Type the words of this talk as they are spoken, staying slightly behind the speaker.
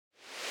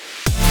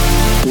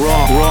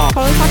Wrong.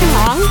 Totally fucking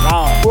wrong.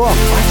 Wrong.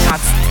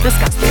 That's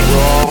disgusting.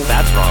 Wrong.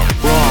 That's wrong.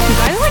 You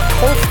guys are like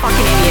total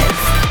fucking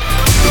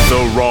idiots.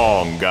 The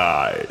Wrong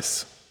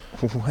Guys.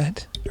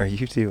 What are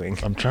you doing?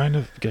 I'm trying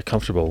to get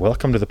comfortable.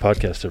 Welcome to the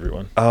podcast,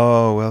 everyone.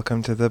 Oh,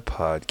 welcome to the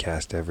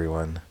podcast,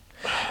 everyone.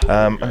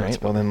 All right,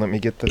 well then let me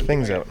get the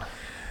things out.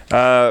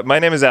 My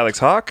name is Alex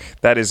Hawk.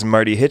 That is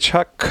Marty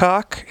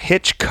Hitchcock.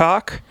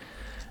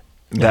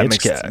 That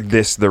makes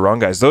this The Wrong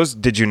Guys. Those,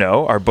 did you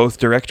know, are both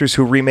directors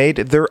who remade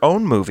their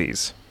own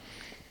movies.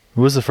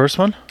 Who was the first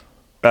one?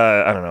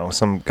 I don't know,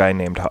 some guy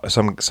named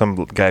some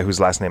guy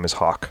whose last name is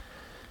Hawk.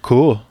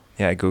 Cool.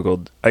 Yeah, I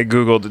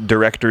googled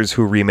directors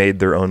who remade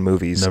their own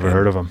movies. Never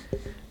heard of him.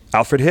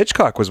 Alfred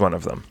Hitchcock was one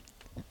of them.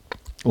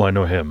 Well, I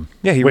know him.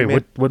 Yeah,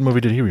 what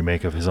movie did he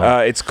remake of his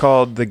own? It's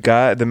called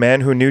The Man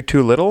Who Knew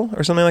Too Little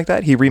or something like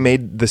that. He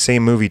remade the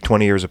same movie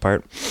 20 years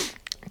apart.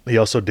 He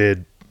also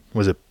did,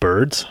 was it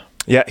Birds?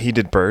 Yeah, he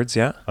did Birds,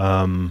 yeah.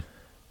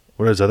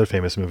 What are his other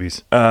famous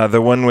movies?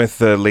 The one with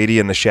the lady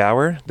in the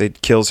shower. They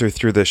kills her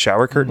through the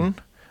shower curtain.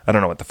 I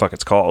don't know what the fuck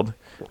it's called.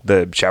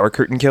 The shower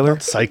curtain killer?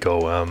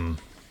 Psycho.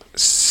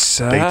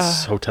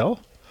 Bates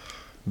Hotel?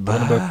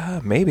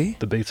 Maybe.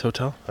 The Bates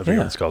Hotel? I forget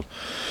what it's called.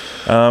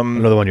 Um,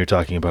 Another one you're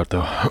talking about,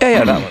 though.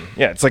 Yeah, that one.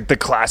 Yeah, it's like the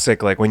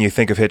classic, like when you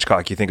think of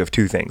Hitchcock, you think of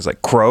two things,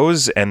 like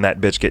crows and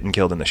that bitch getting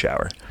killed in the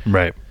shower.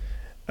 Right.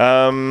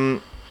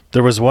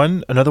 There was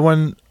another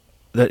one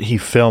that he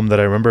filmed that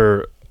I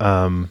remember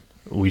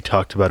we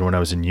talked about when I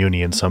was in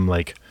uni in some,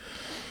 like,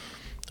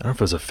 I don't know if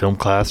it was a film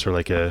class or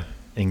like a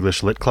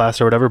English lit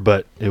class or whatever,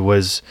 but it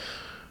was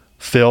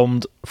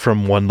filmed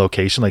from one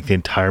location. Like the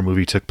entire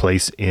movie took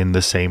place in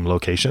the same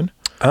location.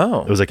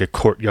 Oh. It was like a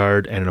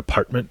courtyard and an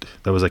apartment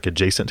that was like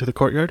adjacent to the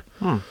courtyard.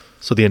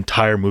 So the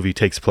entire movie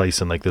takes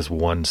place in like this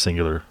one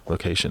singular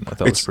location. I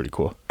thought it was pretty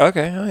cool.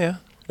 Okay, oh yeah.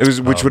 It was,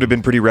 which would have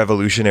been pretty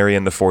revolutionary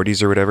in the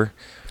 40s or whatever.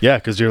 Yeah,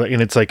 because you're like,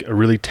 and it's like a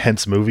really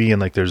tense movie,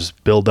 and like there's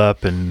build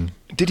up and.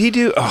 Did he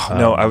do? Oh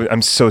no,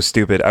 I'm so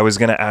stupid. I was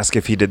gonna ask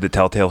if he did The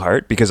Telltale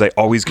Heart because I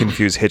always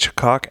confuse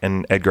Hitchcock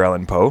and Edgar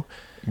Allan Poe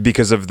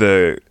because of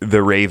the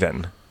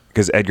Raven.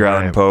 Because Edgar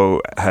Allan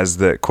Poe has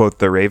the quote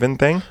the Raven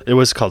thing. It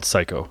was called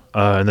Psycho,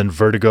 and then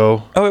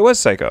Vertigo. Oh, it was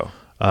Psycho.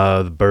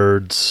 The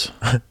Birds.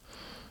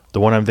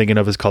 The one I'm thinking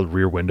of is called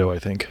Rear Window, I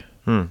think.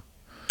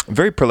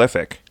 Very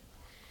prolific.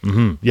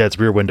 Yeah, it's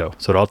Rear Window.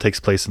 So it all takes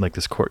place in like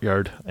this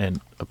courtyard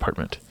and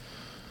apartment.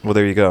 Well,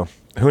 there you go.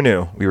 Who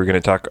knew we were going to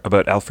talk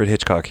about Alfred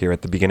Hitchcock here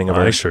at the beginning of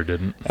our sure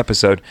didn't.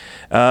 episode.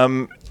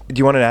 Do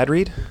you want an ad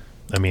read?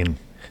 I mean,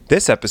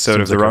 this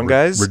episode of The Wrong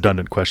Guys.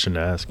 Redundant question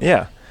to ask.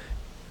 Yeah.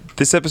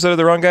 This episode of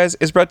The Wrong Guys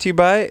is brought to you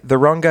by The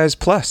Wrong Guys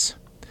Plus.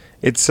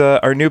 It's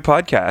our new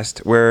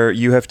podcast where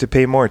you have to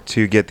pay more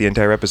to get the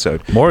entire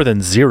episode. More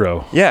than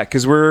zero. Yeah,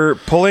 because we're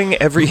pulling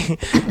every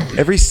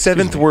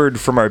seventh word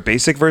from our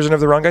basic version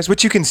of The Wrong Guys,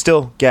 which you can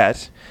still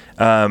get,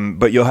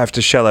 but you'll have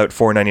to shell out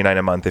 $4.99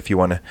 a month if you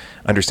want to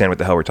understand what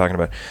the hell we're talking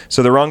about.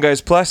 So The Wrong Guys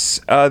Plus,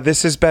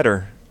 this is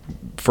better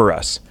for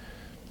us.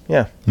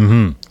 Yeah.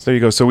 So there you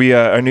go. So we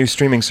a new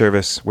streaming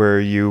service where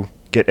you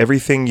get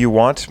everything you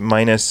want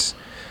minus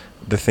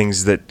the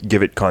things that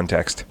give it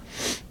context.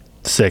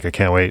 Sick. I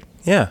can't wait.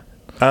 Yeah.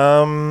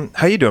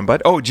 How you doing,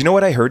 bud? Oh, do you know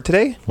what I heard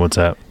today? What's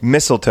that?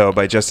 Mistletoe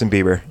by Justin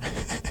Bieber.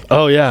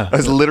 Oh, yeah. I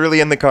was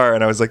literally in the car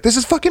and I was like, this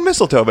is fucking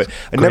Mistletoe, but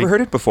I'd never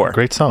heard it before.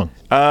 Great song.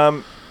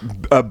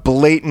 A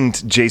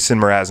blatant Jason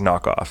Mraz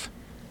knockoff.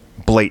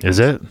 Blatant. Is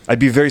it? I'd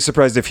be very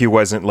surprised if he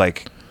wasn't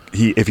like,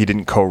 if he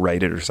didn't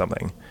co-write it or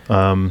something.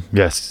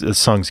 Yes, this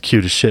song's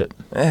cute as shit.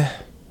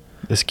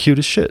 It's cute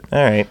as shit.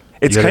 All right.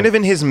 It's kind of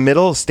in his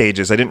middle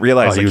stages. I didn't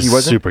realize he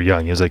wasn't super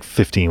young. He was like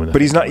 15 when.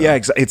 But he's not. Yeah,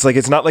 it's like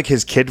it's not like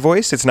his kid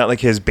voice. It's not like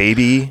his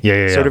baby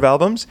sort of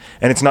albums,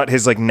 and it's not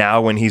his like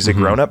now when he's a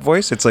grown up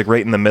voice. It's like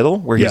right in the middle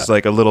where he's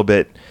like a little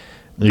bit.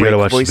 You gotta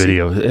watch the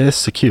video. It's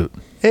so cute.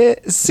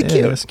 It's cute.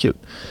 Yeah, it's cute.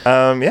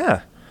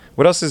 Yeah.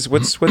 What else is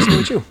what's new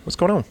with you? What's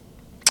going on?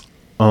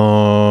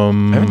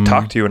 I haven't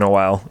talked to you in a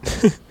while.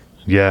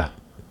 Yeah,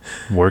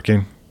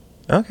 working.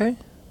 Okay.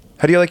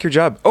 How do you like your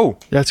job? Oh,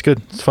 yeah, it's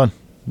good. It's fun.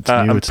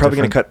 I'm probably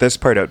going to cut this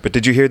part out, but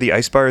did you hear the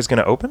ice bar is going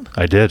to open?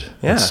 I did.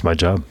 Yeah. That's my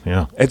job.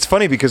 Yeah. It's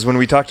funny because when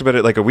we talked about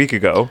it like a week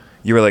ago,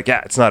 you were like,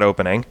 yeah, it's not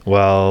opening.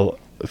 Well,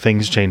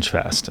 things change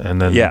fast.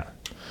 And then. Yeah.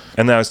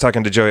 And then I was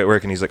talking to Joey at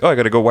work and he's like, oh, I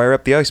got to go wire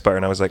up the ice bar.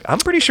 And I was like, I'm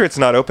pretty sure it's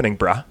not opening,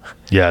 brah.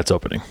 Yeah, it's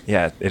opening.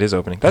 Yeah, it is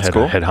opening. That's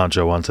cool. Head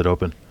honcho wants it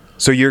open.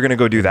 So you're going to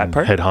go do that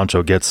part? Head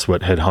honcho gets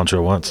what head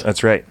honcho wants.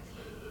 That's right.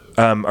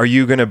 Are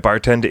you going to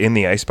bartend in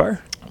the ice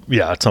bar?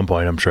 Yeah, at some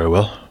point, I'm sure I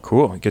will.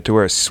 Cool. You get to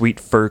wear a sweet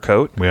fur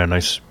coat. We got a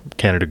nice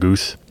Canada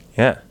Goose.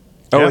 Yeah.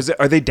 Oh,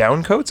 are they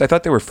down coats? I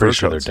thought they were fur Pretty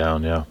sure coats. They're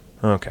down, yeah.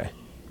 Okay.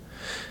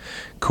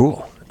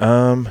 Cool.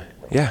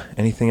 Yeah.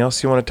 Anything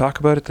else you want to talk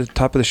about at the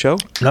top of the show?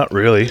 Not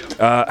really.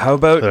 How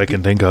about... That I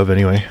can think of,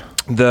 anyway.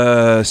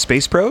 The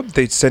space probe?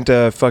 They sent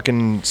a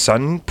fucking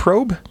sun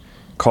probe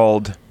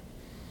called...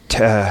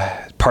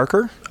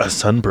 Parker? A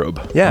sun probe.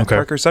 Yeah, okay.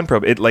 Parker sun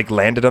probe. It like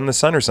landed on the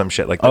sun or some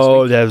shit like this.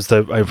 Oh, that was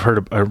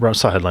I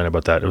saw a headline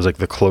about that. It was like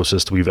the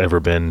closest we've ever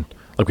been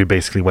Like we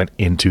basically went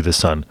into the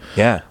sun.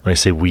 Yeah. When I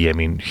say we, I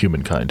mean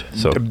humankind.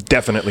 So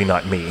Definitely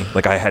not me.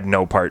 Like I had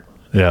no part.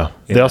 yeah.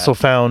 They also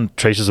found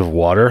traces of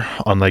water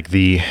on like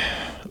the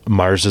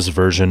Mars's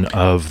version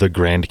of the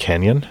Grand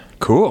Canyon.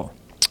 Cool.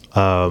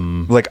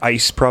 Like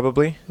ice,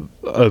 probably.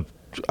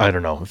 I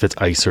don't know if it's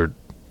ice or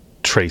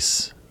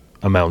trace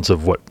amounts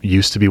of what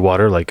used to be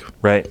water, like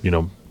Right.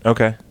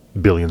 Okay.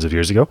 billions of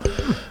years ago.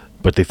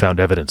 But they found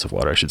evidence of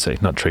water, I should say,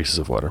 not traces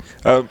of water.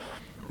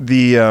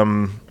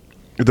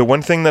 The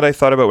one thing that I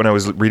thought about when I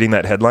was reading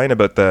that headline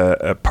about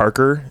the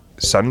Parker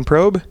Sun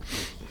probe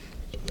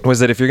was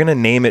that if you're going to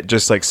name it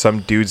just like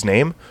some dude's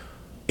name,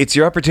 it's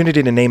your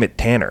opportunity to name it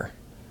Tanner.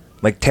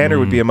 Like Tanner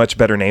would be a much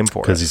better name for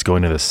it. Because he's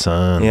going to the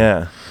sun.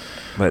 Yeah.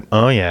 But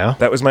Oh, yeah.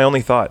 that was my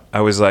only thought.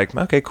 I was like,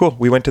 okay, cool.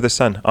 We went to the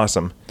sun.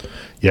 Awesome.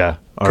 Yeah.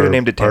 Could've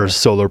named it Tanner. Our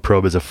solar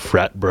probe is a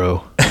frat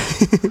bro.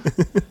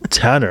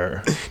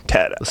 Tanner.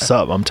 Tanner. What's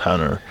up? I'm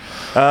Tanner.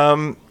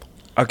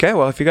 Okay,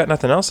 well, if you got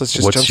nothing else, let's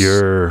just What's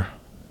your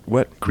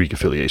What? Greek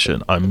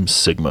affiliation? I'm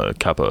Sigma,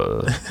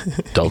 Kappa,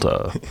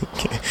 Delta.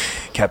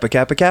 Kappa,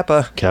 Kappa,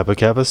 Kappa. Kappa,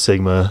 Kappa,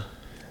 Sigma,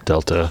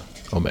 Delta,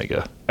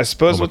 Omega. I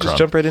suppose we'll just Omicron.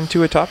 jump right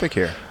into a topic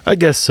here. I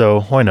guess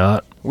so. Why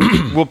not?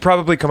 We'll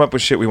probably come up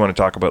with shit we want to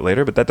talk about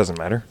later, but that doesn't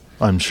matter.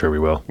 I'm sure we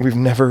will.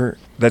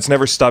 That's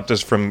never stopped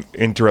us from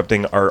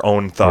interrupting our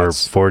own Or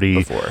thoughts 40.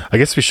 before. I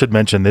guess we should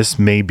mention this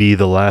may be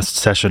the last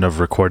session of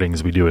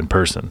recordings we do in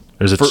person.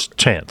 There's a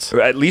chance,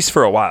 At least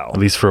for a while. at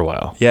least for a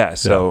while. Yeah,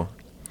 so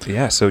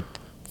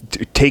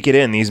take it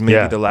in. These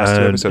may be the last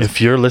two and episodes. if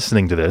you're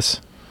listening to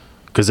this,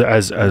 because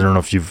as I don't know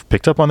if you've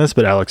picked up on this,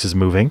 but Alex is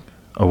moving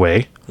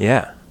away.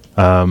 Yeah.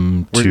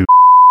 To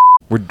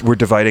We're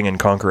dividing and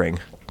conquering.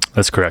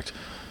 that's correct.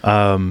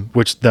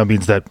 Which that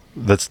means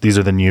these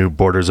are the new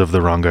borders of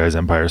the Wrong Guys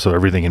Empire. So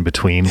everything in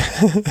between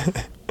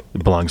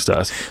belongs to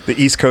us. The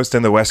East Coast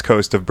and the West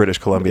Coast of British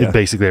Columbia.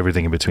 Basically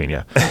everything in between.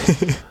 Yeah.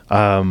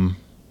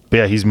 But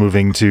yeah, he's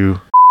moving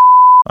to.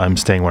 I'm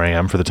staying where I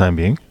am for the time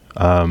being.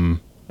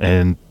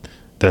 And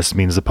this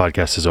means the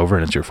podcast is over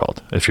and it's your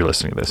fault if you're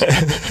listening to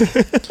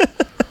this.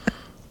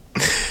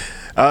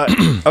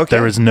 Okay.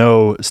 There is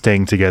no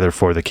staying together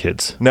for the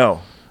kids.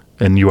 No.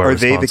 And you are Are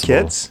they the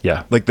responsible. kids?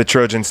 Yeah. Like the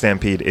Trojan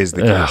Stampede is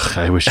the kids. Ugh,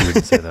 I wish you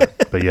wouldn't say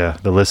that. But yeah,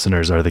 the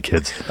listeners are the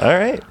kids. All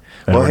right.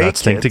 And Well, we're hey, not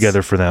staying kids.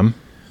 together for them.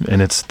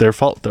 And it's their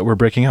fault that we're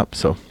breaking up.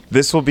 So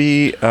This will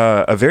be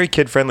a very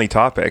kid-friendly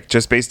topic,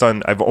 just based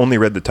on I've only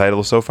read the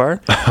title so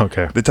far.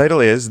 okay. The title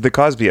is The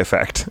Cosby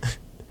Effect.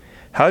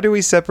 How do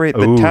we separate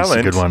the Ooh, it's a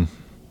talent good one.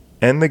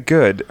 and the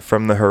good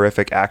from the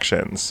horrific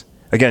actions?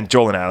 Again,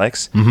 Joel and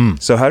Alex. Mm-hmm.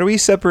 So how do we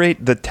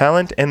separate the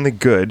talent and the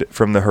good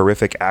from the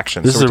horrific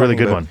actions? This So is a we're really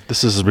talking good about one.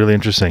 This is really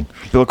interesting.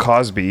 Bill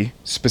Cosby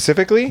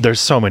specifically. There's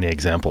so many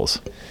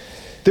examples,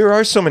 There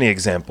are so many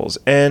examples,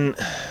 and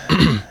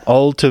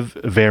all to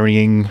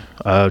varying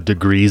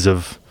degrees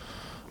of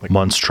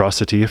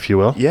monstrosity, if you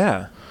will.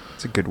 yeah,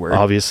 it's a good word.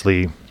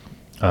 Obviously,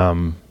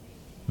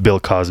 Bill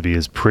Cosby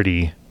is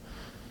pretty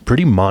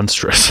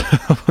monstrous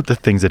with the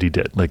things that he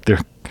did. Like they're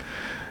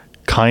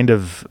kind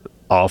of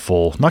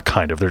awful. Not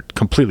kind of. They're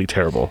completely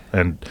terrible.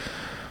 And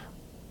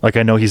like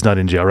I know he's not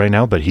in jail right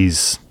now, but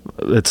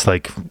it's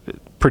like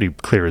pretty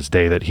clear as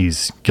day that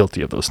he's guilty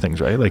of those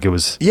things, right? Like it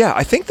was. Yeah,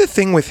 I think the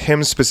thing with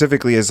him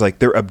specifically is like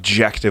they're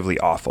objectively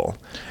awful.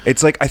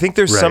 It's like I think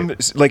there's some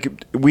like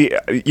we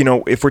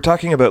if we're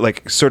talking about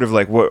like sort of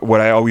like what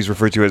I always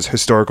refer to as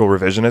historical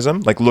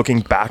revisionism, like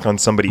looking back on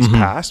somebody's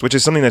past, which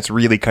is something that's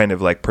really kind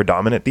of like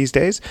predominant these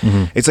days.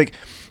 It's like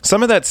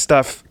some of that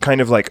stuff kind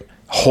of like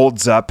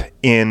holds up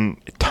in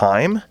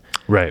time.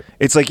 Right.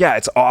 It's like yeah,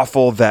 it's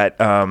awful that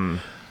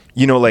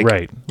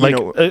Right.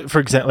 Like, for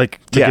example, like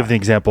to Yeah. give the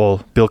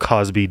example, Bill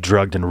Cosby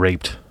drugged and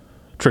raped.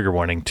 Trigger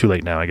warning. Too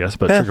late now, I guess,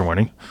 but trigger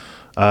warning.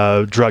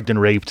 Drugged and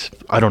raped.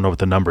 I don't know what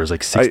the number is.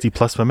 Like 60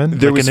 plus women.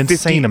 There like was an 50,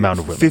 insane amount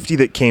of women. 50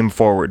 that came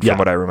forward from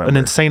what I remember. An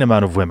insane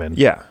amount of women.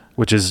 Yeah.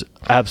 Which is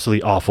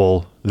absolutely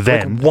awful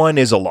then. Like one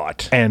is a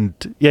lot. And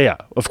yeah,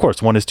 of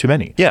course, one is too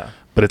many. Yeah.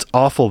 But it's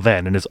awful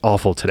then, and it's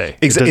awful today.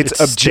 It's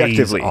stays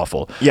objectively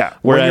awful. Yeah.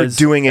 When you're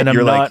doing it, and I'm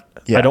you're not,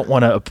 like, yeah. I don't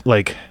want to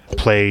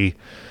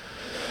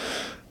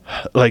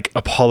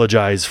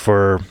apologize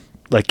for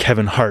like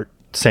Kevin Hart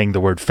saying the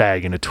word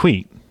fag in a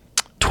tweet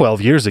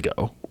 12 years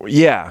ago.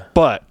 Yeah.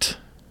 But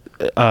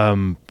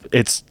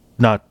it's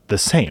not the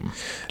same.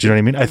 Do you know what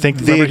I mean? I think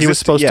remember he was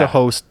supposed to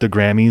host the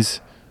Grammys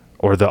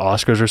or the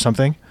Oscars or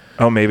something.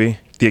 Oh, maybe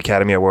the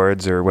Academy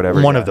Awards or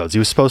whatever. One of those. He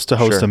was supposed to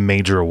host Sure. a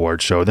major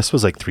award show. This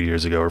was like 3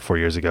 years ago or 4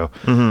 years ago.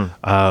 And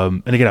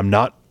again, I'm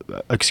not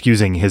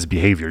excusing his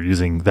behavior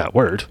using that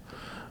word,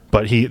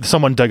 but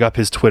someone dug up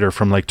his Twitter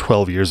from like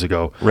 12 years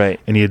ago. Right.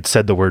 And he had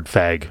said the word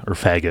fag or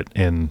faggot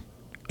in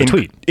a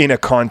tweet. in a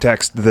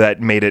context that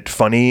made it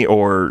funny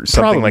or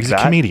something Probably. like He's that.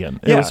 a comedian.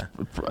 Yeah.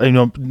 It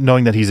was,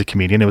 knowing that he's a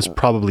comedian, it was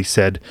probably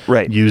said,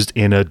 used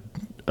in a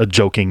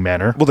joking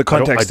manner. Well, the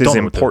context I don't is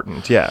know what the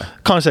important. Yeah.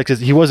 context is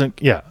he wasn't.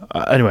 Yeah.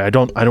 Anyway,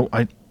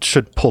 I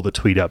should pull the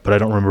tweet up, but I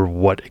don't remember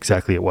what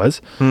exactly it was.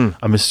 I'm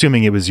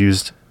assuming it was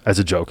used as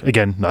a joke.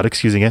 Again, not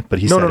excusing it, but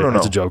he said it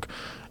as a joke.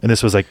 And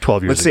this was like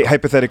 12 years Let's ago. say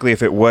hypothetically,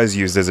 if it was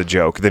used as a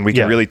joke, then we can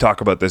Yeah. really talk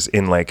about this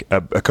in like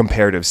a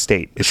comparative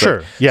state. It's Sure,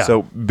 like- yeah.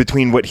 So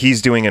between what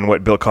he's doing and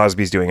what Bill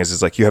Cosby's doing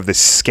is like you have this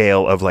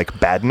scale of like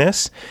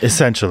badness.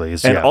 Essentially,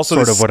 is And also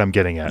sort this- of what I'm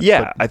getting at.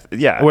 Yeah, But-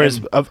 yeah.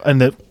 Whereas,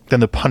 and- then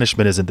the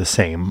punishment isn't the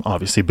same.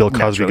 Obviously, Bill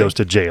Cosby Naturally. goes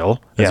to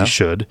jail, as Yeah. he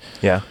should.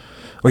 yeah.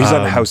 Well, he's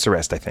on house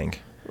arrest, I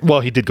think.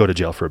 Well, he did go to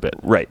jail for a bit.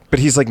 Right, but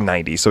he's like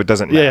 90, so it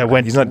doesn't matter.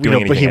 Yeah, He's not doing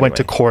anything. but he went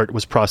to anyway. court,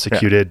 was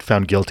prosecuted,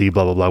 found guilty,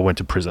 blah blah blah, went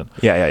to prison.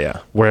 Yeah.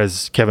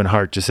 Whereas Kevin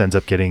Hart just ends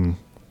up getting,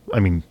 I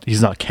mean,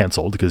 he's not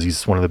canceled because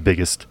he's one of the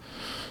biggest,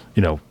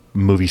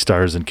 movie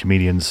stars and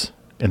comedians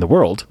in the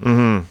world.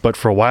 Mm-hmm. But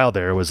for a while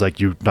there, it was like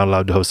you're not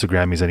allowed to host the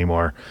Grammys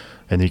anymore,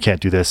 and you can't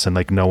do this, and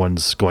like no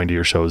one's going to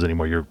your shows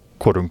anymore. You're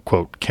quote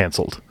unquote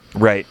canceled.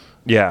 Right.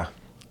 Yeah.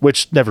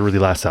 Which never really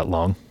lasts that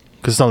long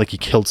because it's not like he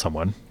killed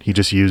someone. He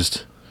just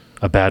used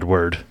a bad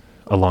word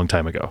a long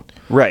time ago.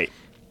 Right.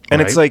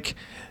 And it's Right? like,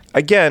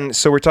 again,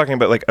 so we're talking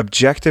about like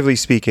objectively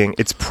speaking,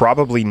 it's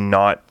probably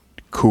not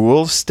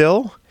cool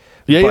still.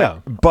 Yeah.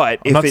 But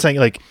I'm not saying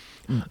like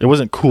it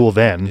wasn't cool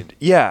then.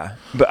 Yeah,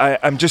 but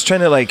I'm just trying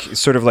to like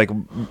sort of like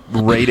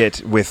rate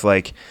it with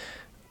like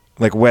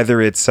whether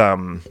it's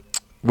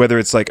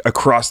like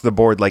across the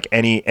board, like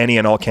any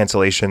and all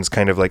cancellations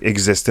kind of like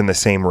exist in the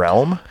same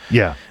realm.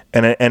 Yeah.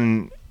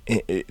 And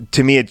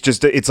to me,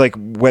 it's like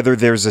whether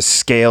there's a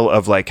scale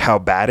of like how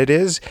bad it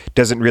is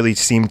doesn't really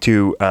seem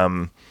to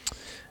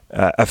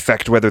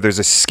affect whether there's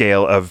a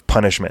scale of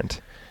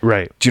punishment.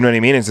 Right. Do you know what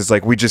I mean? It's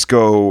like we just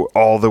go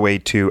all the way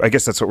to. I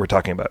guess that's what we're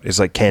talking about. Is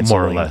like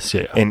canceling, More or less,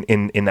 yeah.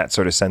 In that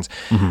sort of sense.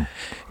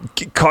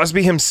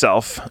 Cosby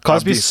himself, Cosby's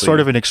obviously- sort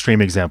of an extreme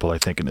example, I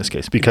think, in this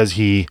case, because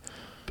he,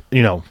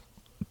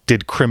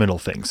 did criminal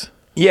things.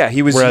 Yeah,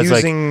 he was Whereas,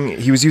 like-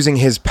 using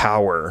his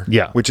power.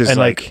 Yeah. which is and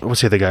like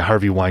what's the other guy?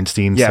 Harvey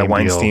Weinstein. yeah, same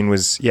Weinstein deal.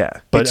 was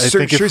But It I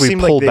think if we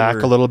seemed like pull they back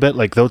were- a little bit,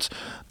 like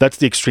that's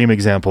the extreme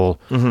example,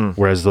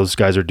 whereas those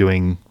guys are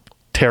doing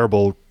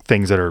terrible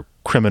things that are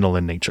criminal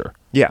in nature.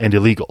 Yeah. And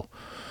illegal.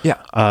 Yeah,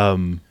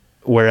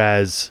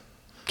 Whereas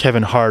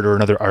Kevin Hart or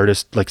another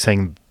artist, like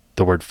saying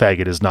the word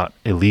faggot is not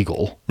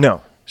illegal.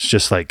 no, It's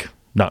just like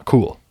not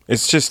cool.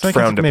 it's just Like,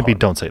 frowned maybe upon.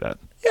 don't say that.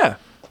 Yeah,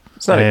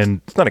 it's not. And-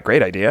 it's not a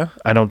great idea.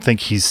 I don't think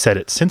he's said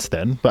it since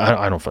then, but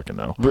I don't fucking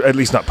know. At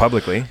least not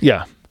publicly.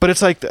 Yeah. But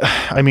it's like,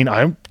 I mean,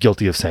 I'm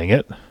guilty of saying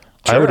it.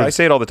 Sure, I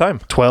say it all the time.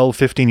 12,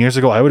 15 years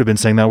ago, I would have been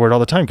saying that word all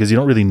the time because you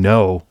don't really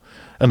know.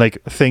 And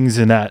like things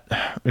in that,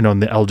 in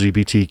the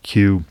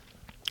LGBTQ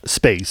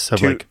space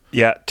have like,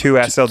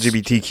 2S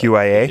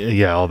LGBTQIA.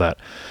 yeah, all that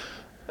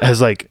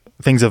has like,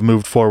 things have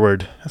moved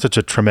forward at such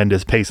a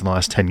tremendous pace in the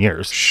last 10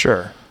 years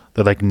Sure.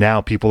 that like now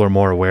people are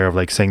more aware of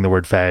like saying the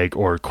word fag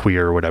or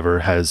queer or whatever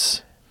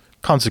has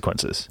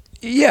consequences.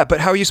 Yeah, but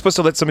how are you supposed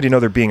to let somebody know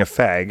they're being a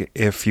fag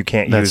if you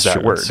can't use that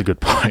true. word? That's a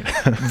good point.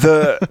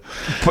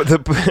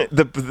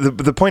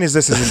 The point is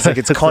this: it's like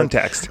it's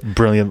context.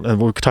 Brilliant.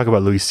 And we'll talk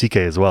about Louis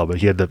C.K. as well, but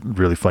he had the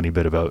really funny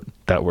bit about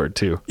that word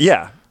too.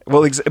 Yeah.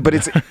 Well, but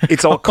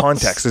it's all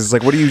context. It's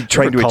like, what are you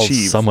trying to Call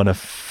achieve? someone a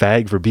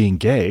fag for being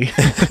gay.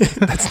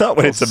 That's not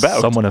what it's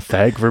about. Someone a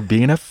fag for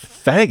being a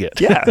faggot.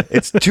 Yeah,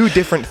 it's two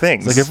different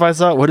things. Like if I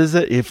saw, what is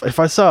it? If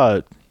I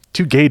saw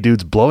two gay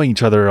dudes blowing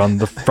each other on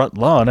the front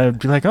lawn, I'd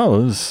be like, oh,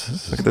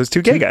 Look at those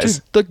two gay guys.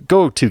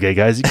 Go two gay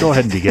guys. You go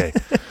ahead and be gay.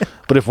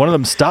 But if one of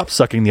them stopped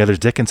sucking the other's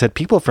dick and said,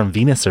 people from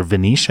Venus are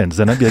Venetians,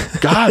 then I'd be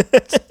like, God,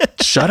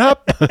 shut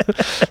up.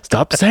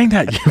 Stop saying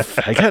that, you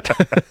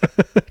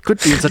faggot.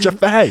 Quit being such a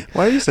fag.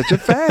 Why are you such a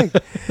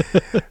fag?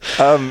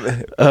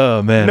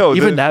 Oh, man. No,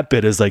 Even that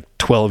bit is like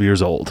 12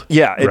 years old.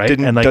 Yeah, it right?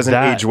 didn't And like doesn't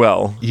that, age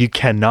well. You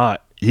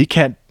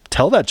can't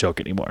tell that joke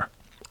anymore.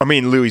 I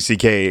mean, Louis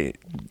C.K.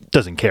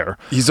 Doesn't care.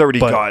 He's already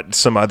But- got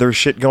some other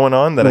shit going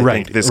on that I Right,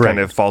 think this kind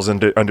right. of falls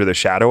under the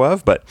shadow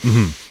of. But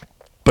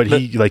But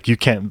he, like, you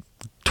can't.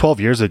 12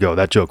 years ago,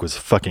 that joke was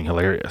fucking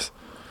hilarious.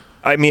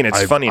 I mean,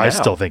 it's funny now. I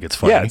still think it's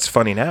funny. Yeah, it's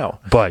funny now.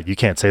 But you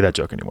can't say that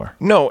joke anymore.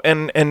 No,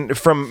 and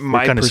from my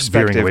We're kind of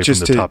veering perspective, away from just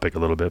the to topic a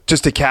little bit.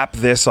 just to cap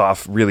this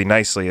off really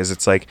nicely, is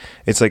it's like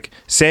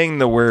saying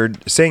that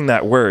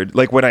word,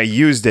 like when I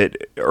used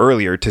it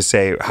earlier to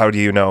say, how do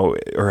you know,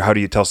 or how do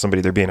you tell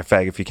somebody they're being a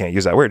fag if you can't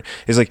use that word,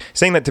 is like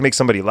saying that to make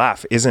somebody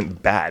laugh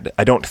isn't bad.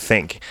 I don't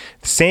think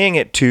saying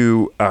it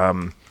to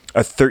a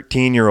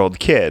 13-year-old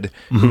kid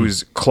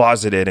who's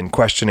closeted and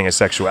questioning his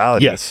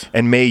sexuality, Yes.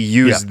 and may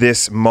use Yeah.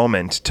 this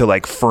moment to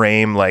like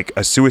frame like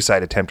a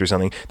suicide attempt or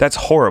something, that's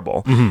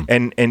horrible.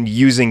 And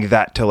using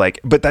that to like,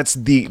 but that's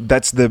the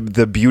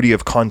beauty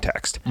of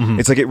context.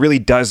 It's like it really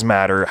does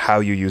matter how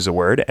you use a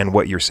word and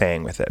what you're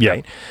saying with it, Yeah,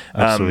 right?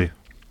 absolutely.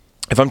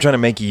 If I'm trying to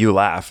make you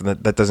laugh,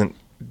 that doesn't,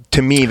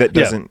 to me, that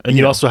doesn't. And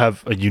you know, also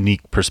have a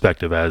unique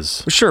perspective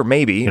as sure,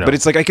 maybe, know. but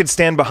it's like I could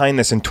stand behind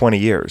this in 20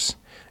 years.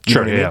 You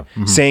Sure, know what I mean?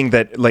 yeah. Saying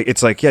that, like,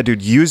 it's like, yeah,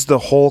 dude, use the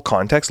whole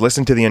context,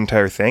 listen to the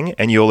entire thing,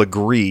 and you'll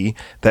agree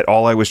that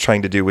all I was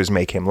trying to do was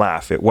make him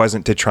laugh. It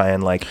wasn't to try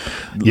and like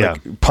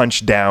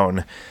punch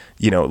down,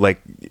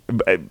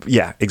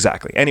 yeah,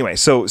 exactly. Anyway,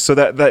 so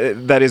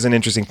that is an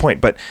interesting point,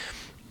 but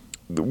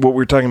what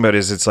we're talking about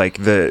is it's like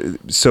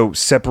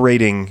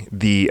separating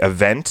the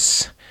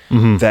events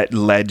that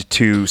led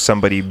to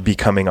somebody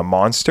becoming a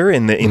monster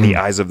in the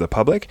eyes of the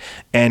public,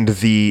 and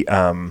the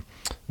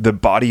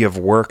body of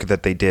work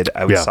that they did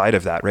outside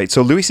of that, right?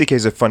 So Louis C.K.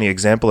 is a funny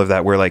example of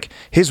that, where like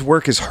his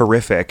work is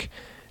horrific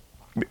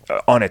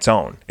on its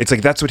own. It's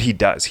like that's what he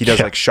does. He does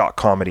like shock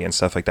comedy and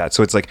stuff like that.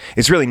 So it's like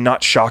it's really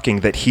not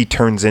shocking that he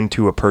turns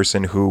into a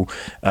person who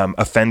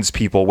offends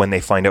people when they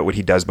find out what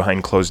he does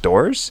behind closed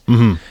doors.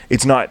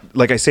 It's not,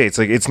 like I say,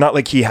 it's not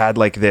like he had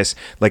like this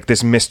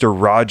Mr.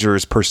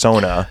 Rogers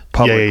persona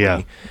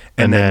publicly.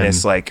 And then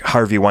this like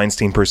Harvey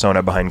Weinstein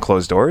persona behind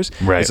closed doors.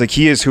 Right. It's like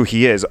he is who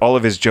he is. All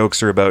of his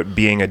jokes are about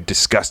being a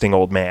disgusting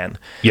old man.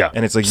 Yeah.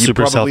 And it's like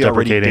super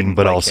self-deprecating,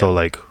 but like also him.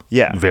 Like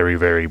very,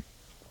 very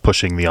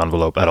pushing the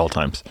envelope at all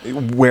times.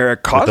 Where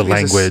Cosby, with the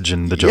language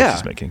and the jokes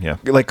he's making,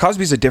 like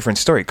Cosby's a different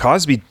story.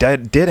 Cosby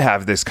did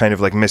have this kind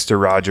of like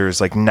Mr. Rogers,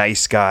 like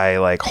nice guy,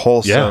 like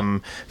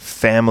wholesome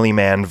family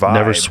man vibe.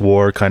 Never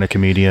swore kind of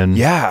comedian.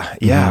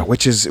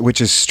 Which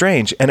is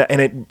strange.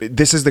 And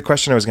this is the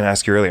question I was going to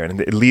ask you earlier, and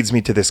it leads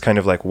me to this kind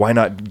of like, why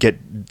not get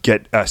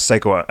a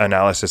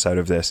psychoanalysis out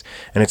of this?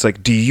 And it's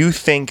like, do you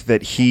think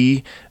that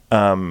he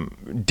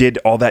did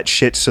all that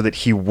shit so that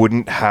he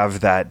wouldn't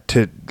have that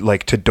to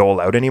dole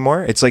out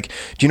anymore? It's like,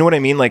 do you know what I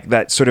mean? Like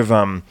that sort of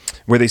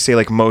where they say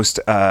like most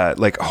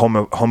like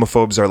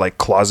homophobes are like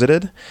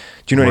closeted.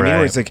 Do you know what I mean?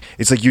 Where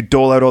it's like you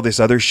dole out all this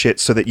other shit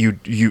so that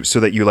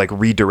you like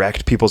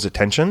redirect people's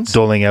attentions.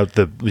 Doling out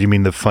you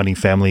mean the funny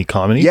family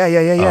comedy?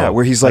 Yeah.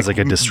 Where he's like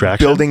a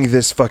distraction, building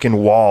this fucking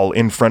wall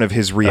in front of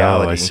his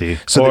reality. I see.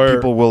 So that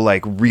people will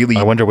like really.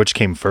 I wonder which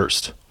came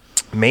first.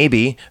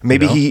 Maybe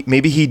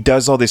he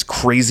does all this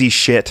crazy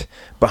shit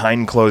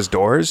behind closed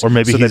doors, or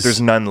maybe so that there's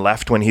none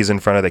left when he's in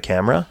front of the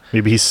camera.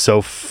 Maybe he's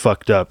so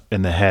fucked up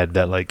in the head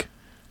that like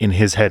in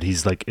his head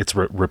he's like it's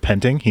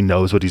repenting. He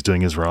knows what he's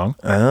doing is wrong.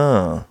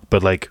 Oh,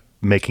 but like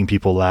making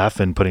people laugh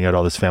and putting out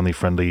all this family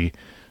friendly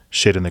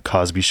shit in the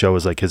Cosby Show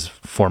is like his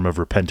form of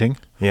repenting.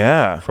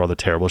 Yeah, for all the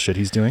terrible shit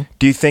he's doing.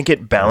 Do you think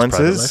it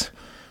balances?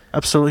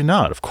 Absolutely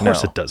not. Of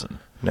course it doesn't.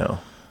 No.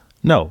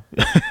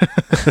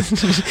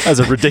 That's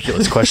a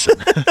ridiculous question.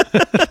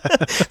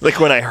 Like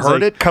when I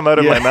heard it come out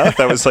of my mouth,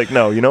 I was like,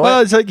 no, you know what?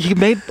 Well, it's like he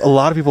made a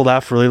lot of people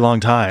laugh for a really long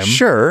time.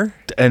 Sure.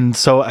 And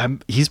so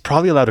he's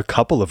probably allowed a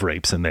couple of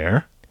rapes in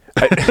there.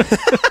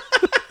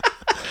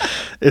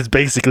 It's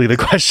basically the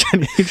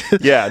question.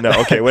 Yeah, no,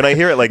 okay. When I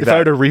hear it like if that. I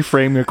were to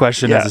reframe your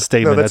question as a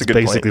statement, that's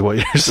basically what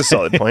you're saying. It's a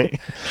solid point.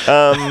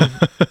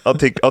 I'll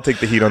take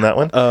the heat on that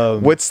one. No,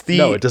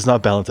 it does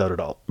not balance out at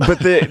all.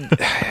 But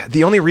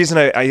the only reason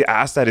I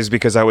asked that is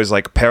because I was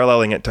like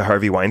paralleling it to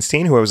Harvey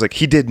Weinstein, who I was like,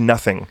 he did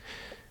nothing.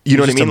 You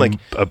know what I mean? Like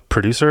a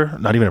producer,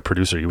 not even a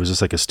producer. He was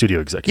just like a studio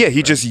executive. Yeah,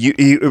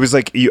 it was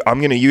like, I'm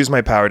going to use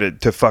my power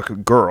to fuck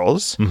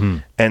girls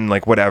and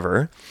like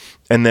whatever.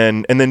 And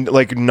then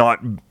like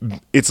not,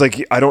 it's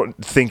like, I don't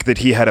think that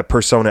he had a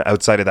persona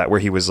outside of that where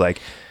he was like,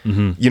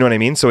 you know what I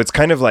mean? So it's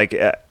kind of like,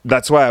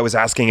 that's why I was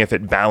asking if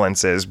it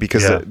balances,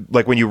 because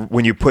like when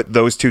you put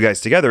those two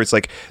guys together, it's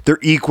like they're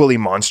equally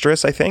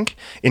monstrous, I think,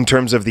 in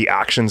terms of the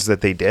actions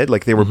that they did.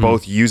 Like they were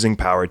both using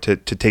power to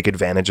take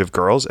advantage of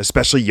girls,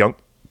 especially young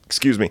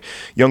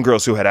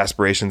girls who had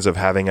aspirations of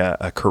having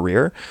a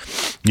career.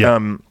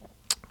 Yeah.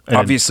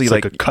 Obviously it's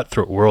like a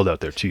cutthroat world out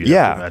there too. You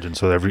have to imagine.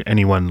 So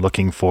anyone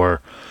looking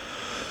for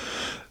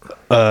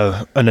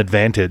an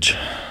advantage,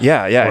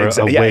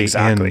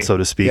 exactly, in, so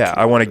to speak. Yeah,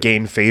 I want to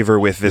gain favor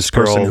with this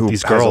person who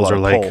these girls are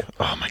like,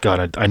 oh my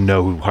god, I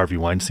know who Harvey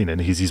Weinstein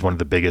is. He's one of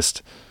the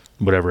biggest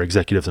whatever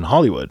executives in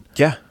Hollywood.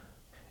 Yeah,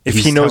 if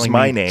he knows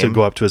my name, to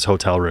go up to his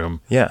hotel room.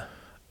 Yeah,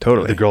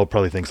 totally. The girl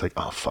probably thinks like,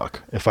 oh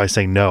fuck, if I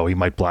say no, he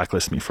might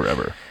blacklist me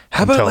forever.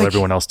 How about tell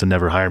everyone else to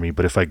never hire me?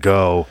 But if I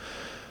go,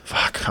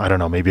 fuck, I don't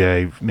know,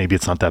 maybe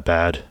it's not that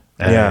bad.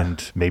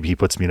 And maybe he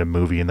puts me in a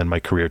movie and then my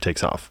career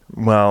takes off.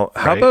 Well,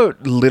 how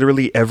about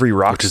literally every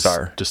rock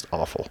star? Just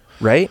awful.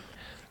 Right?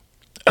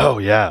 Oh,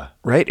 yeah.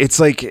 Right? It's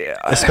like...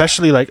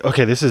 especially like,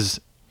 okay, this is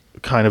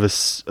kind of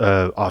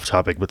a off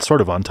topic, but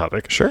sort of on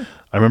topic. Sure.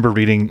 I remember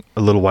reading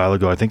a little while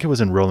ago, I think it was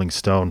in Rolling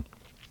Stone,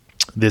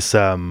 this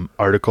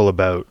article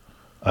about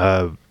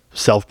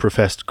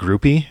self-professed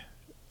groupie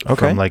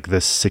from like the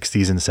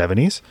 60s and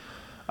 70s.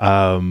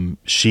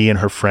 She and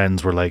her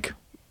friends were like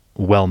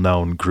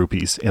well-known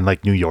groupies in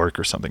like New York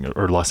or something,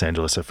 or Los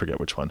Angeles, I forget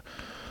which one.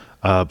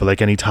 But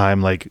like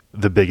anytime like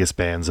the biggest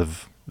bands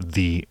of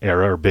the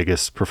era or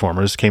biggest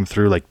performers came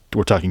through, like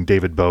we're talking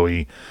David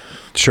Bowie,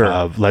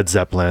 Led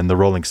Zeppelin, the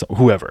Rolling Stones,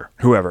 whoever,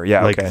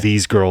 like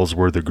these girls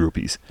were the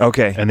groupies.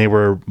 And they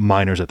were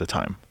minors at the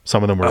time.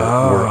 Some of them were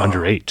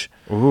underage.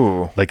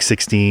 Like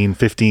 15,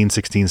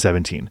 16,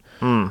 17.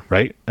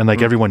 Right? And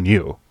like everyone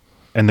knew,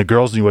 and the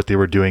girls knew what they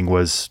were doing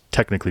was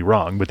technically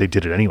wrong, but they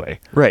did it anyway.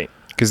 Right.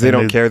 Because they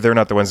don't care. They're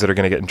not the ones that are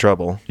going to get in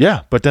trouble.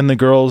 Yeah. But then the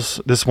girls,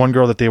 this one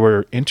girl that they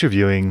were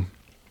interviewing,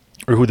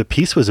 or who the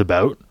piece was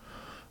about,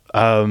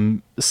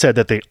 said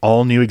that they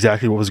all knew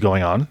exactly what was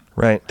going on.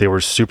 Right. They were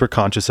super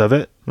conscious of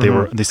it.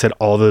 They said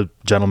all the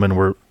gentlemen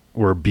were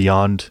were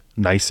beyond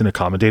nice and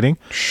accommodating.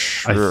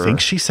 Sure. I think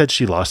she said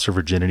she lost her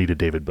virginity to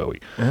David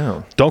Bowie.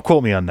 Oh. Don't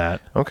quote me on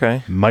that.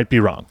 Okay. Might be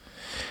wrong.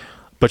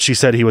 But she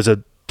said he was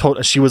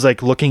she was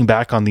like looking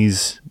back on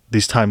these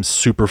times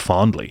super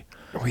fondly.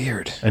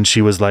 Weird. And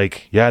she was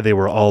like, yeah, they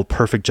were all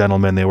perfect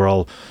gentlemen. They were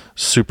all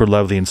super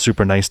lovely and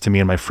super nice to me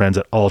and my friends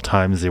at all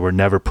times. They were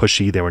never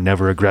pushy. They were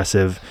never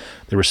aggressive.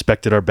 They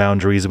respected our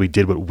boundaries. We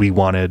did what we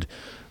wanted.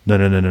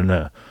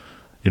 No.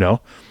 You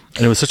know?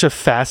 And it was such a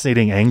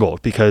fascinating angle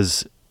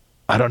because,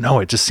 I don't know,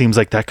 it just seems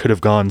like that could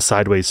have gone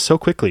sideways so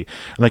quickly.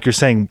 And like you're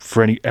saying,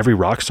 for every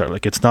rock star,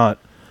 like it's not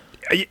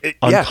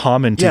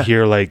uncommon to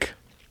hear like,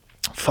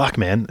 fuck,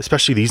 man,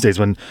 especially these days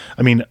when,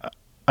 I mean,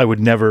 I would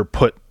never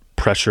put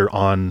pressure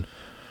on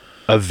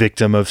a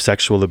victim of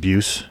sexual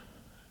abuse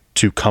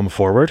to come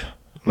forward.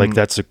 Like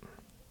that's a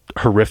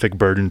horrific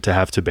burden to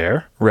have to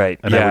bear. Right.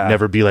 And I would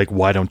never be like,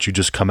 why don't you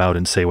just come out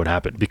and say what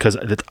happened? Because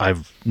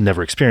I've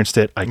never experienced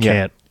it. I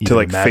can't to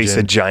like imagine. face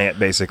a giant,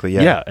 basically.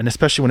 Yeah. And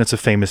especially when it's a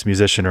famous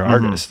musician or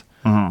artist.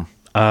 So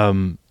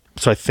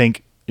I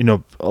think, you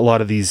know, a lot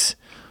of these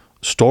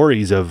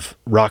stories of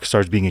rock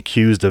stars being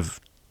accused of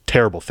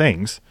terrible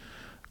things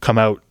come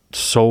out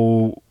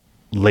so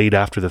late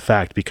after the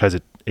fact because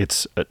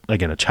it's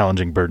again a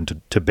challenging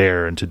burden to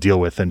bear and to deal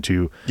with and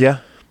to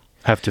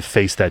have to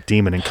face that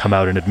demon and come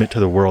out and admit to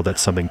the world that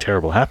something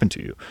terrible happened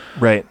to you.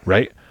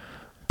 Right.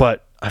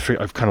 But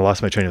I've kind of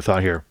lost my train of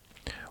thought here.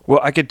 Well,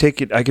 I could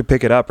pick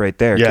it up right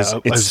there. Yeah,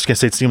 I was just gonna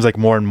say, it seems like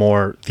more and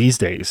more these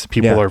days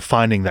people are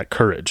finding that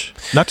courage.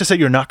 Not to say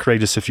you're not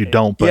courageous if you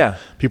don't, but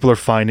people are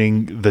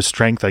finding the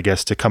strength, I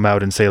guess, to come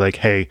out and say like,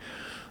 hey,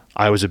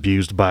 I was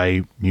abused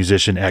by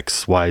musician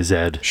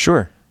XYZ.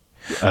 Sure.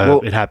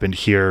 It happened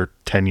here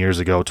 10 years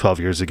ago, 12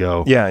 years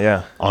ago.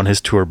 Yeah. On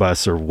his tour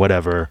bus or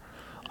whatever.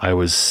 I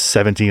was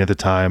 17 at the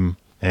time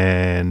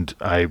and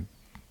I've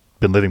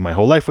been living my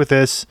whole life with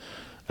this.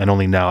 And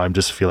only now I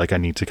just feel like I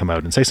need to come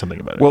out and say something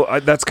about it.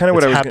 Well, that's kind of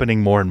what I was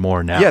happening more and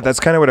more now. Yeah,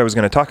 that's kind of what I was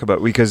going to talk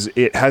about because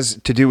it has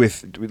to do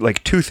with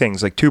like two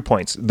things, like 2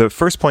 points. The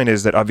first point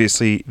is that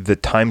obviously the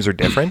times are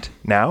different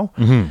now,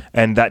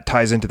 and that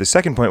ties into the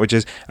second point, which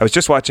is I was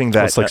just watching that.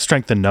 Well, it's like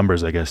strength in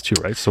numbers, I guess, too,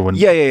 right? So when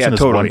as soon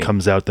as one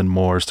comes out, then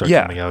more start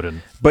coming out.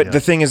 But the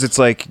thing is, it's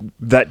like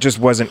that just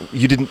wasn't.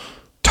 You didn't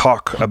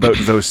talk about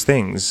those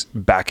things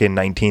back in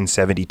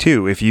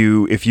 1972. If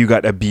you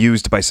got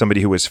abused by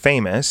somebody who was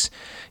famous,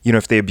 you know,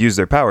 if they abused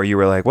their power, you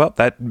were like, well,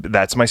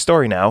 that's my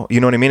story now. You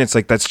know what I mean? It's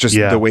like that's just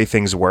the way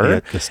things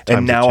were.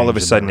 And now all of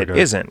a sudden it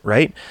isn't,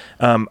 right?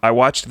 I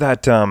watched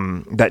that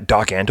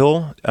Doc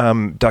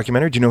Antle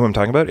documentary. Do you know who I'm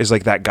talking about? Is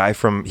like that guy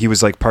he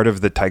was like part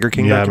of the Tiger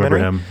King documentary.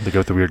 I remember him. The guy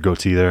with the weird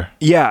goatee there.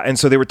 Yeah, and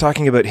so they were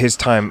talking about his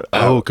time.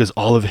 Because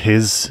all of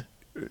his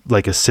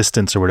like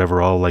assistants or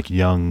whatever, all like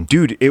young.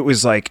 Dude, it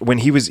was like when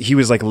he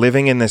was like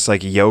living in this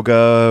like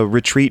yoga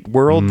retreat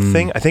world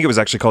thing. I think it was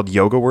actually called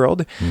Yoga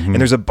World. And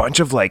there's a bunch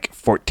of like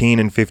 14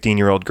 and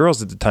 15-year-old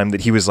girls at the time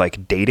that he was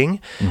like dating.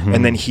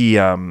 And then he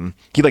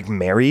like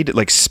married,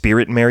 like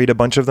spirit married a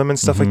bunch of them and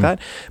stuff like that.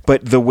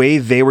 But the way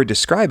they were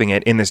describing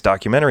it in this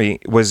documentary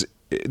was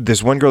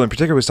this one girl in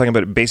particular was talking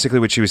about it. Basically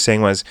what she was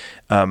saying was,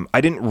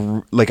 I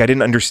didn't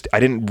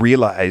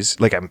realize,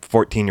 like I'm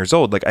 14 years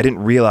old, like I didn't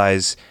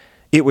realize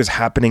it was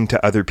happening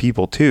to other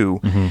people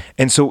too.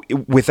 And so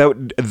without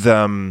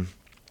the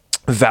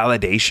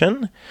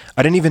validation,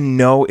 I didn't even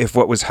know if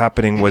what was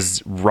happening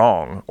was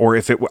wrong or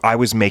if I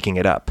was making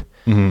it up.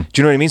 Do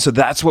you know what I mean? So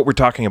that's what we're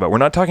talking about. We're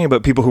not talking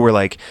about people who are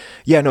like,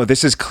 yeah, no,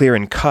 this is clear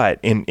cut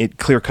in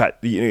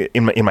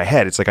my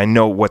head. It's like, I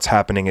know what's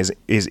happening is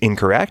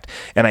incorrect.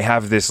 And I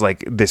have this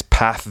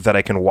path that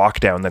I can walk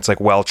down that's like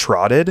well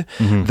trodden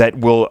that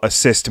will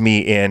assist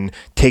me in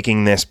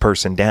taking this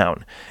person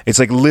down. It's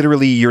like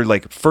literally you're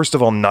like, first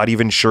of all, not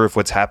even sure if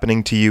what's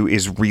happening to you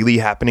is really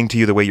happening to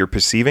you the way you're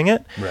perceiving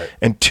it. Right.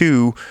 And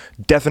two,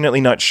 definitely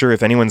not sure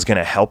if anyone's going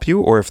to help you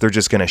or if they're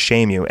just going to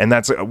shame you. And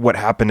that's what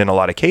happened in a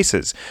lot of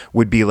cases.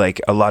 Would be like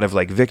a lot of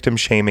like victim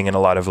shaming and a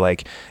lot of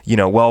like, you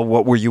know, well,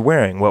 what were you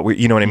wearing?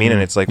 You know what I mean?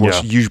 And it's like,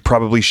 well, you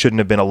probably shouldn't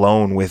have been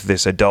alone with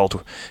this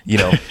adult, you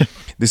know,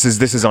 this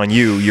is on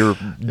you. You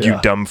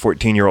dumb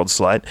 14-year-old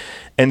slut.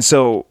 And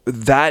so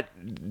that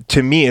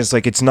to me is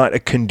like, it's not a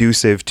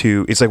conducive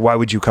to, it's like, why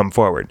would you come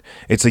forward?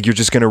 It's like, you're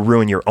just going to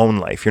ruin your own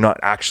life. You're not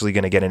actually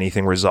going to get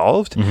anything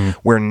resolved.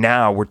 Where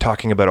now we're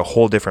talking about a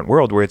whole different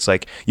world where it's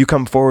like, you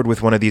come forward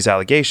with one of these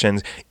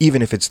allegations,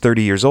 even if it's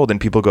 30 years old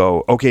and people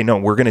go, okay, no,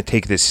 we're going to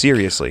take this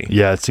seriously.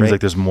 Yeah. It seems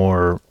like there's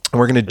more. And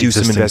we're going to do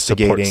some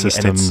investigating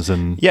systems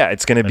and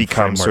it's going to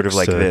become sort of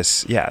like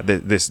this. Yeah.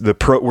 We're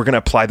going to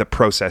apply the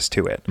process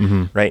to it.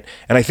 Right.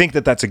 And I think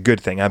that that's a good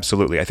thing.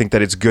 Absolutely. I think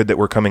that it's good that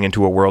we're coming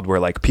into a world where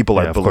like people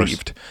are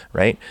believed.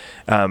 Right.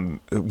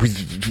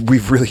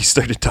 We've really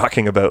started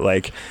talking about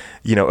like,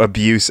 you know,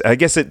 abuse. I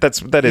guess that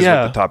is what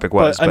the topic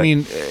was. But I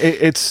mean,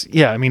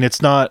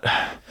 it's not.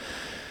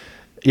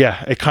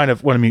 Yeah, it kind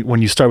of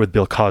when you start with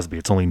Bill Cosby,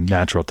 it's only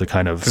natural to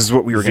kind of this is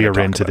what we were veer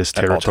into this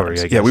territory.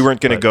 I guess. Yeah, we weren't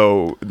going to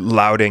go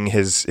lauding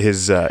his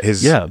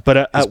but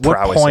at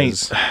what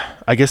point,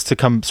 I guess to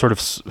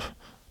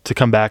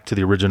come back to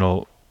the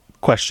original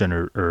question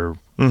or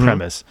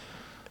premise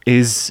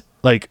is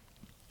like,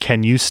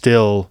 can you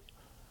still,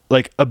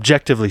 like,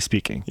 objectively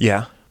speaking,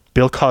 Yeah.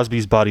 Bill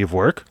Cosby's body of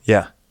work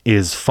Yeah.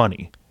 is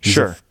funny. He's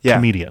Sure. a Yeah.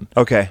 comedian.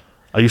 Okay.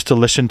 I used to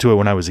listen to it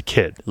when I was a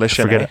kid.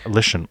 Listen, eh?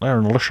 Listen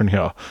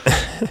here.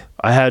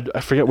 I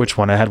forget which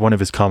one. I had one of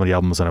his comedy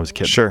albums when I was a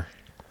kid. Sure.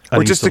 And I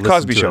Or used just to the listen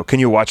Cosby to Show. it. Can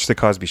you watch the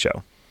Cosby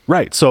Show?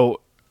 Right. So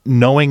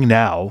knowing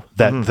now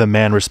that the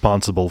man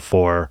responsible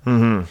for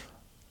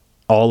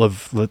all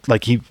of,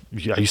 like, I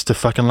used to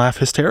fucking laugh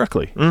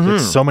hysterically.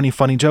 It's so many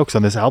funny jokes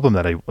on this album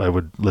that I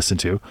would listen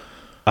to.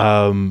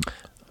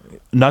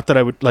 Not that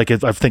I would, like,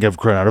 I think I've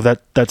grown out of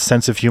that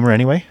sense of humor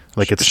anyway.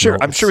 Like, it's Sure.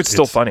 I'm sure it's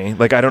still funny.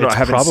 Like, I don't know. I it's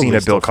haven't seen probably a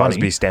Bill still funny.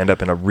 Cosby stand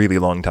up in a really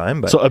long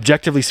time, but So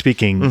objectively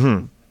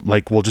speaking,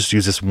 like, we'll just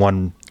use this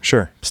one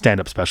sure.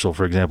 stand-up special,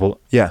 for example.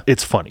 Yeah.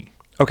 It's funny.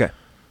 Okay.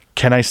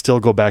 Can I still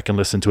go back and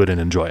listen to it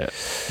and enjoy it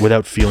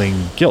without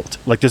feeling guilt?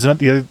 Like, there's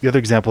the other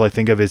example I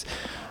think of is,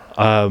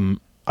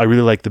 I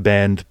really like the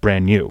band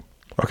Brand New,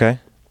 Okay.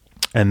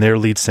 and their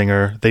lead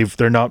singer,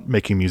 they're not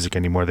making music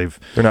anymore. They're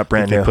not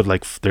brand new.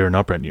 They're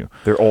not brand new.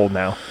 They're old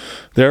now.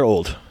 They're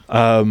old.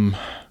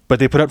 But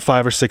they put out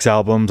 5 or 6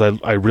 albums.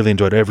 I really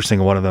enjoyed every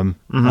single one of them.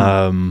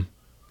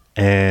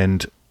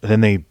 And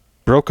then they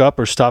broke up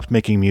or stopped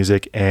making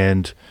music,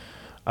 and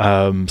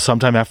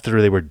sometime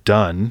after they were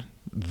done,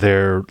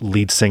 their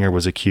lead singer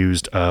was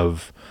accused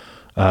of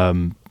I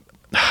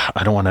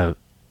don't want to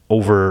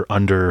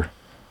under,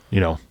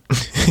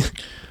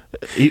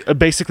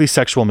 basically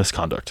sexual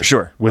misconduct.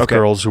 Sure. With Okay.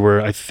 girls who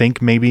were, I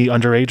think, maybe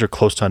underage or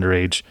close to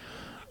underage.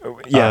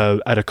 Yeah.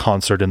 At a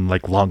concert in,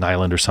 like, Long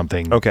Island or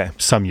something. Okay.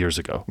 Some years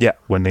ago. Yeah.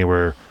 When they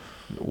were,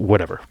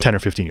 10 or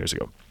 15 years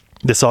ago.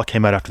 This all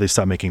came out after they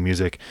stopped making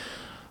music.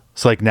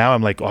 So, like, now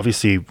I'm like,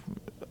 obviously,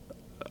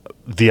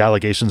 the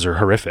allegations are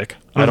horrific.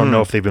 I don't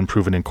know if they've been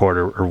proven in court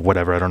or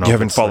whatever. I don't know. You if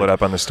haven't it's, followed like,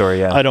 up on the story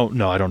yet. I don't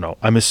know.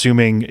 I'm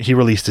assuming he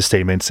released a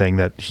statement saying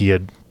that he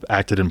had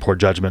acted in poor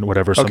judgment,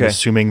 whatever. So Okay. I'm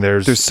assuming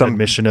there's some some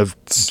admission of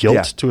guilt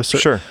yeah, to a certain.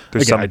 sure.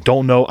 There's Again, some- I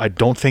don't know. I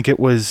don't think it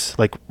was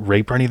like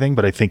rape or anything,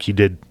 but I think he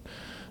did.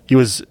 He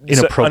was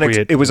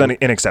inappropriate. It was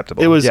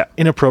unacceptable. It was Yeah.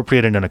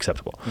 inappropriate and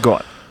unacceptable. Go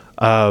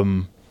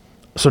on.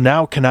 So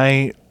now, can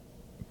I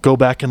go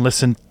back and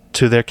listen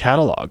to their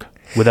catalog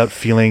without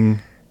feeling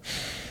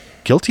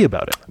guilty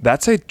about it?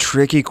 That's a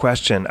tricky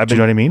question. Do you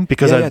know what I mean?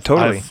 Because Yeah,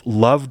 totally. I've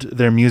loved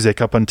their music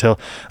up until,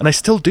 and I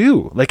still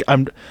do. Like,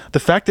 the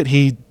fact that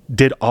he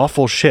did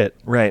awful shit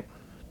Right.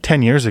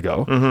 10 years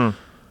ago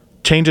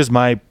changes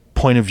my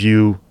point of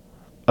view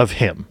of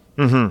him.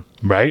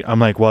 Right? I'm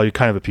like, well, you're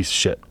kind of a piece of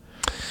shit.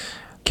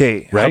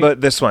 Okay. Right? How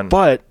about this one?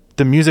 But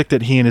the music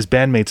that he and his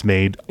bandmates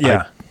made,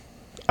 Yeah.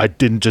 I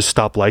didn't just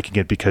stop liking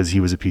it because he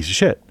was a piece of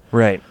shit.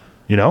 Right.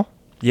 You know?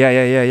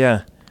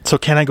 Yeah. So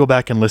can I go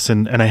back and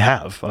listen? And I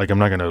have. Like, I'm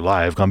not going to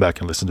lie. I've gone back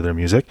and listened to their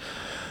music.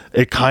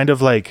 It kind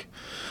of, like,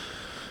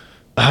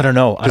 I don't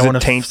know. I Does don't it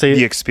want to taint say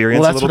the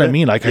experience Well, a that's little what I bit?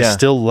 mean. Like, Yeah. I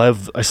still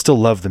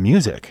love the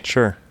music.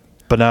 Sure.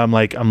 But now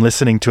I'm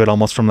listening to it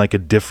almost from, like,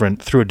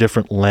 through a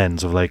different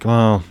lens of, like,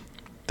 oh,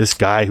 this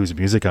guy whose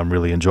music I'm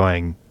really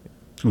enjoying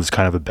was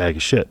kind of a bag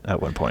of shit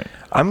at one point.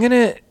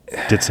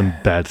 Did some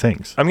bad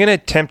things. I'm gonna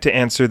attempt to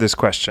answer this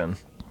question,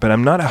 but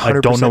I'm not 100%. I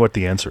don't know what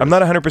the answer is. I'm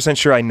not 100%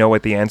 sure I know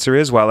what the answer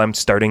is while I'm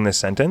starting this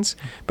sentence,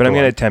 but I'm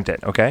Go going to on. attempt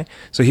it, okay?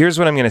 So here's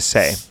what I'm going to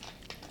say.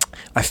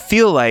 I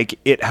feel like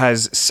it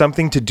has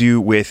something to do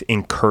with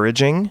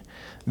encouraging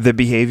the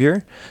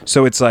behavior.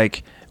 So it's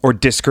like, or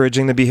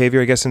discouraging the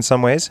behavior, I guess, in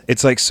some ways.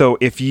 It's like, so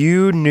if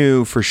you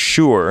knew for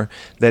sure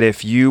that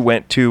if you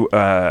went to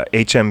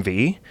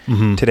HMV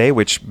today,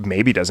 which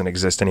maybe doesn't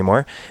exist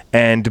anymore,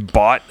 and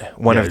bought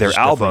one Yeah, of their just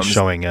definitely albums,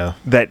 showing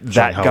that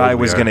how guy old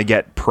we was are. going to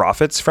get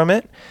profits from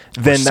it,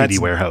 then CD that's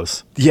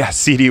warehouse. yeah,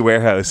 CD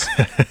warehouse.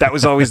 That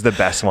was always the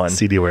best one.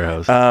 CD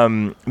warehouse.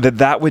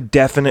 That would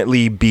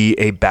definitely be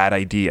a bad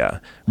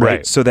idea, right?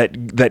 Right. So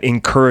that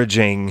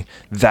encouraging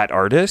that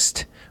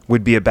artist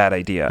would be a bad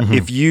idea. Mm-hmm.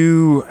 If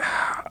you,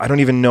 I don't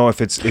even know if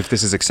this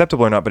is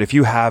acceptable or not, but if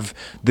you have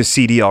the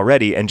CD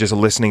already and just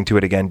listening to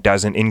it again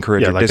doesn't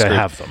encourage Yeah, or like I discourage,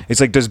 have them.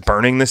 it's like, does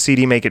burning the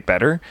CD make it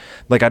better?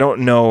 Like, I don't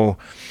know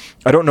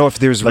if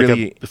there's like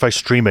really. if I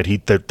stream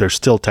it, they're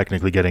still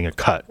technically getting a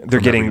cut. They're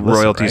from getting every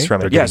listen, royalties right?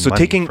 from it. They're Yeah, so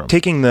getting money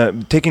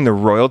from- taking the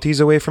royalties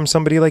away from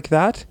somebody like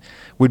that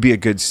would be a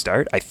good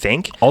start, I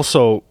think.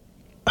 Also,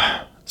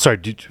 sorry,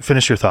 did you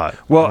finish your thought? I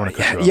don't Well, wanna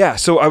cut you off. yeah.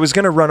 So I was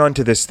going to run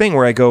onto this thing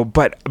where I go,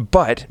 but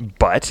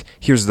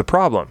here's the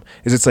problem: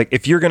 is it's like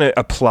if you're going to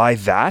apply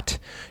that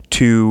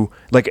to,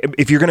 like,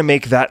 if you're going to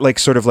make that like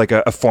sort of like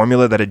a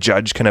formula that a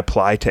judge can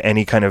apply to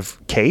any kind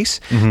of case,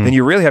 then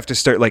you really have to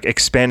start like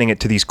expanding it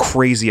to these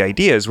crazy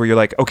ideas where you're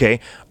like, okay,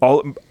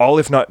 all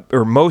if not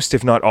or most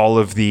if not all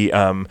of the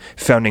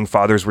founding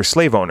fathers were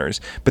slave owners,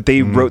 but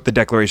they wrote the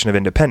Declaration of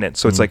Independence.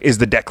 So it's like, is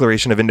the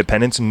Declaration of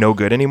Independence no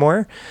good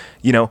anymore?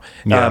 You know,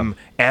 Yeah.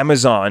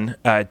 Amazon,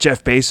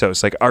 Jeff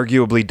Bezos, like,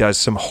 arguably does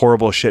some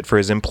horrible shit for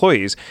his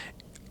employees.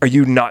 are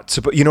you not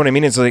supposed? You know what I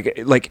mean? It's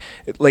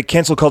like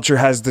cancel culture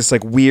has this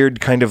like weird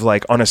kind of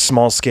like on a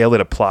small scale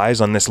it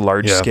applies, on this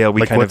large scale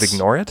we Like, kind of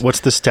ignore it.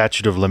 What's the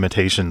statute of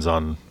limitations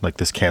on like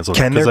this cancel?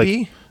 Can 'Cause, there like,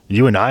 be?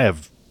 You and I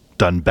have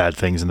done bad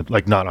things in the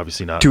like not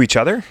obviously not To each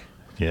other?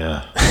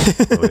 yeah.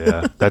 Oh,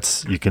 yeah.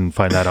 That's you can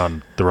find that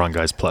on The Wrong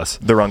Guys Plus.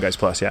 The Wrong Guys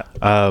Plus, yeah.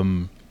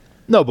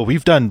 No, but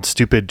we've done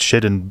stupid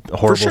shit and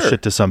horrible sure.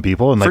 shit to some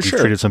people, and like For we've sure.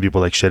 treated some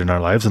people like shit in our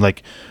lives, and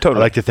like Totally.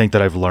 I like to think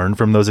that I've learned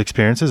from those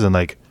experiences and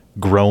like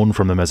grown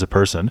from them as a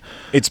person.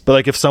 It's- but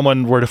like if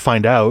someone were to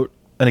find out,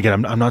 and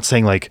again, I'm not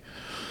saying like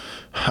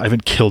I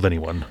haven't killed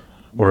anyone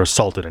or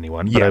assaulted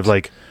anyone, but Yet. I've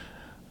like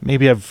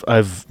maybe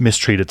I've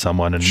mistreated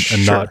someone and Sure.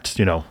 not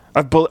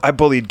I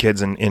bullied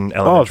kids in Oh,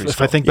 elementary if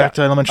school. I think back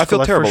to elementary I feel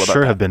school, terrible I for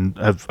about sure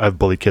that. I've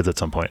bullied kids at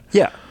some point.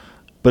 Yeah.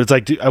 But it's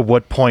like, at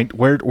what point?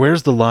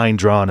 Where's the line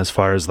drawn as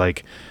far as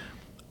like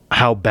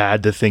how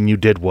bad the thing you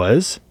did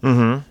was,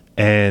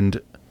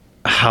 and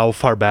how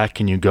far back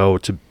can you go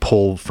to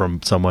pull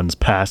from someone's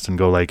past and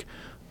go like,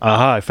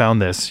 aha, I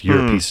found this.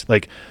 You're a piece.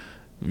 Like,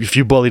 if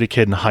you bullied a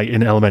kid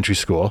in elementary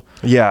school,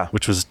 Yeah.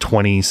 which was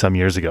 20 some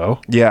years ago,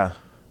 Yeah.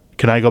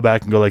 can I go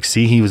back and go like,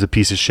 see, he was a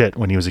piece of shit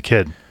when he was a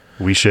kid.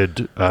 We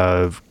should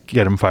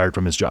get him fired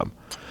from his job.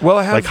 Well,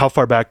 I have Like, how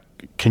far back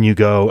can you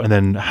go, and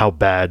then how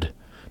bad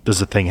does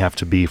the thing have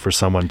to be for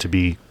someone to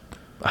be,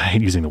 I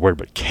hate using the word,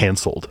 but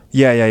canceled?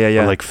 Yeah.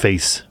 Or like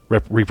face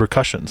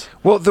repercussions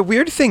Well, the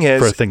weird thing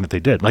is for a thing that they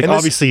did. Like, and this-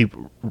 obviously,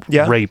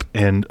 Yeah. rape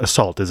and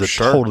assault is a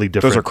Sure. totally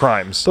different. Those are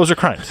crimes. Those are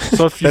crimes.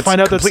 So if you That's find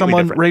out that completely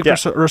someone different. raped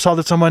Yeah. or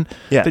assaulted someone,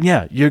 Yeah. then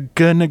yeah, you're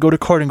gonna go to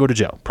court and go to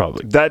jail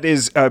probably. That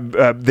is,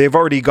 they've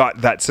already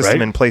got that system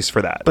Right? in place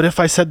for that. But if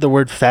I said the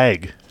word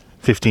fag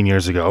 15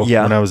 years ago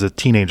Yeah. when I was a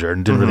teenager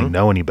and didn't really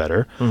know any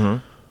better,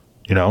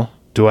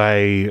 do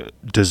I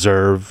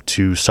deserve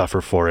to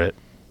suffer for it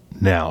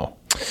now?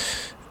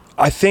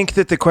 I think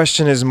that the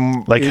question is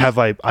Like,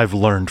 I've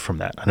learned from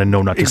that, and I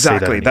know not to say that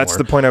exactly. anymore. That's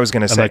the point I was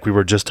going to And say. like we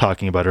were just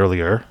talking about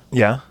earlier,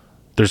 Yeah.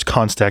 there's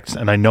context,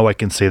 and I know I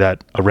can say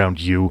that around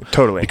you.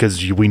 Totally.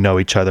 Because we know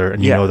each other,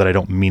 and you Yeah. know that I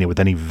don't mean it with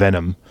any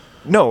venom.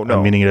 No.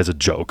 I'm meaning it as a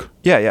joke.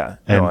 Yeah. Yeah.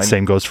 And No,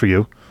 same goes for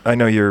you. I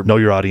know you're. Know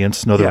your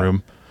audience, know the Yeah.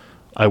 room.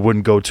 I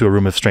wouldn't go to a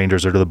room of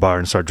strangers or to the bar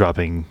and start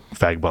dropping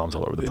fag bombs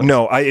all over the place.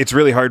 No, it's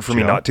really hard for me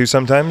You know? not to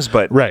sometimes,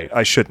 but Right.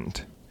 I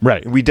shouldn't.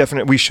 Right.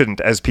 We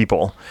shouldn't as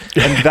people.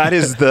 And that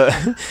is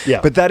the Yeah.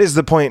 But that is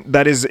the point.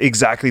 That is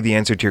exactly the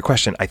answer to your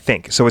question, I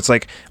think. So it's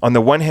like on the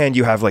one hand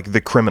you have like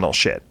the criminal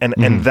shit and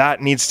that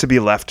needs to be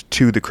left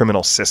to the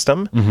criminal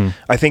system.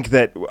 I think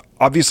that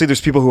obviously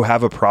there's people who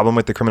have a problem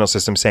with the criminal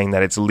system saying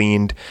that it's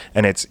leaned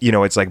and it's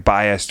it's like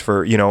biased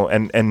for,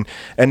 and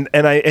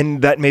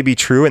that may be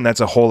true and that's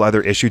a whole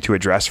other issue to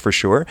address for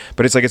sure,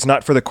 but it's like it's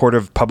not for the court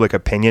of public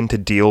opinion to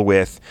deal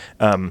with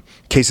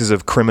cases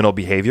of criminal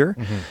behavior.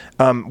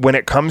 When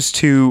it comes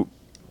to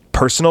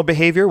personal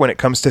behavior, when it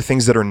comes to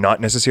things that are not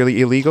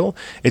necessarily illegal,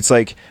 it's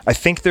like I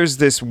think there's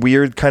this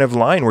weird kind of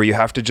line where you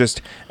have to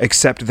just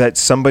accept that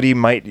somebody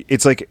might.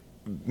 It's like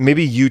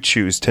maybe you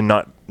choose to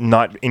not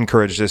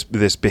encourage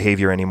this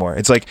behavior anymore.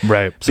 It's like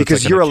Right. So it's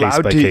because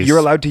like on a you're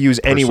allowed to use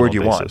any personal word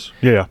you want. basis.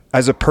 Yeah.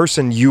 As a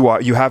person, you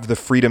have the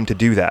freedom to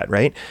do that,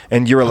 right?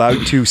 And you're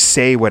allowed to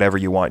say whatever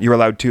you want. You're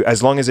allowed to,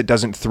 as long as it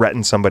doesn't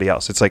threaten somebody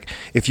else. It's like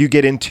if you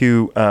get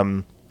into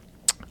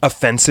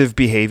offensive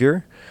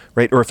behavior,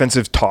 right, or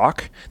offensive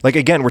talk, like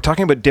again, we're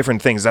talking about different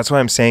things. That's why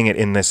I'm saying it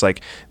in this like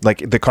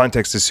the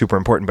context is super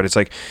important. But it's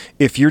like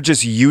if you're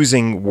just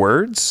using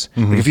words,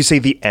 like if you say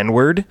the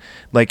N-word,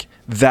 like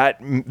that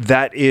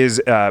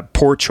is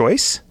poor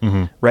choice,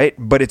 right?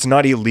 But it's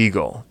not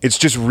illegal. It's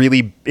just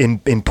really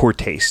in poor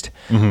taste.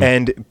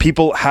 And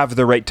people have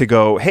the right to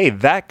go, hey,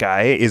 that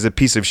guy is a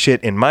piece of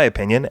shit in my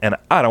opinion, and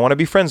I don't want to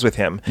be friends with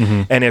him.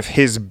 And if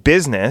his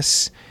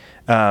business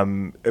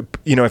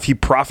if he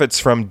profits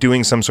from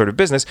doing some sort of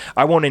business,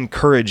 I won't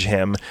encourage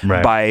him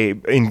Right. by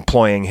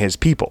employing his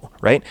people,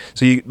 right?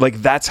 So you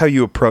that's how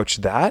you approach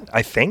that,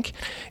 I think.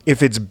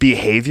 If it's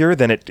behavior,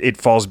 then it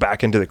falls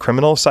back into the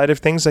criminal side of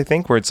things, I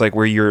think, where it's like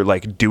where you're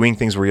like doing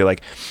things where you're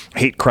like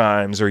hate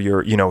crimes or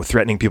you're,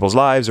 threatening people's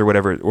lives or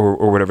whatever,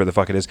 or whatever the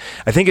fuck it is.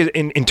 I think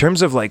in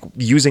terms of like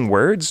using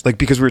words, like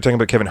because we were talking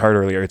about Kevin Hart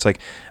earlier, it's like,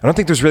 I don't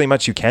think there's really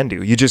much you can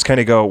do. You just kind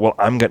of go, well,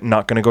 I'm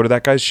not going to go to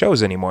that guy's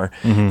shows anymore.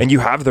 And you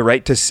have the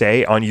right to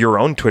say on your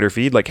own Twitter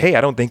feed, like, hey,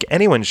 I don't think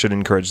anyone should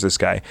encourage this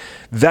guy.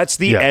 That's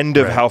the end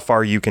of how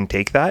far you can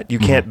take that. You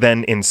can't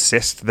then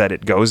insist that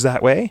it goes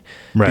that way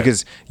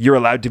because you're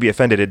allowed to be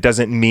offended. It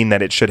doesn't mean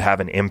that it should have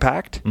an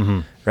impact,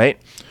 right?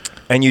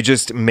 And you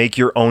just make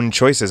your own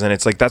choices. And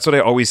it's like, that's what I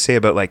always say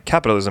about like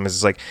capitalism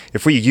is like,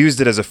 if we used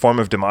it as a form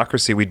of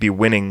democracy, we'd be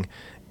winning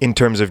in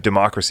terms of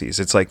democracies.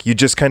 It's like, you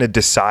just kind of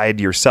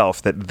decide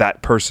yourself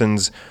that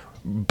person's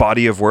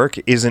body of work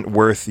isn't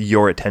worth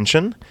your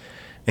attention,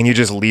 and you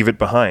just leave it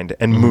behind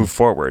and move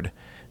forward.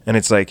 And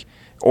it's like,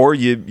 or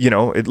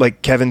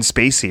like Kevin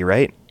Spacey,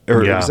 right?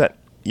 Or was that,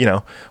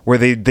 where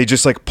they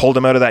just like pulled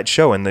him out of that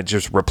show and they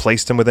just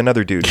replaced him with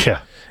another dude.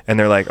 Yeah. And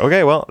they're like,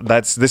 okay, well,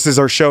 this is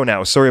our show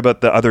now. Sorry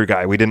about the other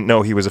guy. We didn't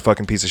know he was a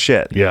fucking piece of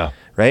shit. Yeah.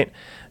 Right.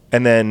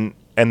 And then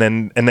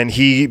then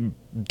he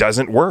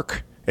doesn't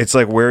work. It's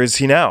like, where is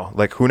he now?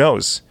 Like, who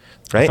knows?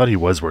 Right? I thought he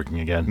was working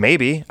again.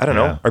 Maybe. I don't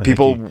Yeah, know. Are I think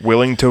people he-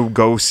 willing to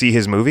go see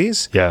his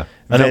movies? Yeah.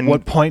 And Then- at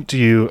what point do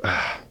you...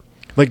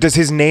 Like, does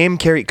his name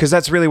carry? Because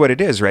that's really what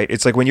it is, right?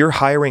 It's like when you're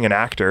hiring an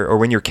actor or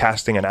when you're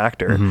casting an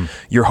actor,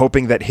 you're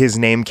hoping that his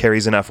name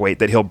carries enough weight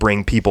that he'll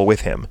bring people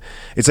with him.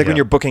 It's like when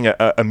Yeah. you're booking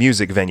a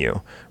music venue,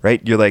 right?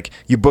 You're like,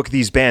 you book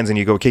these bands and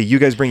you go, okay, you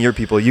guys bring your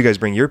people, you guys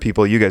bring your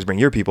people, you guys bring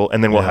your people,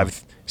 and then we'll Yeah.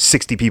 have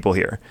 60 people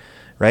here,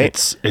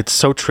 right? It's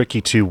so tricky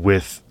too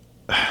with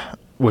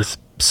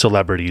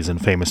celebrities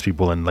and famous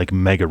people and like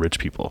mega rich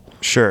people,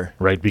 Sure.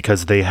 right?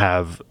 Because they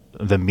have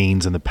the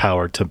means and the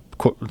power to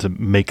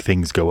make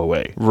things go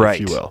away,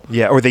 Right. if you will.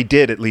 Yeah, or they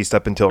did at least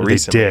up until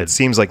recently. did. It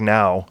seems like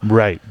now.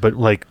 Right. But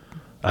like,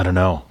 I don't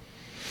know.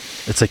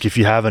 It's like if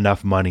you have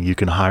enough money, you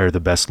can hire the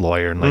best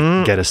lawyer and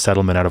like get a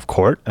settlement out of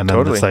court. And then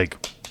Totally. it's like,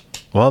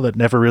 well, that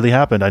never really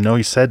happened. I know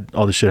he said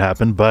all this shit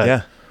happened, but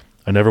Yeah.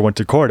 I never went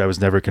to court. I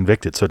was never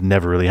convicted. So it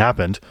never really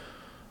happened.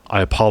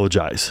 I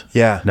apologize.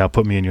 Yeah. Now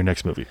put me in your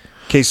next movie.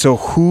 Okay, so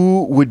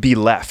who would be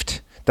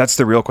left? That's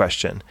the real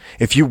question.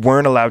 If you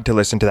weren't allowed to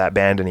listen to that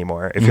band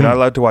anymore, if you're not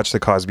allowed to watch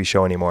the Cosby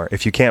Show anymore,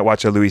 if you can't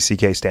watch a Louis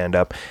C.K.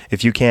 stand-up,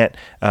 if you can't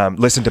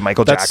listen to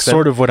Michael That's Jackson,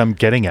 sort of what I'm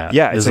getting at.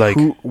 yeah, it's is like,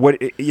 who,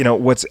 what, you know,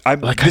 what's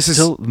like this I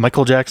still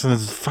Michael Jackson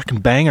is fucking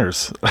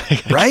bangers.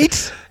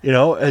 right? You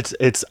know, it's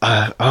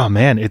oh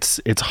man, it's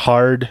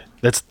hard.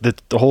 That's the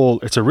whole.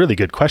 It's a really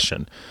good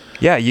question.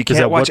 Yeah, you at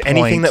can't watch what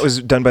anything point- that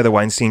was done by the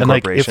Weinstein And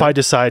like, Corporation. if I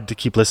decide to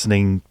keep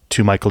listening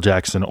to Michael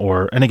Jackson,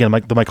 and again,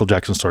 the Michael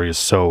Jackson story is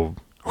so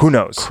who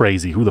knows?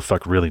 crazy. Who the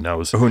fuck really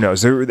knows? Who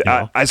knows?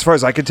 know? As far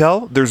as I could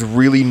tell, there's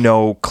really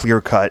no clear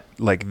cut.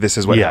 Like, this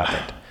is what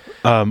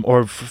happened.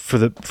 Or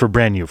for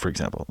Brand New, for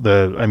example.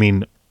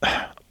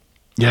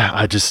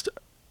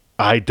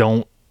 I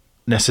don't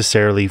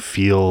necessarily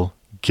feel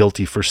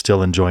guilty for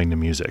still enjoying the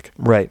music,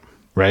 Right.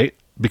 right?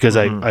 Because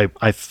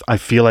I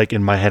feel like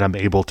in my head I'm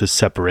able to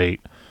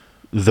separate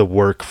the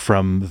work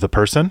from the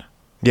person.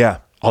 Yeah.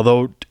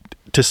 Although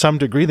to some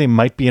degree they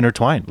might be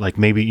intertwined. Like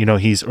maybe,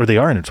 they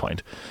are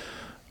intertwined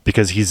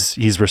because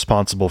he's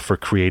responsible for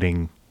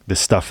creating this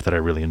stuff that I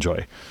really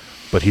enjoy.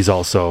 But he's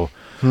also,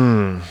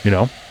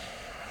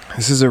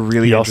 This is a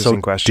really he interesting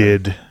also question.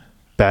 did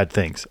bad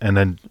things. And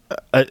then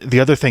the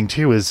other thing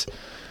too is,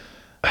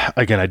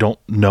 again, I don't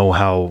know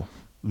how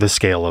the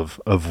scale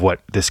of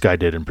what this guy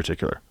did in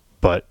particular,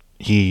 but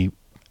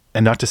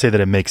and not to say that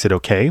it makes it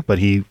okay, but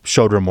he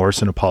showed remorse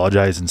and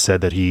apologized and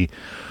said that he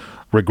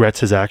regrets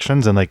his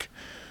actions. And like,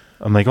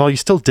 I'm like, oh, you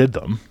still did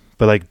them,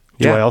 but like,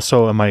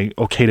 am I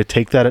okay to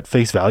take that at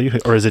face value,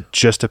 or is it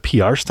just a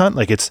PR stunt?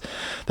 Like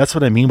that's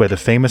what I mean by the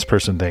famous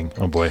person thing.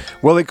 Oh boy.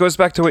 Well, it goes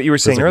back to what you were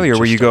saying like we earlier,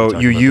 where just you go,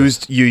 started you talking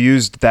about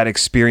used that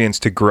experience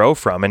to grow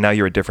from, and now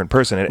you're a different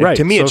person. And Right.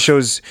 to me, So it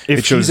shows. if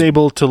it shows. he's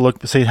able to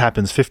look, say it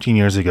happens 15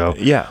 years ago,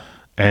 Yeah.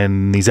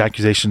 and these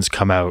accusations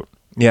come out,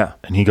 Yeah.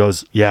 and he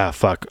goes, yeah,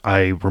 fuck,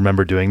 I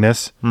remember doing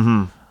this.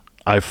 Mm-hmm.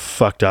 I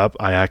fucked up.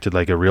 I acted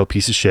like a real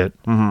piece of shit.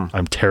 Mm-hmm.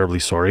 I'm terribly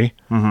sorry.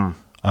 Mm-hmm.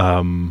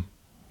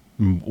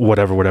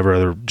 Whatever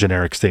other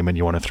generic statement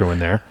you want to throw in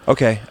there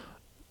Okay.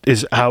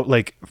 is how,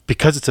 like,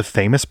 because it's a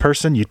famous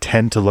person, you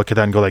tend to look at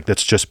that and go like,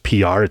 that's just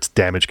PR. It's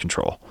damage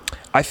control.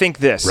 I think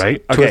this.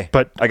 Right? Okay.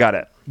 But I got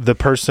it. the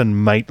person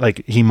might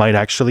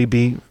actually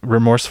be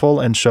remorseful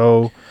and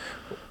show,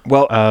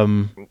 Well,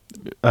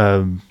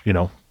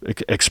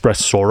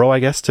 express sorrow, I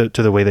guess, to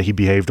the way that he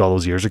behaved all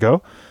those years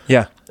ago.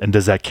 yeah. And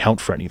does that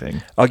count for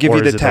anything? I'll give Or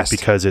you is the it like test.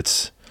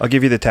 because I'll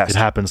give you the test. it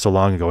happened so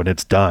long ago and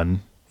it's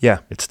done. Yeah.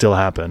 It still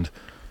happened.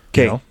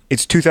 Okay. You know?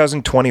 It's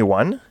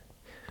 2021.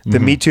 The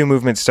Me Too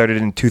movement started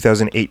in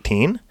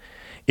 2018.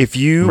 If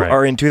you Right.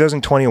 are in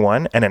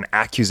 2021 and an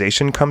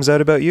accusation comes out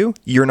about you,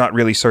 you're not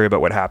really sorry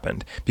about what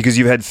happened because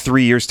you've had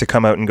 3 years to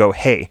come out and go,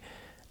 hey,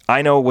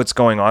 I know what's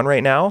going on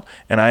right now,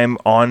 and I am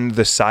on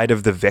the side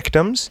of the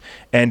victims,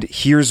 and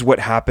here's what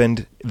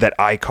happened that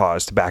I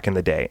caused back in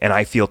the day, and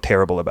I feel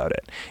terrible about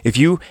it. If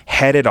you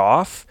headed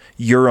off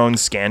your own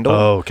scandal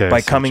I by see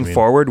what coming you mean.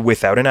 forward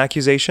without an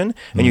accusation,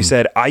 and you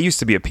said, I used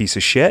to be a piece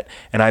of shit,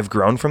 and I've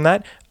grown from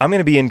that, I'm going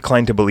to be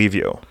inclined to believe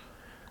you,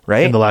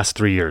 right? In the last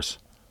 3 years.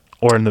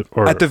 Or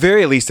At the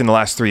very least in the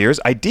last 3 years,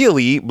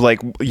 ideally, like,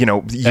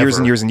 years Ever.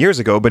 and years and years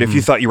ago. But if you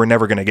thought you were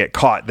never going to get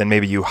caught, then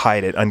maybe you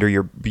hide it under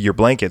your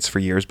blankets for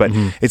years. But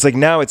it's like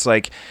now it's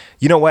like,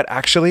 you know what?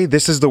 Actually,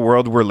 this is the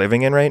world we're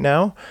living in right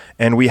now.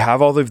 And we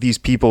have all of these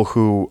people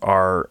who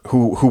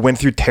went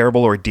through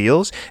terrible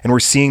ordeals, and we're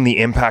seeing the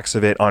impacts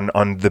of it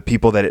on the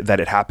people that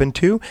it happened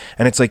to.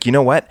 And it's like, you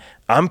know what?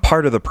 I'm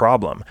part of the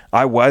problem.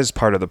 I was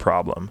part of the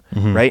problem,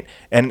 right?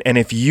 And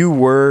if you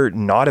were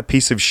not a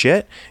piece of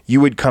shit, you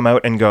would come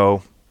out and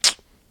go,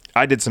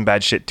 I did some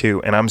bad shit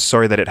too, and I'm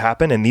sorry that it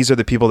happened, and these are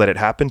the people that it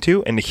happened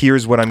to, and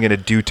here's what I'm going to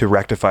do to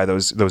rectify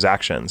those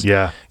actions.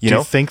 Yeah. You Do know?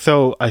 you think,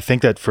 though, I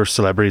think that for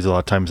celebrities, a lot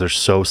of times they're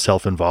so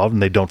self-involved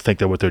and they don't think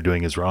that what they're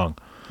doing is wrong.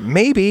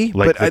 Maybe,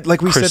 Like but the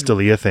like we Chris said,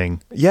 D'Elia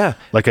thing. yeah.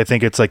 Like, I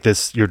think it's like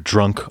this, you're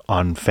drunk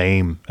on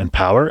fame and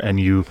power, and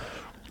you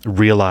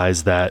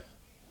realize that,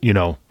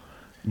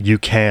 you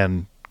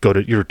can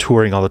you're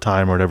touring all the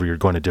time or whatever. You're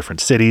going to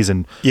different cities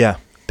and Yeah.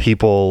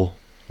 people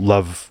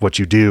love what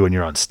you do and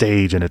you're on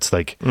stage and it's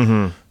like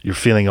you're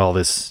feeling all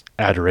this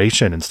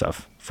adoration and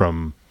stuff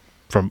from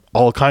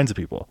all kinds of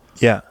people.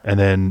 Yeah. And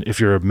then if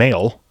you're a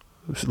male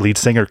lead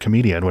singer,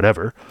 comedian,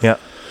 whatever, Yeah.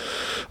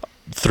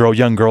 throw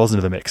young girls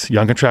into the mix,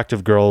 young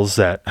attractive girls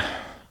that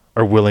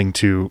are willing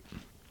to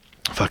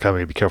I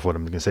gotta be careful what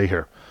I'm gonna say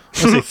here.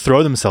 Once they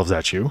throw themselves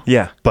at you,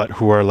 Yeah. but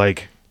who are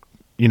like,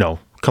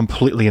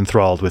 completely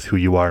enthralled with who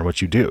you are and what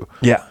you do.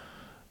 Yeah.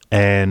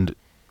 And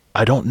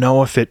I don't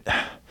know if it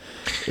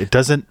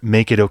doesn't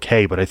make it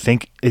okay, but I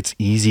think it's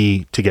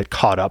easy to get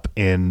caught up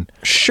in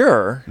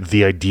Sure.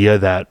 the idea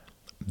that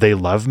they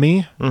love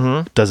me.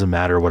 Doesn't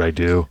matter what I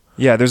do.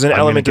 Yeah, there's an I'm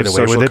gonna element get of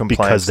away social with it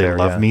compliance because they there,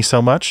 love yeah. me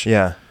so much.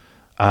 Yeah.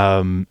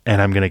 And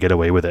I'm going to get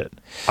away with it.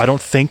 I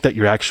don't think that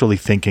you're actually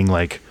thinking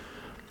like,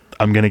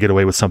 I'm going to get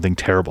away with something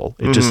terrible.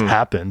 It just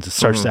happens. It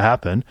starts to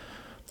happen.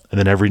 And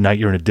then every night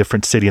you're in a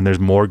different city and there's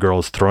more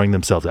girls throwing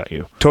themselves at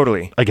you.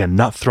 Totally. Again,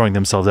 not throwing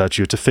themselves at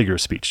you. It's a figure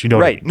of speech. You know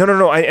Right. what I mean?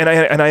 No.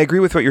 I agree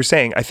with what you're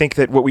saying. I think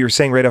that what we were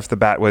saying right off the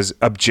bat was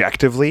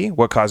objectively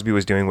what Cosby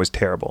was doing was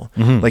terrible.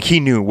 Like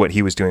he knew what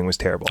he was doing was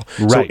terrible.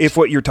 So Right. if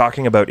what you're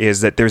talking about is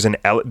that there's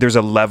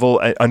a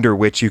level under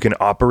which you can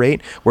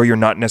operate where you're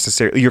not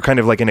necessarily, you're kind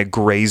of like in a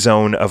gray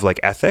zone of like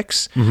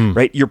ethics,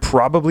 right? You're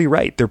probably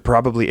right. There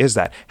probably is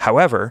that.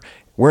 However,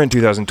 we're in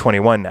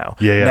 2021 now.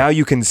 Yeah. Now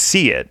you can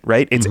see it,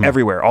 right? It's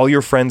everywhere. All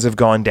your friends have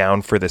gone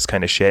down for this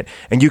kind of shit.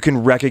 And you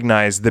can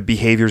recognize the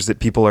behaviors that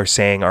people are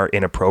saying are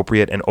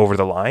inappropriate and over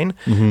the line.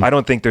 I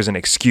don't think there's an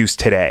excuse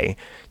today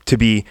to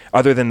be,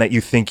 other than that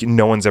you think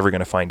no one's ever going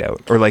to find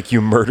out. Or like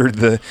you murdered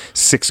the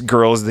 6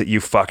 girls that you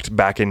fucked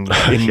back in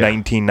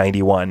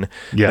 1991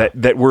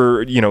 that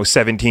were,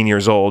 17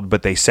 years old,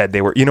 but they said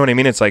they were, you know what I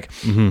mean? It's like...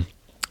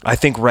 I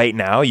think right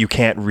now you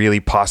can't really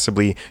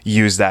possibly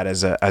use that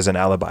as an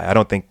alibi. I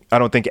don't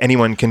think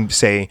anyone can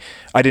say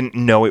I didn't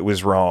know it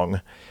was wrong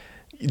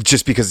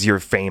just because you're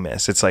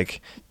famous. It's like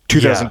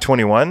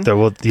 2021.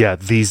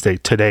 These days,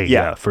 today,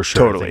 yeah, for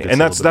sure. Totally. And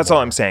that's all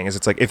I'm saying is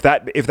it's like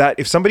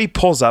if somebody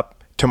pulls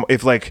up to,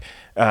 if like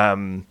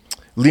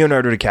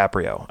Leonardo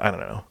DiCaprio, I don't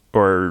know,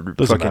 or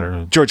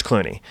fucking George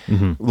Clooney,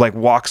 like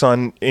walks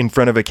on in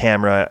front of a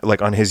camera, like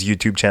on his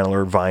YouTube channel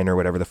or Vine or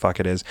whatever the fuck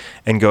it is,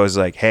 and goes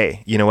like,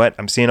 "Hey, you know what?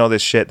 I'm seeing all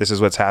this shit. This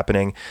is what's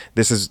happening.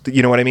 This is,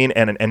 you know what I mean?"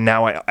 And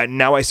now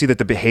I see that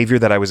the behavior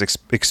that I was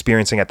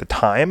experiencing at the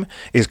time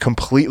is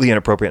completely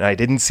inappropriate, and I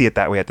didn't see it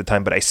that way at the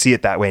time, but I see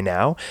it that way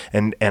now,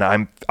 and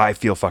I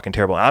feel fucking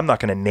terrible. I'm not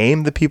going to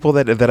name the people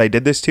that I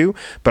did this to,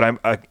 but I'm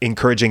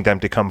encouraging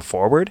them to come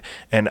forward,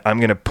 and I'm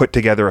going to put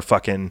together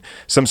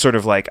some sort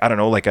of like, I don't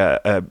know, like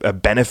a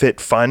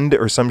benefit fund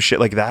or some shit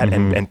like that,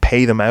 and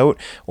pay them out,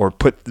 or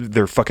put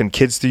their fucking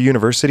kids through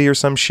university or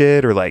some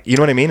shit, or like, you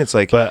know what I mean? It's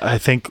like, but I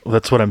think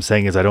that's what I'm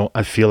saying is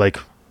I feel like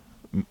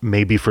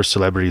maybe for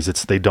celebrities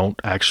they don't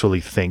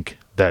actually think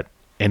that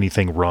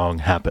anything wrong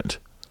happened.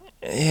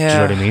 yeah, Do you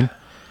know what I mean?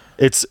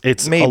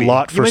 It's Maybe. a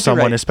lot You for might be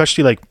someone, right.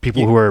 especially like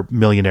people who are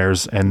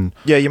millionaires and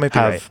Yeah, you might be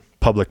have right.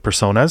 public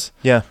personas.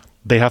 Yeah.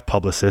 They have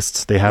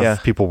publicists. They have Yeah.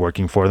 people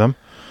working for them.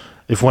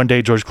 If one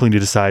day George Clooney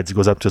decides, he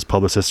goes up to his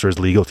publicist or his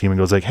legal team and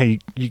goes like, "Hey,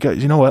 you guys,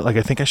 you know what? Like,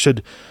 I think I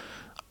should."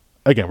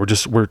 Again,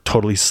 we're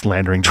totally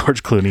slandering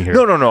George Clooney here.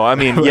 No. I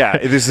mean, yeah,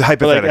 this is But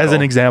hypothetical. like as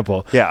an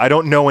example, yeah, I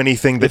don't know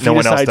anything that if no he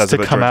one else decides does to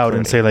about come George out Clooney.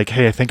 and say like,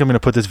 "Hey, I think I'm going to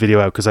put this video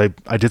out because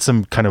I did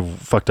some kind of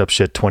fucked up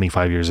shit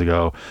 25 years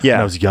ago. Yeah.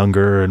 when I was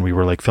younger and we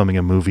were like filming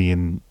a movie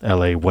in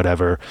LA,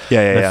 whatever.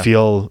 Yeah, And yeah. I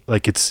feel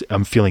like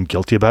I'm feeling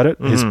guilty about it.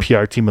 His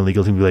PR team and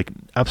legal team would be like,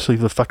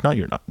 absolutely the fuck not.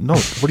 You're not. No,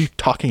 what are you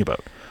talking about?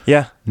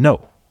 Yeah,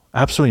 No,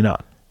 absolutely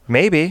not.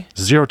 maybe.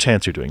 Zero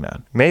chance you're doing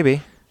that.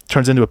 Maybe.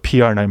 Turns into a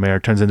PR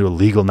nightmare. Turns into a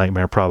legal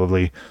nightmare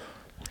probably.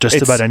 Just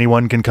It's- about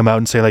anyone can come out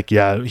and say like,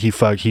 yeah, he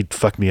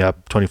fucked me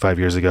up 25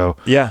 years ago.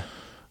 Yeah.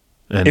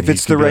 And If he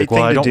it's could the be right like, well,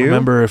 thing I to don't do.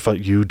 remember if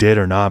you did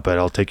or not, but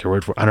I'll take your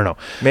word for it. I don't know.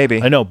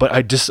 Maybe. I know, but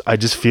I just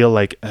feel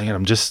like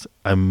I'm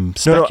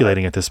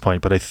speculating at this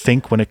point. But I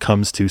think when it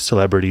comes to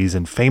celebrities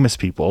and famous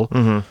people,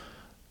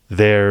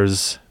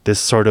 there's this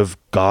sort of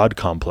God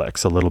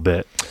complex a little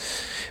bit.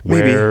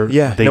 Maybe. where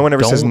Yeah. they No one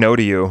ever says don't- no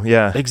to you.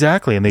 Yeah.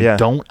 Exactly, and they Yeah.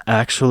 don't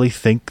actually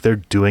think they're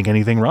doing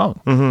anything wrong.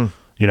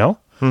 You know,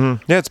 Yeah,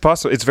 it's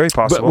possible. It's very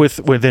possible.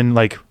 but within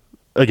like,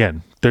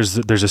 again, there's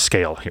a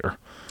scale here.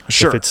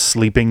 Sure. If it's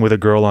sleeping with a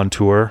girl on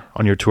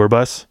your tour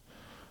bus,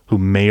 who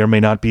may or may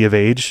not be of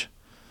age,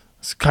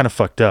 it's kind of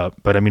fucked up.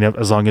 But I mean,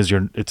 as long as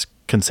it's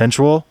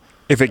consensual,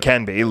 if it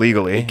can be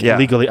legally. Yeah.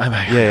 legally, I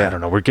Yeah. don't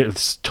know.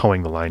 It's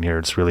towing the line here.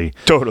 It's really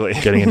Totally.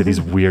 getting into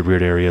these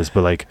weird areas.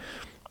 But like,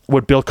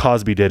 what Bill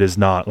Cosby did is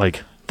not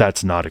like,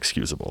 that's not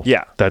excusable.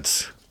 Yeah.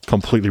 That's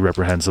completely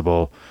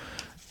reprehensible.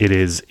 It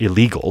is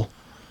illegal.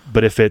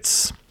 But if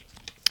it's,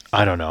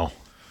 I don't know,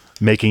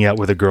 making out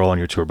with a girl on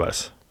your tour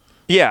bus,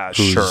 Yeah,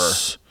 who's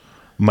sure.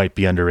 might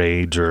be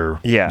underage or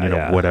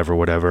Yeah. whatever.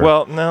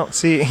 Well, no,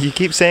 see, you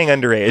keep saying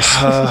underage.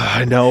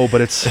 I know,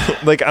 but it's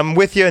Like, I'm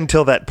with you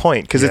until that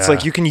point, because it's Yeah.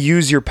 like you can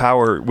use your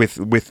power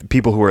with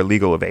people who are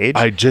legal of age.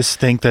 I just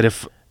think that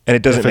if and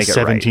it doesn't if make a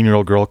it right.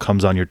 17-year-old girl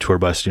comes on your tour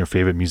bus and your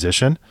favorite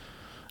musician,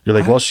 you're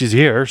like, well, she's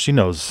here. She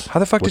knows. How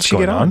the fuck did what's she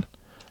get going on?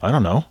 I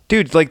don't know.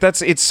 Dude, like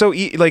it's so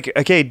like,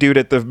 okay, dude,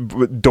 at the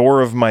door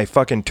of my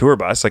fucking tour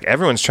bus, like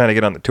everyone's trying to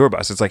get on the tour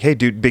bus. It's like, hey,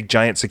 dude, big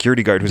giant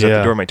security guard who's at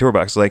the door of my tour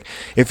bus. Like,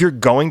 if you're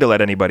going to let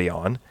anybody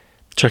on,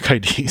 check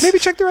IDs. maybe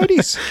check their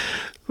IDs.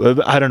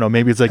 I don't know.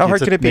 Maybe it's like How hard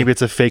could it be? Maybe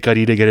it's a fake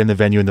ID to get in the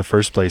venue in the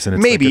first place, and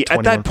it's Maybe like a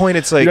at that 21 point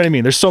it's like, you know what I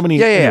mean. There's so many.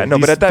 Yeah. No,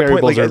 but at that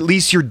point, like are, at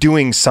least you're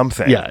doing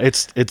something. Yeah,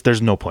 it's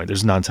there's no point.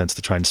 There's nonsense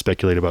to try and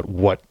speculate about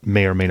what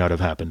may or may not have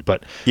happened.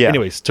 But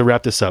anyways, to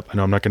wrap this up, I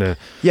know I'm not going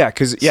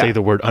to say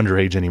the word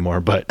underage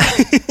anymore, but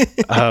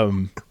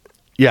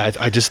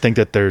I just think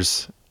that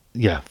there's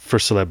for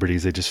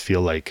celebrities, they just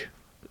feel like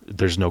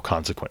there's no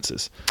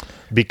consequences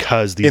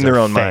because these in their are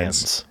own fans.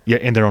 minds. Yeah,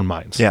 in their own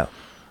minds. Yeah.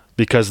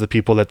 Because the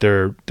people that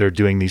they're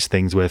doing these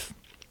things with,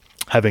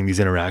 having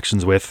these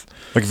interactions with,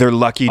 like they're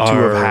lucky to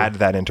have had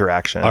that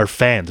interaction. Are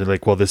fans, and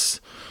like, well,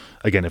 this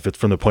again, if it's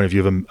from the point of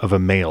view of a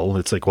male,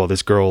 it's like, well,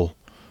 this girl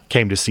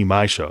came to see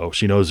my show.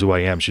 She knows who I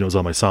am. She knows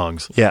all my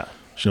songs. Yeah.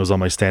 She knows all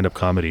my stand-up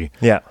comedy.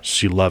 Yeah.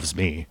 She loves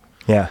me.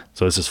 Yeah.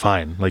 So this is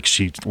fine. Like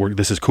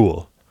this is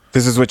cool.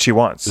 This is what she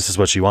wants. This is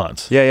what she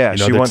wants. Yeah.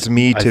 She wants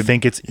me to. I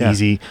think it's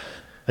easy.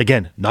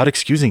 Again, not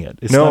excusing it.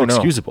 It's not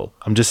excusable.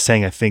 I'm just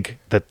saying I think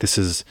that this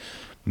is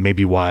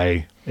maybe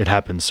why it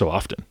happens so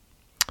often.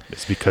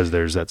 It's because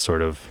there's that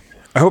sort of.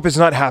 I hope it's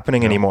not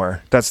happening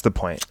anymore. That's the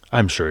point.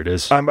 I'm sure it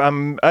is.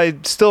 I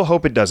still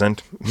hope it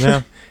doesn't.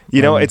 Yeah.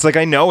 You know, it's like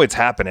I know it's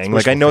happening.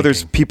 Like I know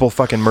there's people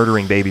fucking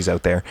murdering babies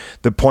out there.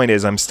 The point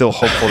is I'm still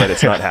hopeful that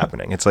it's not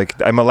happening. It's like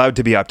I'm allowed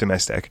to be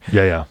optimistic.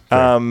 Yeah.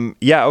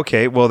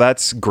 Okay. Well,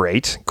 that's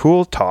great.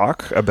 Cool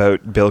talk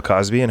about Bill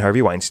Cosby and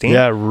Harvey Weinstein.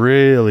 Yeah,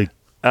 really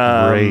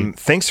great.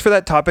 Thanks for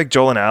that topic,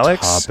 Joel and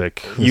Alex.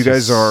 You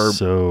guys are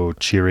so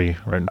cheery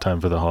right in time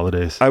for the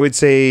holidays. I would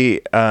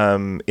say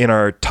in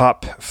our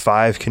top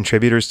 5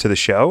 contributors to the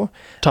show.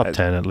 Top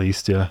 10 at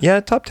least, yeah. Yeah,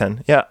 top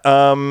 10. Yeah.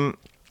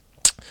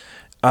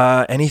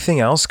 Anything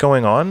else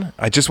going on?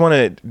 I just want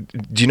to.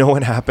 Do you know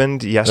what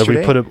happened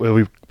yesterday? Have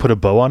we put a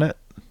bow on it?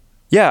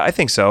 Yeah, I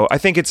think so. I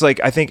think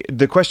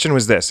the question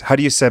was this: how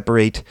do you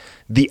separate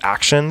the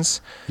actions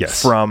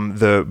from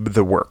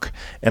the work?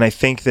 And I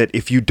think that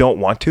if you don't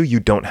want to, you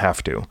don't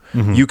have to.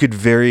 Mm-hmm. You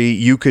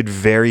could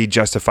very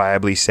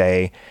justifiably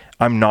say,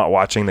 I'm not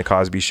watching the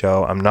Cosby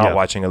Show. I'm not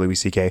watching a Louis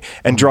C.K.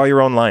 and draw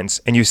your own lines.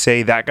 And you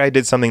say that guy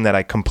did something that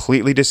I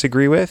completely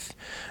disagree with,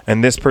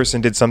 and this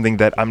person did something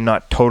that I'm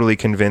not totally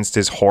convinced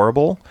is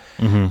horrible,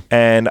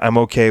 and I'm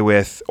okay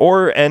with.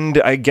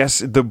 And I guess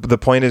the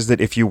point is that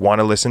if you want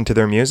to listen to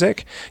their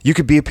music, you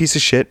could be a piece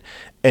of shit.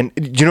 And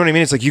do you know what I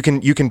mean? It's like you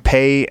can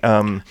pay,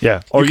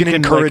 or you can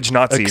encourage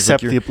like, Nazis.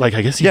 Accept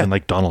I guess even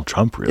like Donald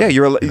Trump. Really,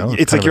 yeah.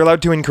 It's like you're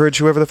allowed to encourage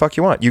whoever the fuck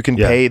you want. You can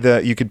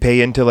you could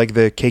pay into like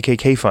the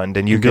KKK fund,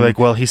 and you can be like,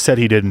 well, he said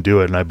he didn't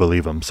do it, and I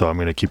believe him, so I'm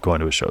going to keep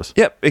going to his shows.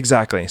 Yep,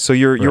 exactly. So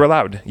you're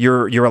allowed.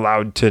 You're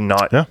allowed to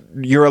not. Yeah.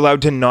 You're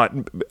allowed to not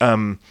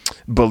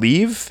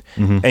believe,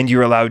 and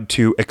you're allowed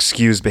to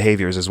excuse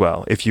behaviors as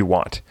well if you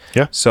want.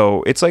 Yeah.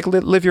 So it's like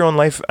live your own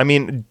life. I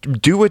mean,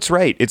 do what's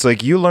right. It's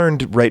like you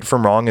learned right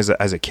from wrong as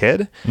a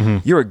kid.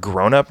 You're a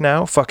grown up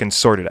now. Fucking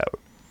sort it out.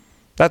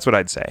 That's what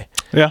I'd say.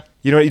 Yeah.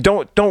 You know, you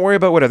don't worry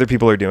about what other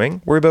people are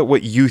doing. Worry about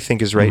what you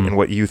think is right and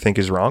what you think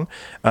is wrong.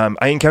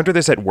 I encounter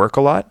this at work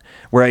a lot,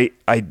 where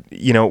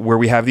where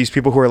we have these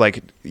people who are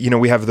like,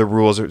 we have the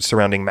rules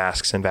surrounding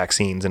masks and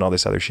vaccines and all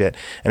this other shit,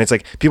 and it's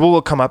like people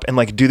will come up and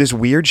like do this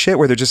weird shit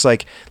where they're just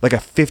like a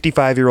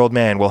 55-year-old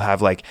man will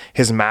have like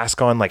his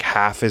mask on like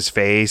half his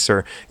face,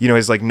 or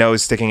his like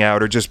nose sticking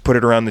out, or just put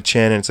it around the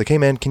chin, and it's like, hey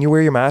man, can you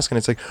wear your mask? And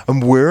it's like, I'm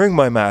wearing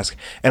my mask,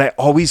 and I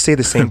always say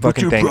the same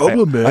fucking thing.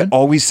 I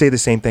always say the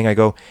same thing. I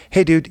go,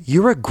 hey dude,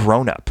 you're a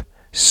grown-up.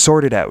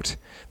 Sort it out.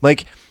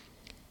 Like,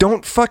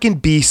 don't fucking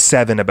be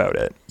 7 about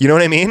it. You know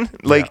what I mean?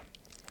 Like,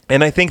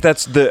 and I think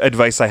that's the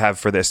advice I have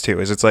for this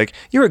too, is it's like,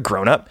 you're a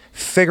grown-up,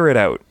 figure it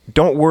out.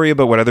 Don't worry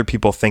about what other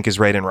people think is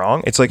right and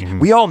wrong. It's like,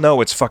 we all know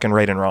it's fucking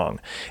right and wrong.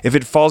 If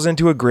it falls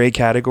into a gray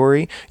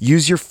category,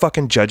 use your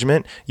fucking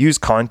judgment, use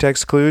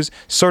context clues,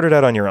 sort it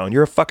out on your own.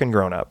 You're a fucking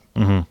grown-up.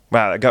 Wow,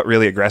 I got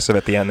really aggressive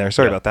at the end there.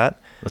 Sorry about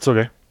that. That's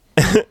okay.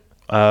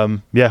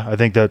 I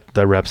think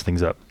that wraps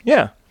things up.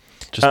 Yeah.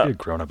 Just be a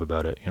grown-up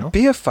about it,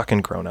 Be a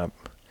fucking grown-up.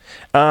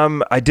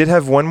 I did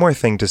have one more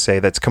thing to say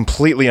that's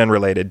completely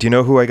unrelated. Do you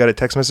know who I got a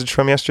text message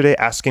from yesterday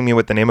asking me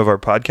what the name of our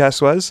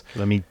podcast was?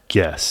 Let me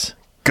guess.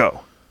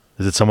 Go.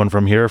 Is it someone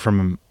from here or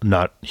from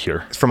not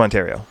here? It's from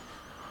Ontario.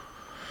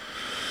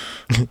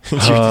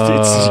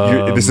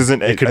 This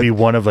isn't... It could be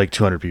one of like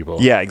 200 people.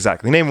 Yeah,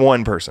 exactly. Name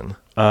one person.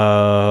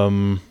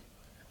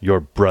 Your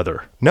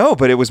brother. No,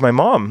 but it was my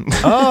mom.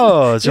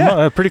 Oh, it's your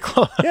mom. Pretty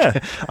close. Yeah.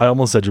 I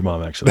almost said your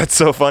mom, actually. That's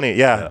so funny.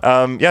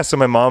 Yeah. So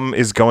my mom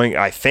is going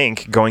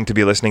to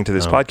be listening to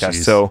this podcast.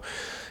 Geez. So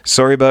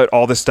sorry about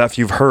all the stuff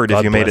you've heard. God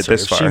if you made it her.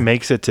 this far. If she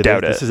makes it today,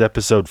 this is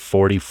episode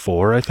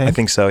 44, I think. I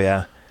think so,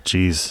 yeah.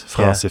 Jeez.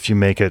 France, if you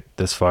make it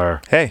this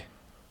far. Hey.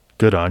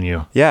 Good on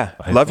you. Yeah.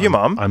 Love you,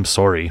 Mom. I'm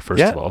sorry,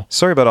 first of all.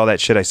 Sorry about all that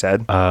shit I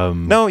said.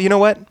 No, you know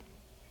what?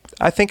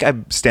 I think I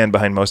stand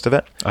behind most of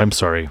it. I'm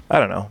sorry. I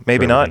don't know.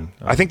 Maybe For not. everything.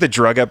 I think the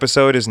drug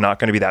episode is not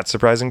going to be that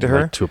surprising to I'd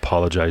her. like to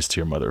apologize to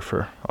your mother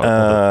for all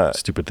the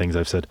stupid things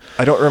I've said.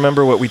 I don't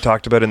remember what we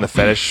talked about in the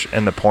fetish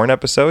and the porn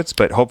episodes,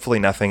 but hopefully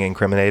nothing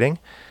incriminating.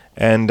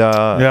 And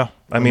I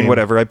mean,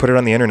 whatever. I put it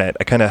on the internet.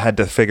 I kind of had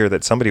to figure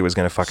that somebody was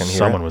going to fucking hear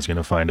Someone it. was going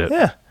to find it.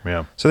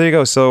 Yeah. So there you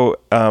go. So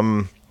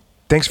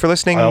thanks for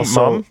listening,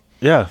 Mom.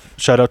 Yeah.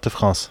 Shout out to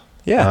France.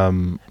 Yeah.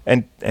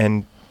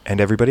 And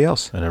everybody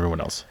else. And everyone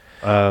else.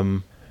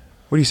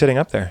 What are you setting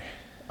up there?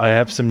 I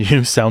have some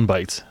new sound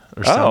bites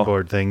or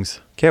soundboard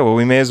things. Okay, well,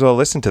 we may as well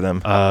listen to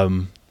them.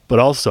 But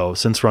also,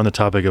 since we're on the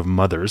topic of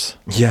mothers,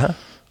 yeah.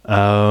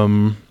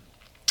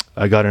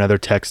 I got another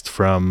text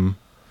from,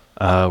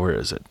 where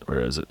is it?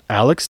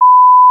 Alex,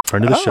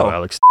 friend of the show,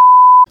 Alex.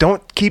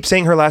 Don't keep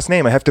saying her last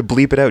name. I have to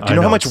bleep it out. Do you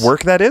know how much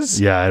work that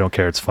is? Yeah, I don't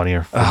care. It's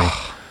funnier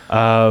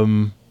for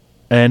me.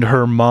 And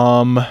her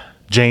mom,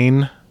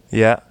 Jane.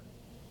 Yeah.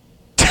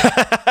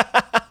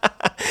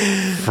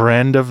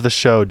 Friend of the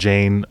show,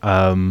 Jane,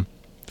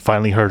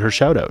 finally heard her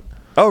shout out.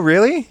 Oh,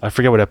 really? I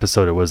forget what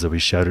episode it was that we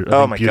shouted. I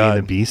Oh, think my Beauty God.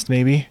 and the Beast,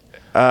 maybe?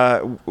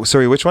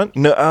 Sorry, which one?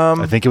 No,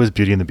 I think it was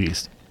Beauty and the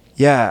Beast.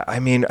 Yeah, I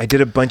mean, I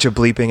did a bunch of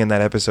bleeping in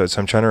that episode, so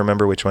I'm trying to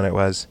remember which one it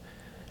was.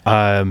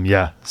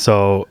 Yeah.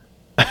 So,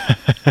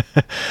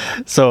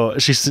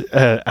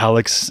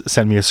 Alex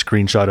sent me a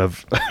screenshot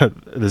of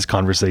this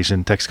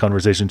text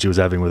conversation she was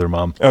having with her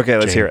mom. Okay,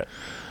 let's hear it.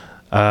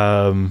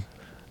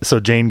 So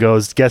Jane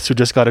goes, guess who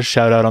just got a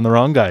shout out on the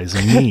Wrong Guys?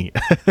 Me.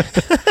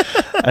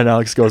 And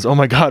Alex goes, oh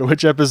my God,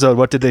 which episode?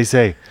 What did they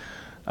say?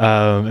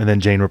 And then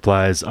Jane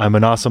replies, I'm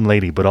an awesome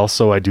lady, but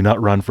also I do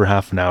not run for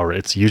half an hour.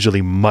 It's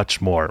usually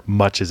much more.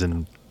 Much is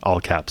in all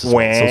caps. As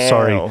well. So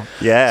sorry.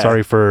 Yeah.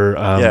 Sorry for...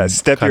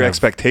 step your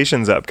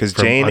expectations up, because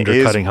Jane is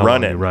undercutting how long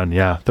running. you run.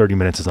 Yeah, 30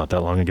 minutes is not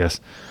that long, I guess.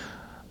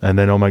 And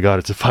then, oh my God,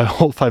 it's a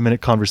whole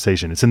 5-minute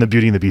conversation. It's in the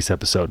Beauty and the Beast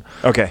episode.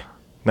 Okay,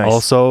 nice.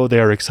 Also, they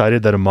are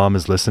excited that a mom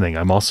is listening.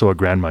 I'm also a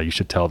grandma. You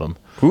should tell them.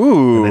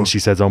 Ooh. And then she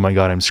says, oh my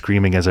God, I'm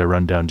screaming as I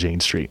run down Jane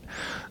Street.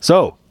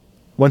 So,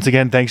 once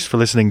again, thanks for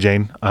listening,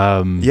 Jane.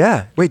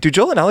 Yeah. Wait, do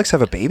Joel and Alex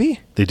have a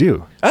baby? They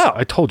do. Oh.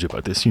 I told you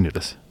about this. You knew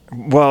this.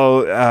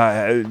 Well,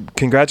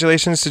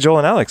 congratulations to Joel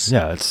and Alex.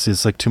 Yeah,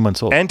 it's like 2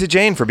 months old. And to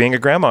Jane for being a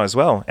grandma as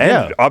well.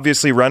 And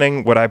obviously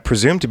running what I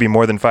presume to be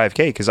more than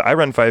 5K, because I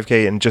run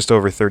 5K in just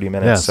over 30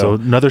 minutes. Yeah, so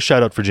another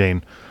shout out for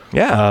Jane.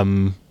 Yeah.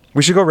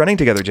 We should go running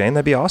together, Jane.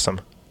 That'd be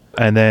awesome.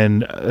 And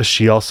then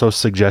she also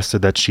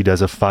suggested that she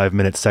does a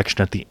 5-minute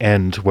section at the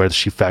end where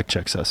she fact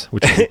checks us,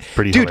 which is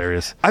pretty Dude,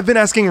 hilarious. I've been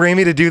asking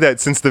Rami to do that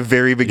since the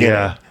very beginning.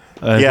 Yeah.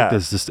 I think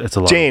it's a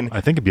lot. Jane,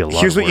 I think it'd be a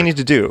lot. Here's of what you work. need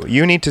to do.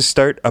 You need to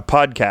start a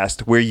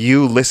podcast where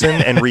you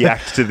listen and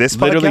react to this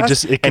Literally,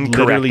 podcast. it can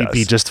literally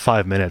be just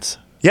 5 minutes.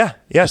 Yeah,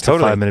 Just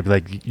totally. a 5-minute, be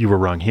like, you were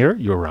wrong here,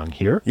 you were wrong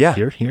here, Yeah.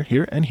 here, and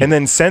here. And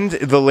then send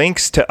the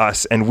links to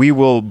us, and we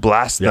will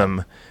blast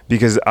them,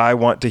 because I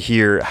want to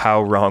hear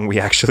how wrong we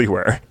actually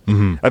were.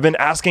 Mm-hmm. I've been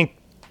asking.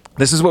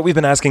 This is what we've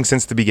been asking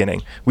since the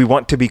beginning. We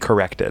want to be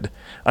corrected.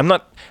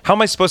 How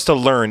am I supposed to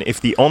learn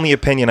if the only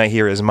opinion I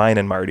hear is mine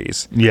and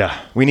Marty's?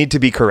 Yeah. We need to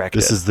be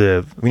corrected.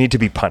 We need to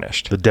be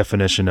punished. The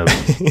definition of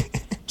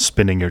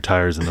spinning your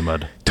tires in the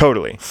mud.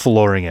 Totally.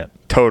 Flooring it.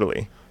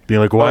 Totally.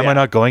 Being like, why am I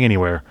not going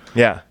anywhere?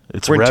 Yeah.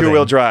 We're in revving.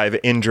 two-wheel drive,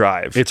 in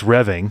drive. It's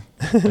revving,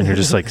 and you're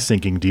just like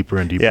sinking deeper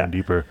and deeper and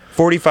deeper.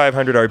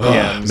 4,500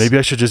 RPMs. Maybe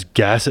I should just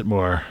gas it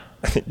more.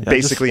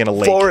 Basically in a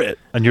lake. Floor it.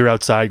 And you're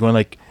outside going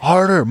like,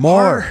 harder,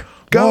 more.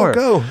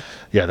 Go.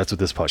 Yeah, that's what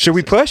this podcast Should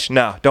we is. push?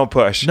 No, don't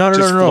push. No.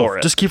 Just floor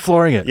it. Just keep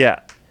flooring it. Yeah.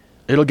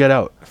 It'll get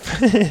out.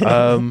 Do you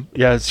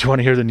want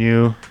to hear the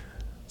new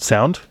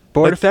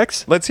soundboard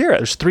effects? Let's hear it.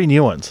 There's 3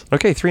 new ones.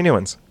 Okay, 3 new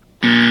ones.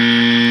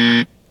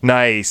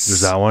 Nice.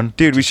 There's that one.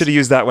 Dude, we should have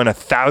used that one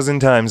 1,000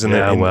 times.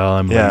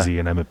 I'm lazy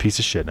and I'm a piece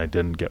of shit and I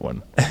didn't get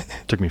one. It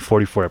took me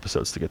 44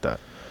 episodes to get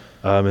that.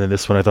 And then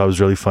this one I thought was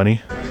really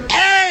funny.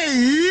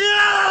 Hey,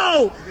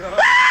 yo!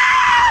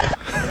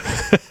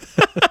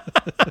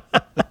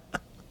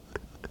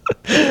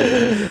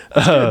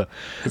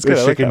 It's good.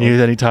 I like can that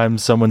use anytime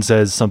someone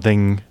says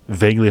something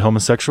vaguely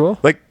homosexual.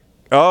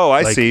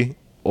 I see.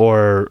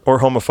 Or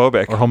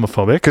homophobic. Or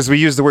homophobic. Because we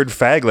use the word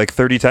fag like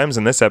 30 times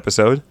in this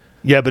episode.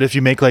 Yeah, but if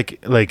you make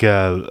like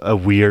a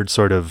weird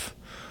sort of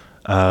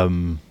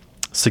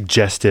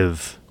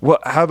suggestive... Well,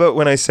 how about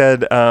when I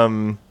said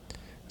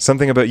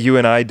something about you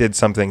and I did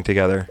something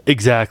together?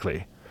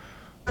 Exactly.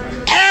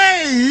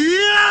 Hey,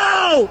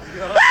 yo!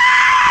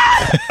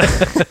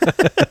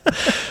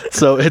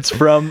 So it's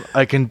from...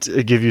 I can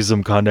give you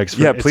some context.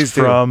 Please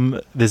do.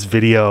 From this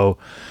video.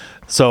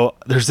 So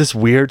there's this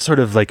weird sort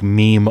of like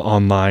meme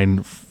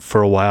online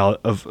for a while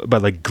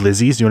about like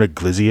glizzies. Do you know what a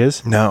glizzy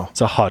is? No.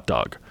 It's a hot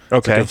dog.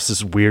 Okay. It's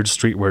this weird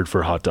street word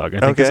for hot dog. I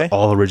think it's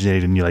all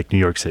originated in New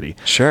York City.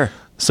 Sure.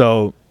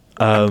 So...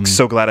 I'm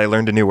so glad I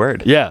learned a new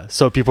word. Yeah.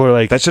 So people are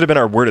like... That should have been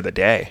our word of the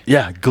day.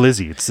 Yeah,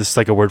 glizzy. It's just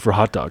like a word for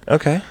hot dog.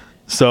 Okay.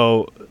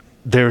 So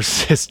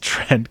there's this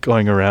trend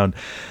going around,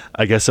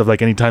 I guess, of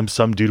like anytime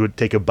some dude would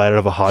take a bite out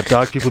of a hot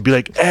dog, people would be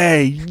like,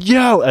 "Hey,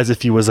 yo," as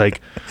if he was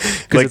like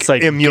it's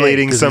like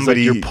emulating gay,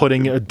 somebody. It's like you're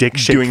putting a dick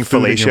shaped doing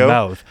food in your fellatio.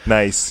 mouth.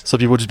 Nice. So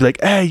people would just be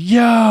like, "Hey,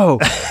 yo."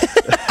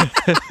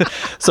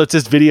 So it's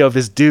this video of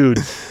this dude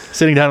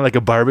sitting down at like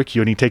a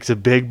barbecue, and he takes a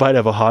big bite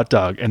of a hot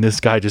dog, and this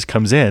guy just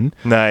comes in.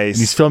 Nice. And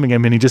he's filming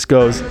him, and he just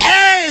goes,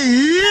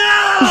 "Hey,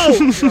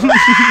 yo!"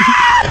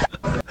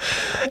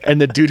 And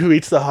the dude who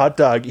eats the hot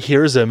dog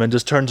hears him and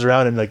just turns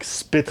around and like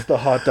spits the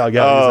hot dog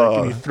out. He's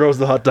like, and he throws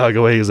the hot dog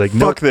away. He's like,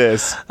 "Nope, Fuck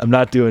this. I'm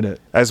not doing it."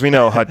 As we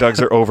know, hot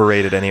dogs are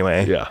overrated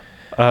anyway. Yeah.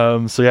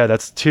 So yeah,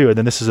 that's 2, and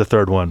then this is the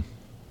third one.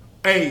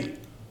 Hey,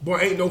 boy,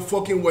 ain't no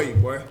fucking way,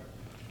 boy.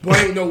 Boy,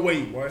 ain't no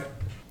way, boy.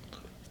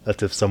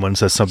 That's if someone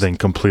says something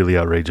completely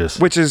outrageous.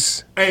 Which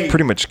is Hey,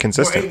 pretty much boy,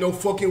 consistent. ain't no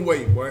fucking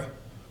way, boy.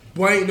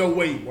 Boy, ain't no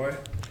way, boy.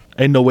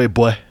 Ain't no way,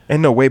 boy.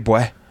 And no way,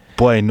 boy.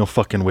 Boy, ain't no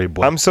fucking way,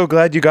 boy. I'm so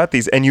glad you got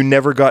these, and you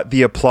never got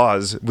the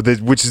applause,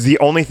 which is the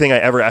only thing I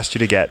ever asked you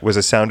to get was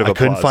a sound of I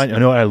applause. couldn't find. I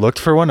know I looked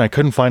for one. I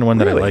couldn't find one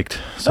that I Really? liked,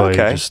 so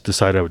Okay. I just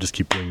decided I would just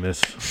keep doing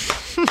this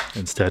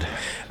instead.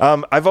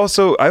 I've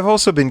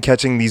also been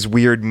catching these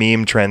weird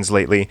meme trends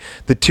lately.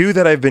 The 2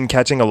 that I've been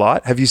catching a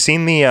lot. Have you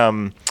seen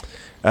the?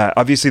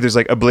 Obviously, there's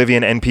like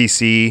Oblivion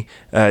NPC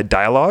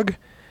dialogue.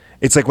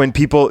 It's like when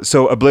people.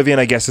 So Oblivion,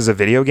 I guess, is a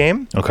video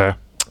game. Okay.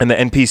 And the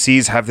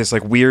NPCs have this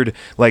like weird,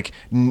 like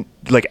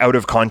out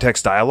of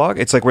context dialogue.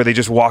 It's like where they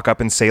just walk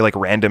up and say like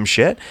random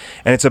shit,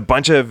 and it's a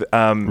bunch of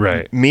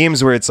Right.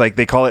 memes where it's like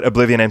they call it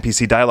Oblivion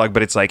NPC dialogue,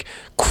 but it's like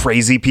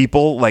crazy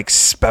people like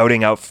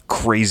spouting out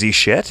crazy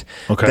shit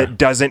Okay. that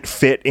doesn't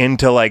fit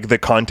into like the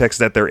context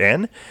that they're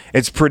in.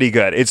 It's pretty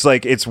good. It's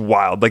like it's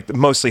wild, like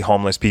mostly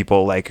homeless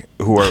people like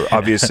who are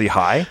obviously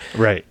high,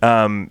 Right.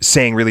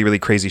 saying really really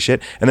crazy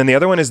shit. And then the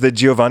other one is the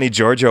Giovanni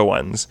Giorgio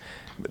ones.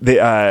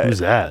 Who's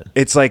that?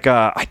 It's like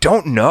I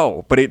don't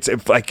know, but it's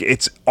like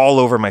it's all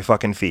over my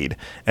fucking feed,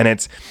 and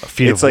it's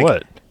Feed it's of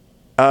like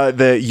what?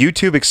 the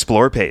YouTube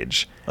Explore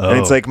page, and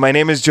it's Oh. like my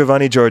name is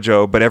Giovanni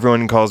Giorgio, but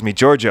everyone calls me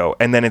Giorgio,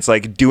 and then it's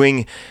like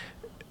doing.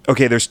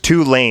 Okay, there's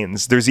 2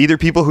 lanes. There's either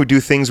people who do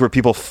things where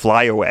people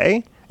fly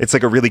away. It's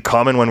like a really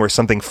common one where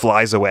something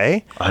flies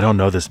away, I don't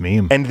know this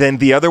meme. and then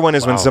the other one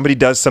is when Wow. somebody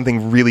does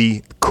something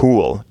really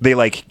cool. They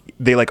like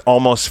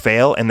almost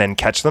fail and then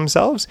catch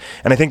themselves,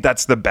 and I think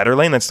that's the better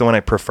lane. That's the one I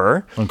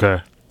prefer. Okay.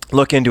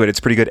 Look into it; it's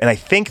pretty good. And I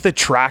think the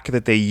track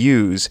that they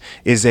use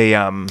is a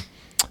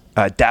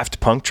Daft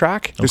Punk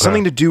track. There's Okay.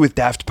 something to do with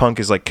Daft Punk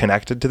is like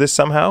connected to this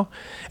somehow.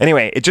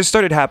 Anyway, it just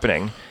started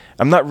happening.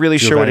 I'm not really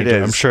sure what it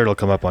Giovanni, is. I'm sure it'll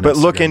come up on But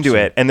look Instagram into soon.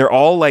 it, and they're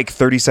all like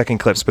 30-second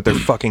clips, but they're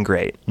fucking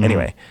great.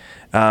 Anyway,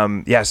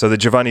 yeah. So the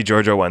Giovanni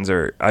Giorgio ones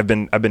are I've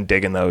been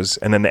digging those,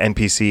 and then the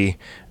NPC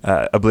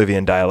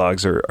Oblivion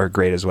dialogues are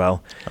great as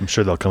well. I'm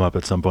sure they'll come up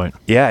at some point.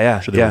 Yeah.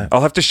 Sure they Yeah. will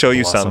I'll have to show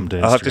you blossom some. to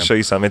I'll have to Instagram. show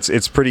you some.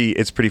 It's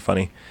pretty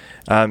funny.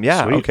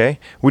 Yeah. Sweet. Okay.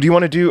 What do you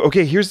want to do?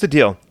 Okay. Here's the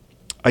deal.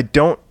 I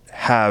don't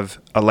have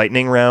a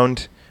lightning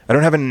round. I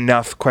don't have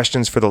enough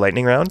questions for the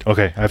lightning round.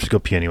 Okay, I have to go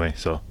pee anyway,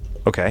 so.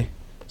 Okay.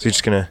 So you're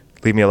just gonna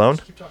leave me alone?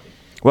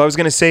 Well, I was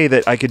gonna say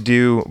that I could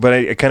do, but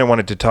I kind of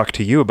wanted to talk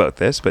to you about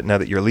this. But now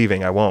that you're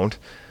leaving, I won't.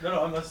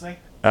 No, I'm listening.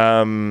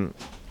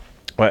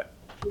 What?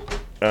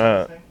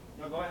 No,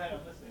 go ahead, I'm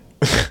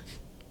listening.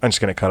 I'm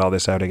just gonna cut all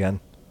this out again,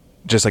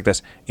 just like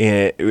this.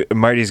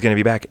 Marty's gonna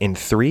be back in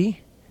 3,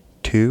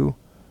 2,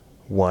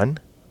 1.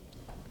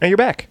 And you're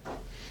back.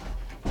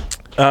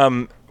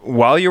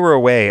 While you were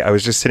away, I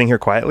was just sitting here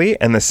quietly,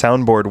 and the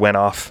soundboard went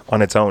off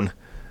on its own.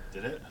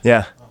 Did it?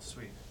 Yeah. Oh,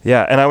 sweet.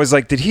 Yeah, and I was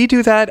like, did he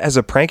do that as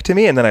a prank to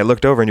me? And then I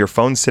looked over, and your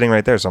phone's sitting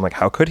right there. So I'm like,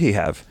 how could he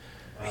have?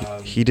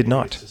 He did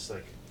not. It's just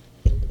like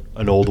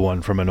an old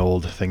one from an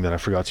old thing that I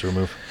forgot to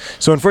remove.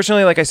 So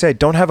unfortunately, like I said,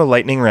 don't have a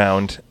lightning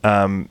round,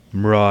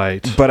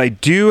 Right. but I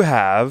do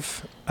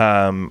have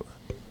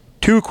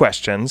 2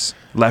 questions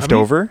left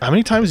over. How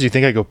many times do you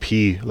think I go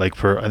pee? Like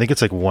per? I think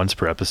it's like once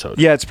per episode.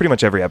 Yeah, it's pretty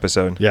much every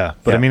episode. Yeah,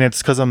 but Yeah. I mean,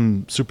 it's because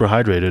I'm super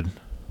hydrated.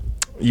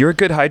 You're a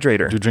good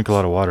hydrator. I do drink a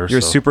lot of water.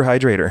 You're so. a super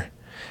hydrator.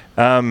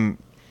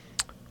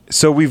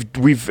 So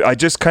I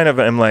just kind of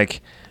am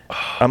like,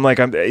 I'm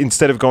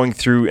instead of going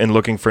through and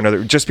looking for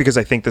another, just because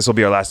I think this will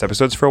be our last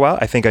episodes for a while,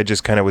 I think I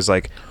just kind of was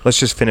like, let's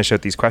just finish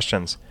out these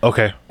questions.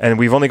 Okay. And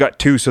we've only got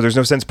 2, so there's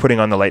no sense putting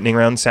on the lightning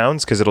round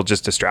sounds because it'll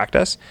just distract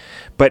us.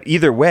 But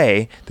either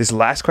way, this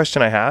last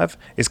question I have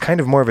is kind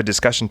of more of a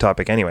discussion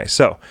topic anyway.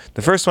 So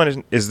the first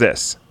one is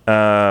this.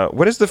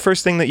 What is the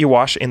first thing that you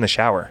wash in the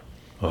shower?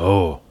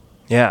 Oh,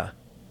 Yeah.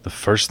 the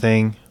first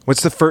thing.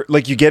 What's the first,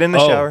 like you get in the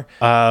shower,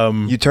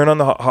 you turn on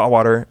the hot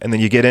water, and then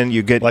you get in,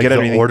 you get Like get the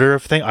underneath. order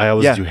of thing. I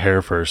always Yeah. do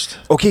hair first.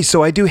 Okay,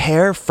 so I do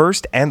hair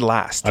first and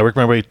last. I work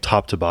my way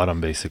top to bottom,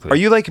 basically. Are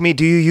you like me?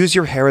 Do you use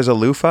your hair as a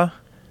loofah?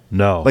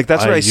 No. Like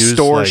that's where I use,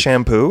 store like,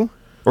 shampoo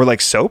or like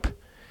soap?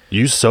 You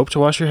use soap to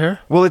wash your hair?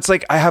 Well, it's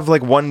like I have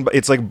like one.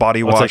 It's like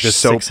body it's wash like a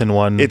soap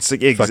 6-in-1 It's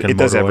fucking it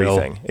does motor oil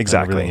everything and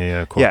exactly. everything.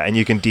 Yeah, cool. Yeah, and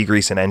you can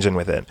degrease an engine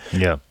with it.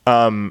 Yeah.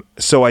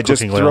 So I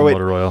just Cooking oil, throw it.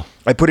 motor oil,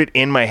 I put it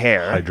in my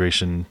hair,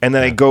 hydration. and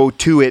then I go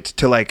to it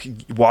to like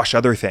wash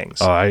other things.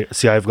 Oh, I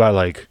see. I've got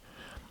like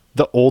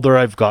the older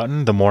I've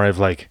gotten, the more I've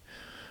like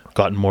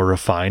gotten more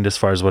refined as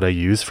far as what I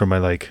use for my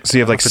like. So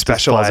you have, like, I don't know if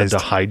it just falls specialized-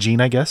 into hygiene,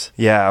 I guess,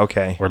 Yeah.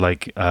 Okay. or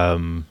like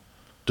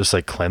just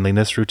like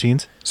cleanliness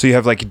routines. So you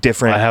have like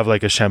different. I have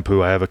like a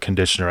shampoo, I have a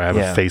conditioner, I have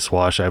Yeah. a face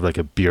wash, I have like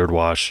a beard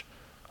wash,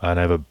 and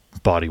I have a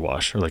body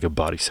wash or like a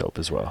body soap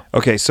as well.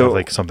 Okay. I So have,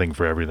 like something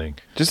for everything.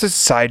 just a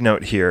side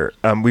note here.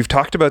 We've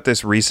talked about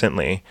this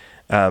recently,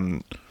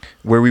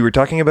 where we were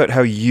talking about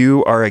how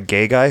you are a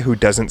gay guy who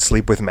doesn't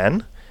sleep with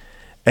men,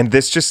 and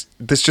this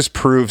just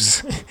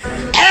proves.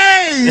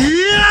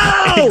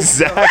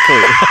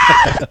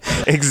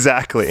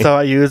 Exactly. So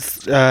I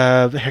use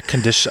hair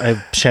condition. I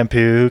have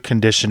shampoo,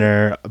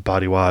 conditioner, a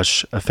body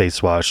wash, a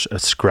face wash, a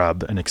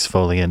scrub, an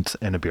exfoliant,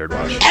 and a beard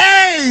wash.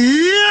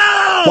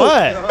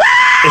 What?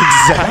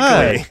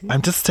 Exactly. What?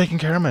 I'm just taking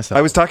care of myself.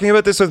 I was talking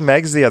about this with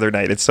Megs the other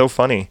night. It's so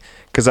funny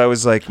because I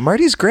was like,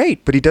 Marty's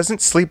great, but he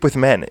doesn't sleep with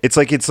men. It's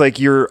like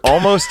you're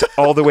almost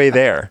all the way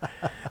there.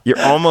 You're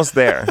almost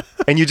there,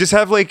 and you just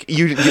have like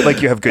you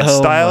have good Oh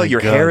style. my Your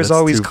God, hair is that's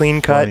always too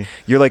clean cut. funny.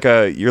 You're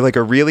like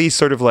a really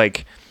sort of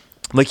like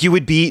you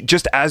would be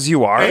just as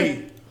you are.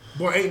 Hey,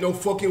 boy, ain't no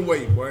fucking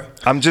way, boy.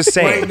 I'm just Boy,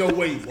 saying. ain't no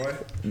way, boy.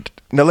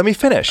 Now let me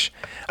finish.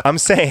 I'm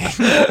saying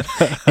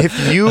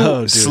if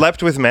you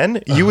slept with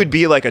men, you would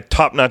be like a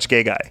top-notch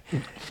gay guy.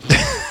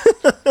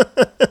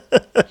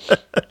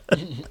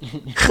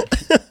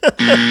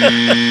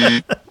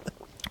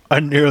 I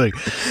nearly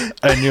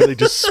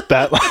just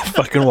spat my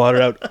fucking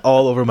water out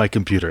all over my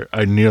computer.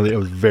 I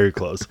was very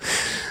close.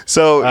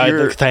 So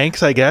you're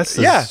Thanks, I guess.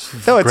 Yeah.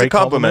 No, it's a great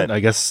compliment. I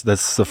guess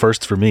that's the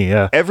first for me.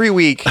 Yeah. every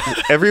week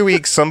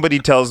somebody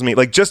tells me,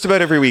 like just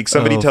about every week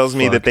somebody Oh, tells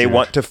me fuck, that they dude.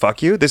 want to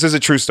fuck you. This is a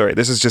true story.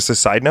 This is just a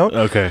side note.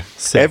 Okay.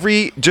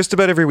 Sick. Just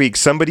about every week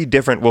somebody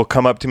different will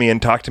come up to me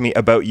and talk to me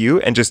about you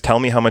and just tell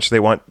me how much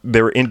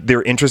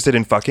they're interested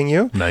in fucking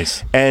you.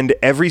 Nice. And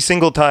every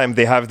single time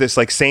they have this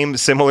like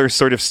similar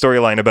sort of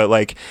storyline about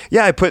like,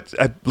 yeah, I put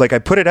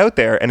it out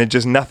there and it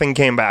just nothing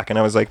came back. And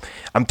I was like,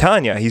 I'm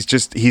telling you, it's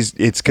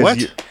What?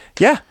 because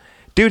yeah,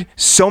 dude,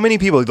 so many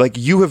people, like,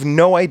 you have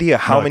no idea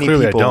how No, many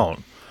clearly people. I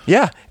don't.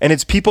 Yeah, and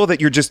it's people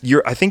that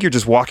I think you're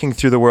just walking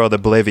through the world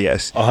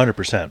oblivious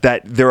 100%.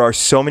 that there are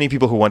so many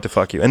people who want to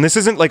fuck you. And this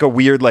isn't like a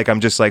weird, like, I'm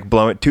just like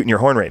tooting your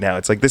horn right now.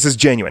 It's like, this is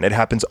genuine. It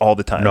happens all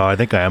the time. No, I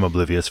think I am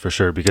oblivious for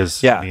sure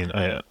because Yeah. I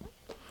mean,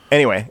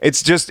 Anyway,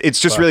 it's just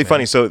really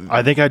funny. So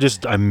I think I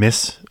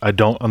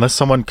don't unless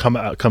someone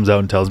comes out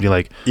and tells me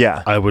like,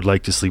 Yeah. I would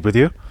like to sleep with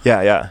you.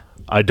 yeah.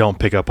 I don't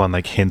pick up on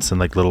like hints and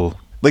like little.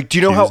 Like, do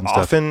you know cues how and stuff.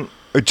 often,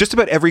 or just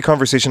about every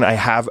conversation I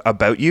have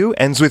about you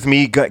ends with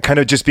me kind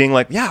of just being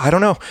like, yeah, I don't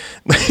know.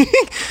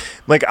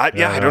 I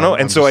don't know.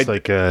 And I'm so just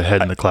like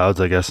head in the clouds,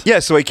 I guess. Yeah,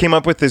 so I came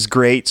up with this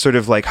great sort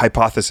of like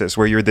hypothesis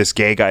where you're this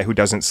gay guy who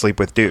doesn't sleep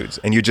with dudes,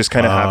 and you just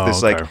kind of have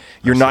this okay. like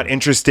you're not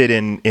interested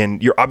in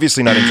you're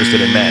obviously not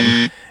interested in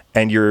men,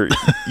 and you're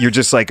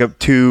just like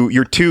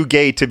you're too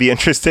gay to be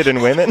interested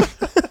in women.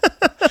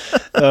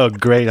 Oh,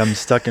 great! I'm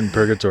stuck in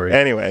purgatory.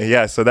 Anyway,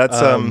 yeah, so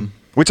that's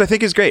which I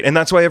think is great, and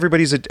that's why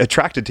everybody's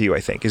attracted to you. I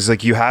think is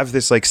like you have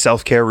this like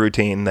self-care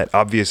routine that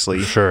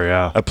obviously Sure,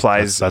 yeah.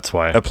 applies. That's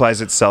why. applies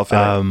itself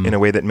in a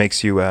way that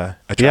makes you Yeah,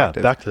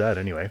 attractive. back to that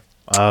anyway.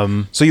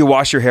 So you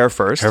wash your hair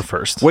first. Hair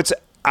first. What's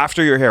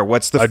after your hair?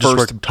 What's the I just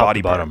work first top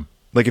body to part? bottom.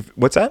 Like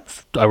what's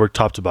that? I work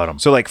top to bottom.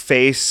 So like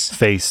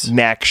face,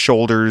 neck,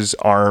 shoulders,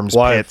 arms,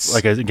 Well, pits,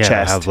 again, chest,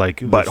 I have like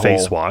the butthole.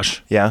 face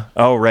wash. Yeah.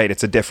 Oh, right.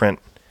 It's a different.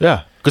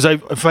 Yeah, because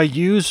if I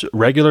use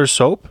regular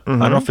soap, I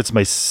Mm-hmm. don't know if it's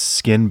my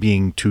skin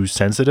being too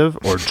sensitive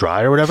or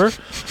dry or whatever.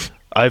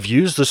 I've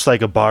used just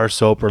like a bar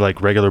soap or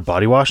like regular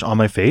body wash on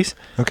my face,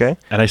 Okay.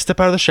 and I step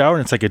out of the shower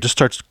and it's like it just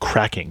starts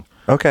cracking.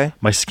 Okay.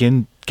 My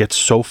skin gets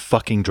so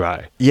fucking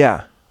dry.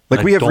 Yeah.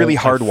 Like I we have really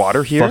don't- hard I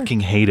water here.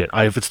 Fucking hate it.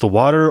 If it's the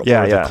water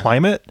Yeah, or yeah. the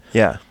climate,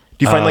 Yeah.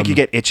 Do you find like you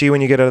get itchy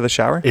when you get out of the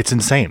shower? it's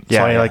insane. Yeah,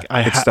 so I yeah. like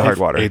I It's the hard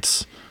water.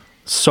 It's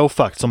so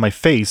fucked. So my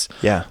face,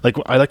 Yeah. like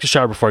I like to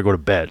shower before I go to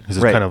bed because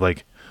it Right. kind of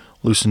like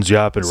loosens you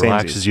up and Samesies.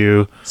 relaxes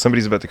you.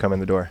 Somebody's about to come in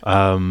the door.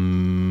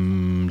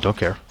 Don't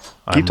care.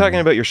 Keep talking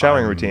about your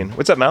showering routine.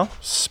 What's up, Mal?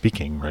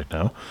 Speaking right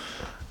now.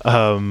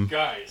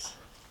 Guys,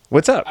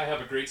 What's up? I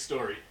have a great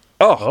story.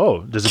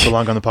 Oh, does it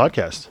belong on the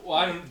podcast? Well,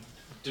 I don't.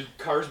 Did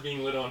cars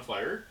being lit on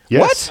fire?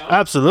 Yes, What?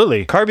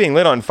 absolutely. Car being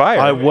lit on fire.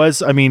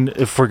 I mean,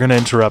 if we're gonna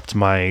interrupt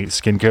my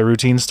skincare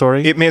routine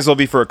story, It may as well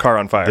be for a car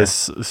on fire.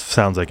 this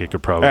sounds like it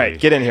could probably. All right,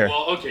 get in here.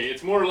 Well, okay,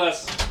 it's more or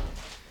less.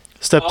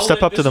 step I'll step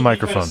let up to this the one, you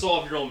kinda microphone.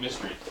 solve your own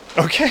mystery.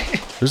 Okay.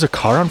 There's a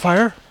car on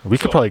fire. We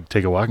could So- probably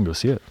take a walk and go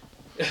see it.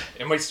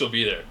 It might still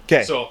be there.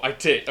 'Kay. So I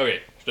take. Okay.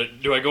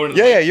 Do I go into?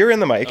 Yeah, the yeah, mic? you're in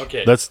the mic.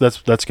 Okay. That's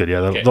good. Yeah,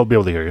 Okay. they'll be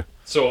able to hear you.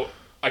 So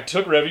I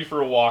took Revy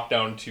for a walk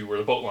down to where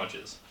the boat launch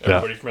is. Yeah.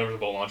 Everybody remembers the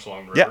boat launch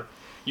along the Yeah. river.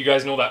 You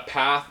guys know that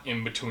path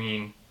in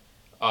between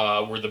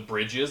where the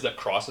bridge is that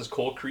crosses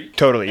Coal Creek?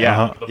 Totally,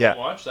 yeah. And the Yeah. boat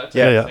launch? That's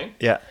Yeah, yeah. thing.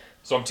 Yeah.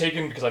 So I'm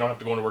taking, because I don't have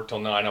to go into work till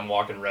 9, I'm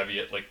walking Revy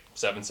at like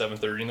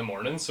 7:30 in the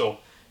morning. So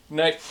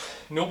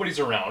nobody's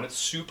around. It's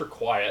super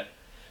quiet.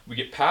 We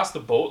get past the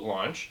boat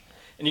launch.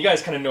 And you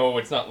guys kind of know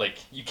it's not like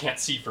you can't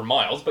see for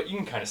miles, but you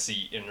can kind of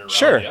see in and around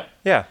Sure. you.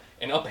 Yeah.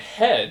 And up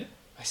ahead,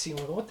 I see,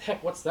 well, what the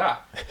heck, what's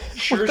that?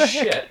 Sure as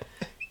shit,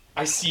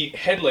 I see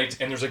headlights,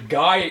 and there's a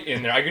guy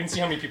in there. I couldn't see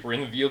how many people were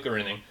in the vehicle or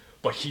anything,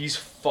 but he's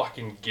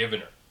fucking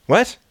giving her.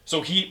 What?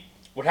 So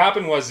what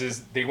happened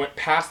is they went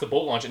past the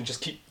boat launch and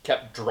just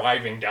kept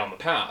driving down the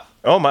path.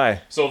 Oh my.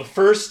 So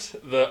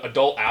the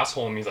adult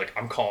asshole in me is like,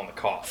 I'm calling the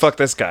cops. Fuck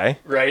this guy.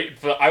 Right?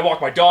 But I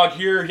walk my dog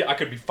here, I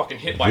could be fucking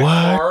hit by a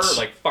car,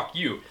 like, fuck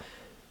you.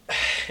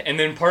 And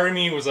then part of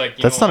me was like,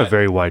 That's not a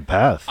very wide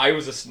path.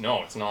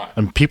 No, it's not.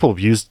 And people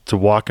used to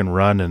walk and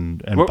run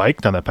and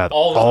bike down that path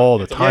all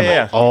the time,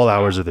 Yeah. all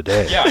hours of the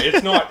day. Yeah,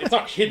 it's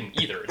not hidden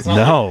either. It's not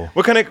No.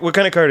 What kind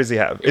of car does he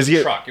have? It was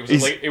a truck.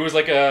 It was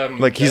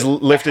like he's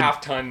lifted a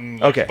half-ton.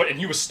 Okay. And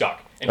he was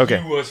stuck. And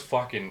Okay. he was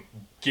fucking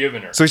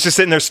giving her. So he's just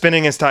sitting there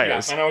spinning his Yeah,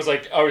 tires. and I was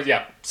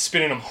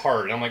spinning him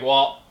hard. And I'm like,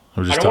 well, I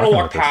was I just don't want talking to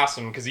walk about this. past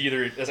him because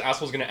either this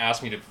asshole's going to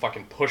ask me to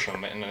fucking push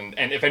him. And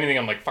if anything,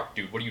 I'm like, fuck,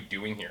 dude, what are you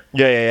doing here?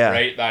 Yeah.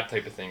 Right? That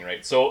type of thing,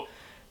 right? So,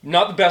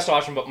 not the best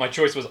option, but my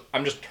choice was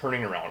I'm just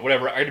turning around.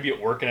 Whatever. I got to be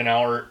at work in an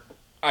hour.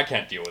 I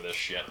can't deal with this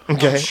shit.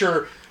 Okay. I'm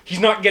sure he's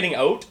not getting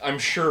out. I'm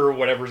sure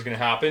whatever's going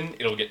to happen,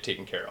 it'll get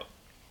taken care of.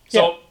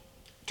 So,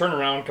 turn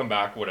around, come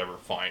back, whatever,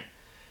 fine.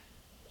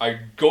 I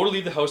go to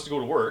leave the house to go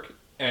to work,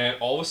 and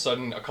all of a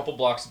sudden, a couple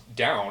blocks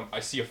down, I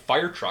see a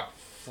fire truck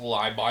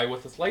fly by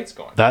with its lights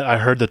going. That I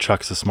heard the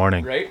trucks this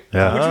morning. Right?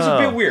 Yeah. Which was a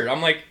bit weird.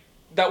 I'm like,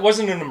 that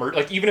wasn't an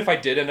emergency. Like, even if I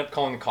did end up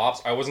calling the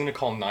cops, I wasn't going to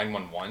call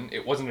 911.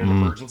 It wasn't an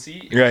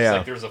emergency. It was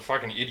like there was a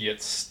fucking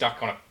idiot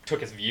stuck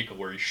took his vehicle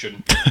where he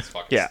shouldn't be. He's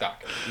fucking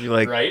stuck. You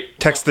like right?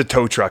 text the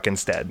tow truck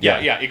instead.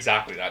 Yeah,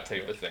 exactly. That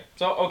type of thing.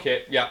 So,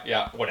 okay,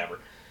 whatever.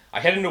 I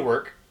head into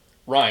work.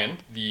 Ryan,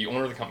 the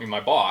owner of the company,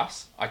 my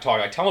boss, I tell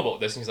him about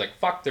this, and he's like,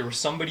 fuck, there was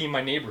somebody in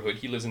my neighborhood,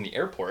 he lives in the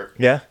airport,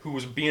 who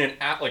was being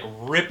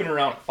ripping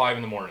around at 5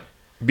 a.m.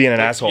 Being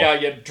an asshole.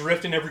 Yeah,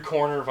 drifting every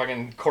corner,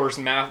 fucking course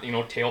math,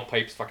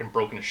 tailpipes fucking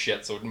broken to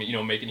shit, so,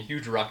 making a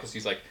huge ruckus.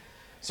 He's like,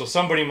 so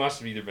somebody must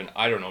have either been,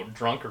 I don't know,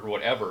 drunk or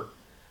whatever,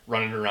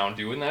 running around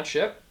doing that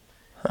shit.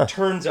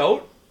 Turns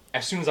out,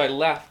 as soon as I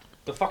left,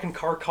 the fucking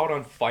car caught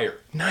on fire.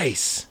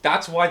 Nice.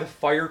 That's why the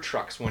fire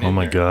trucks went in Oh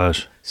my there.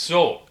 gosh.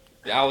 So,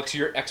 Alex,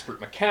 you're expert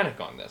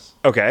mechanic on this.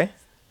 Okay.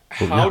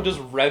 How does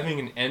revving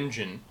an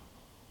engine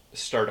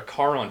start a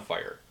car on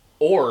fire?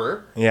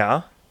 Or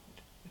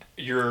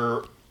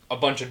you're a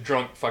bunch of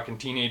drunk fucking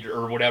teenager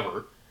or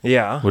whatever.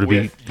 Yeah. Would it be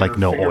with like your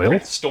no oil?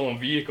 fingerprints, stolen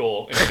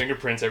vehicle, and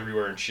fingerprints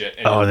everywhere and shit.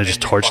 And, Oh, and they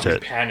just you torched fucking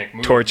it. Panic,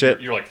 move. Torch it.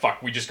 You're like,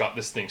 fuck, we just got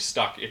this thing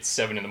stuck. It's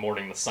 7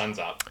 a.m, the sun's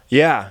up.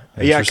 Yeah,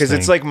 because it's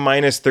Interesting. like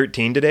minus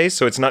 13 today,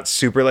 so it's not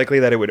super likely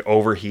that it would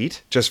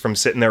overheat just from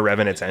sitting there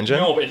revving its engine.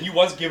 No, but he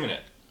was giving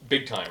it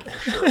big time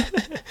for sure.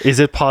 Is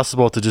it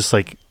possible to just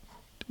like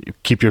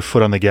keep your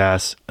foot on the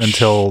gas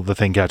until the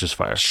thing catches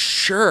fire?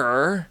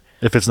 Sure.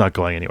 If it's not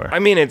going anywhere. I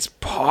mean, it's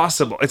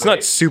possible. It's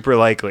not super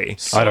likely.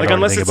 I don't know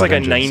unless anything it's like a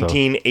about engines, so-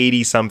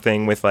 1980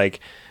 something with like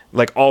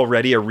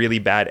already a really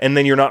bad, and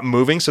then you're not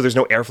moving, so there's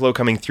no airflow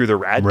coming through the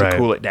rad Right. to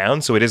cool it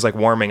down, so it is like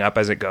warming up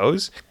as it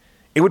goes.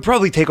 It would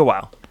probably take a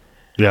while.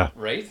 Yeah.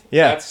 Right?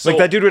 Yeah, That's like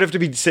that dude would have to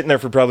be sitting there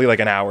for probably like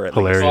an hour at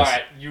least. Hilarious.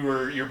 But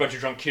you're a bunch of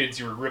drunk kids.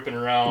 You were ripping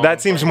around.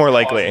 That seems fucking more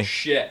causing likely.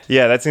 Shit.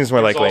 Yeah, that seems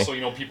more There's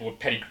likely. also, people with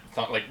petty,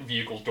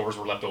 vehicle doors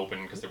were left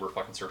open because they were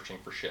fucking searching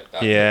for shit.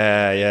 That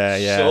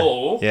Yeah.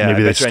 So- yeah, Maybe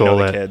I they bet you I know stole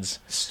the it. kids.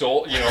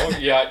 Stole,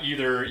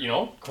 either,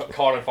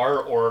 caught on fire,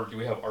 or do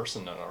we have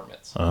arson in our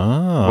midst?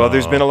 Oh. Well,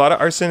 there's been a lot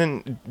of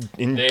arson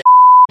in They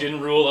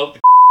didn't rule out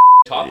the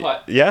top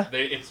hut. Yeah.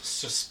 It's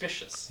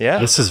suspicious. yeah.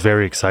 This is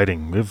very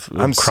exciting. We have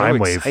a I'm so crime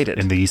wave excited.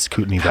 in the East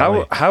Kootenay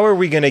Valley. How are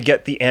we going to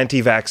get the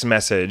anti-vax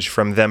message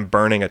from them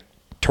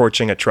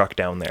torching a truck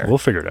down there? We'll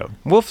figure it out.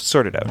 We'll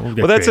sort it out. We'll Well,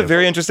 get that's a creative.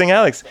 very interesting,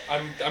 Alex.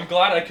 I'm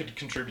glad I could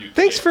contribute.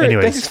 Thanks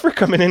today. for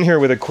coming in here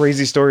with a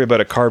crazy story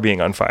about a car being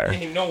on fire.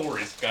 Hey, no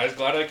worries, guys.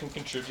 Glad I can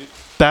contribute.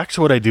 Back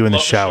to what I do in the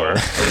Love shower.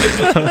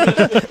 Keep on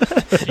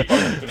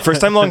moving.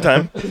 First time, long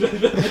time.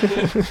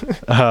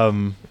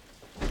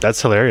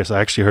 That's hilarious.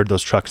 I actually heard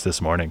those trucks this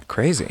morning.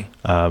 Crazy.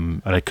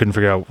 And I couldn't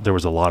figure out, there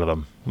was a lot of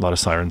them, a lot of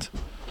sirens.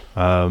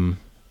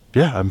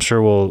 Yeah, I'm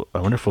sure I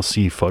wonder if we'll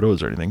see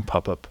photos or anything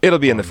pop up. It'll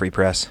be in the free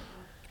press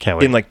Can't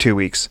wait. in like 2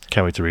 weeks.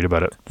 Can't wait to read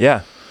about it.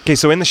 Yeah. Okay,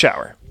 so in the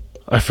shower.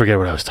 I forget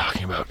what I was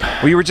talking about.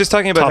 We were just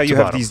talking about Top how to you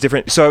have bottom. these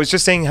different. So I was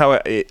just saying how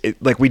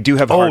like we do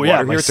have hard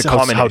water here. It's a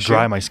common how issue.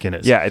 dry my skin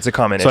is. Yeah, it's a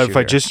common So issue. if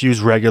I here. just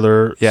use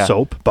regular Yeah.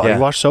 soap, body Yeah.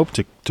 wash soap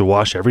to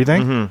wash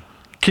everything,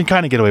 can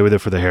kind of get away with it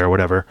for the hair or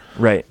whatever.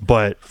 Right.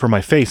 But for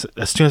my face,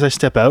 as soon as I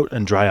step out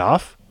and dry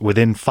off,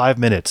 within 5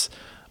 minutes,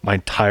 my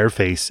entire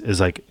face is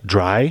like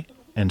dry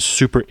and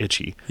super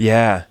itchy.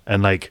 Yeah.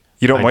 And like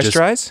You don't I just-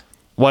 moisturize?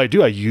 Well, I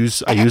do. I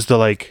use the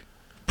like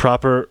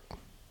proper.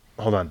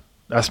 Hold on.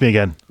 Ask me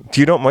again. Do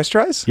you don't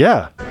moisturize?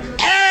 Yeah.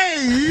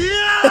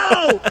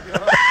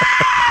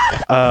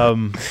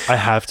 I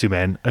have to,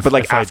 man. But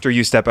like after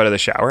you step out of the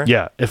shower?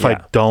 Yeah. If I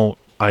Yeah. don't,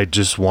 I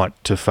just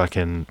want to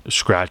fucking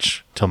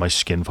scratch till my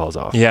skin falls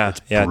off. Yeah.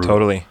 It's Yeah, brutal.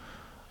 totally.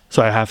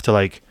 So I have to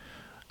like,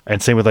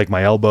 and same with like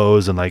my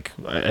elbows and like,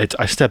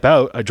 I step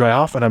out, I dry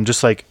off, and I'm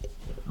just like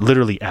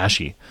literally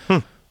ashy.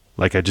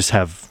 Like I just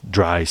have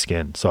dry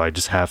skin, so I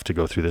just have to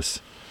go through this.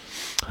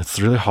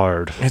 It's really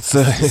hard. It's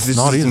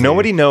not easy.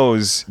 Nobody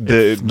knows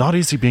It's not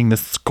easy being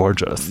this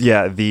gorgeous.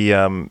 Yeah,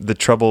 the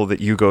trouble that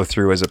you go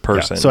through as a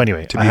person. So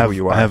anyway, to be who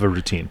you are. I have a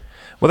routine.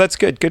 Well, that's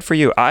good. Good for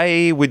you.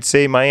 I would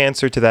say my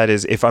answer to that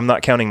is if I'm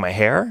not counting my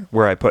hair,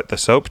 where I put the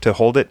soap to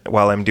hold it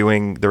while I'm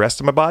doing the rest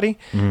of my body,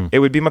 it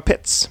would be my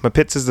pits. My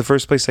pits is the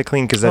first place I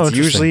clean because that's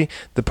usually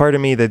the part of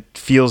me that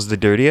feels the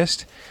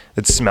dirtiest,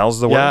 that smells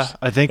the worst.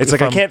 I think it's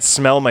like I can't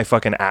smell my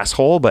fucking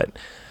asshole, but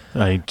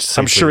I'm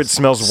sure it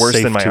smells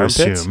worse than my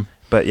armpits.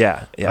 But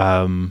yeah.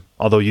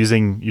 Although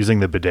using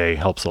the bidet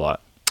helps a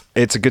lot.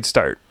 It's a good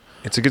start.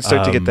 It's a good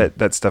start to get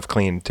that stuff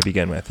clean to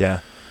begin with. Yeah.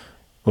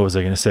 What was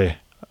I going to say?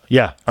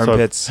 Yeah.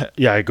 Armpits.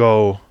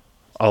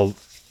 I'll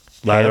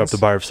lather up the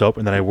bar of soap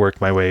and then I work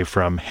my way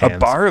from hands. A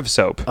bar of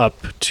soap? Up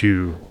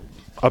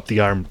the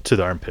arm to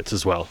the armpits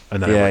as well.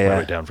 And then I work my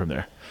way down from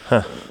there.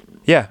 Huh.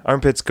 Yeah,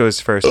 armpits goes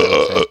first. I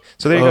would say.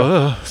 So there you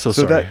go.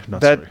 Sorry.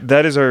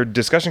 That is our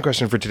discussion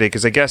question for today,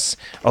 because I guess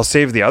I'll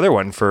save the other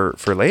one for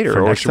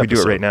later, or should we do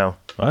it right now?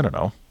 I don't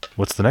know.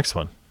 What's the next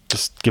one?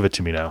 Just give it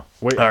to me now.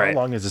 Wait, all how right.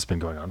 long has this been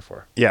going on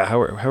for? Yeah,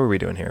 how are we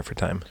doing here for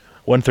time?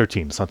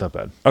 1:13. It's not that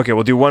bad. Okay,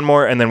 we'll do one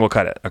more and then we'll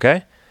cut it.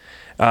 Okay.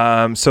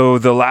 So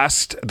the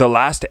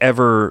last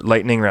ever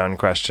lightning round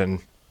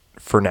question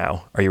for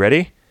now. Are you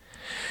ready?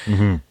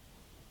 Mm-hmm.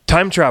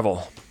 Time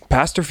travel,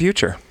 past or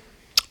future?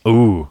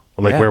 Ooh,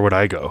 where would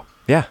I go?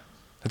 Yeah,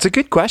 that's a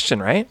good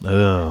question, right?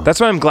 Ugh. That's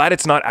why I'm glad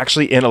it's not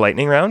actually in a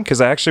lightning round,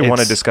 because I actually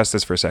want to discuss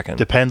this for a second.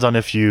 Depends on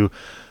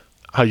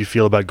how you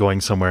feel about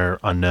going somewhere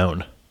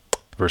unknown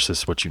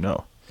versus what you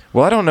know.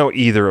 Well, I don't know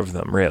either of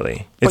them,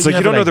 really. It's like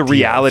you don't know the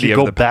reality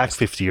of the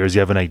past. If you go back 50 years, you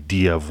have an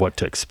idea of what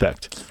to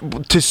expect.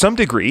 To some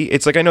degree.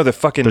 It's like I know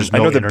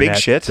the big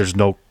shit. There's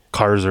no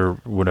cars or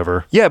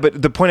whatever. Yeah,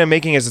 but the point I'm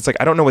making is it's like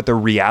I don't know what the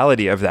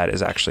reality of that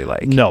is actually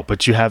like. No,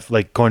 but you have,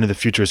 like, going to the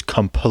future is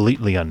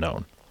completely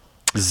unknown.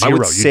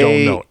 Zero. You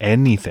don't know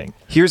anything.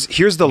 Here's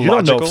the logical. You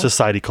don't know if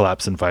society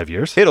collapses in 5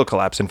 years. It'll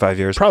collapse in 5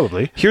 years.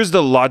 Probably. Here's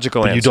the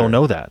logical answer. You don't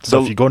know that.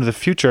 So if you go into the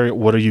future,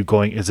 what are you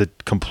going? Is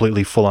it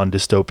completely full on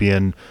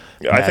dystopian?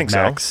 I think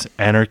Max,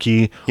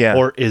 anarchy. Yeah.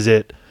 Or is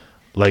it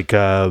like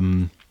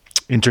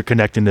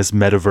interconnected in this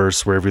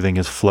metaverse where everything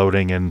is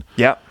floating and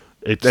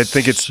I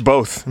think it's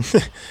both.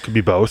 Could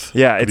be both.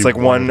 Yeah, it's like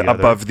one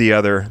above the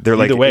other. They're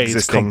Either like way,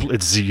 existing.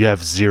 you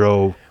have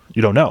zero.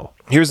 You don't know.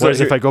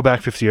 Whereas if I go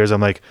back 50 years, I'm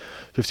like,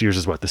 50 years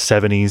is what, the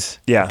 70s?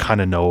 Yeah. I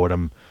kind of know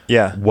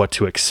what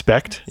to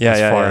expect as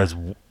far as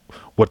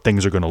what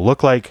things are going to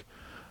look like,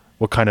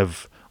 what kind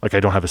of, like, I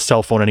don't have a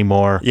cell phone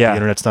anymore. Yeah. The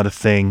internet's not a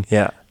thing.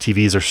 Yeah.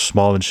 TVs are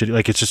small and shitty.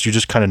 Like, it's just, you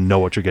just kind of know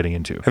what you're getting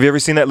into. Have you ever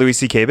seen that Louis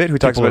C.K. bit who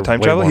talks about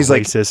time travel? He's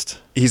racist.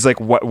 He's like,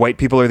 white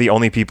people are the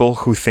only people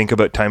who think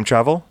about time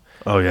travel.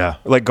 Oh, yeah.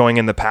 Like, going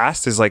in the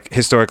past is, like,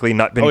 historically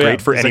not been great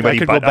for anybody I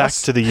could but go back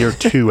us. to the year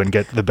 2 and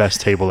get the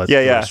best table at the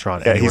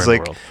restaurant anywhere in the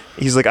world.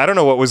 He's like, I don't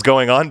know what was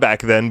going on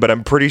back then, but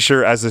I'm pretty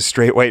sure as a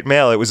straight white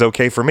male, it was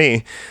okay for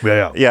me.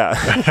 Yeah.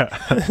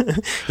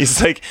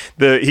 He's like,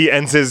 he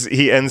ends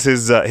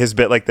his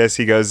bit like this.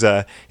 He goes,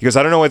 I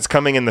don't know what's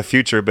coming in the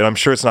future, but I'm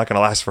sure it's not going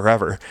to last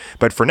forever.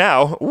 But for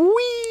now,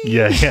 wee.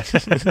 Yeah.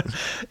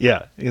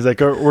 Yeah. He's like,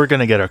 we're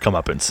going to get our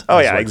comeuppance. Oh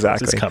yeah,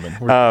 exactly. It's coming.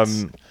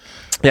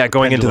 Yeah,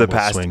 going into the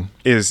past swing.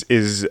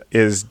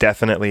 is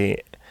definitely,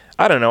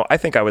 I don't know. I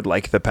think I would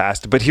like the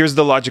past, but here's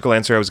the logical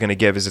answer I was going to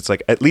give is it's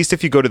like, at least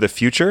if you go to the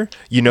future,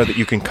 you know that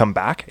you can come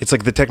back. It's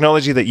like the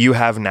technology that you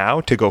have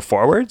now to go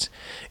forwards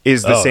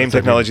is the same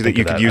technology that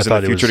you could use in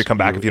the future to come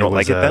back if you don't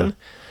like it then.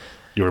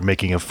 You were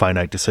making a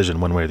finite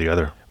decision one way or the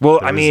other. Well,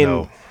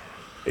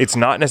 it's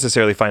not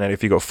necessarily finite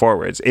if you go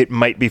forwards. It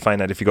might be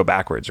finite if you go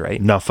backwards, right?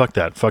 No, fuck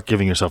that. Fuck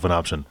giving yourself an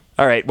option.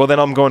 All right, well then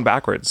I'm going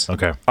backwards.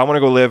 Okay. I want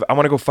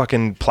to go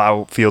fucking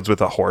plow fields with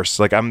a horse.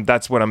 Like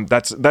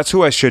that's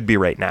who I should be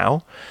right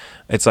now.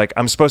 It's like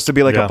I'm supposed to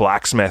be like a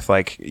blacksmith,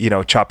 like,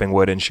 chopping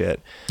wood and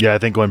shit. Yeah, I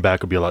think going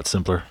back would be a lot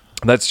simpler.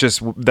 That's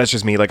just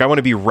me. Like I want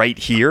to be right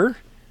here,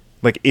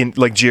 like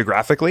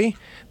geographically,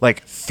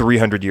 like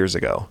 300 years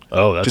ago.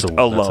 Oh, that's just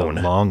alone.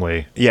 That's a long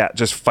way. Yeah,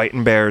 just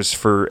fighting bears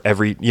for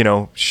every,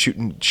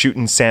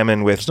 shooting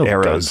salmon with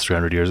arrows. Guns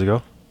 300 years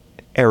ago.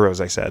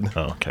 Arrows, I said.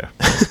 Oh, okay.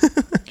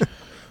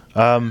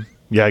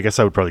 Yeah, I guess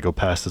I would probably go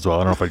past as well. I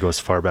don't know if I'd go as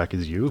far back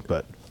as you,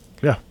 but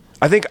yeah.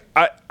 I think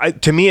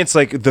to me it's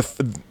like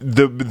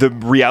the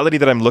reality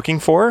that I'm looking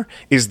for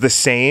is the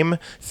same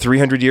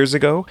 300 years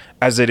ago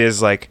as it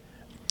is like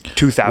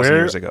 2,000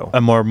 years ago.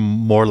 I'm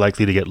more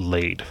likely to get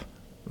laid.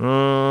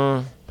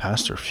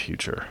 Past or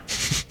future?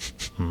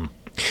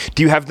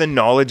 Do you have the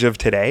knowledge of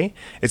today?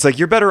 It's like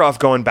you're better off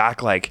going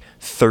back like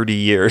 30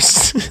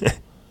 years.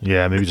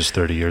 Yeah, maybe just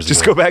 30 years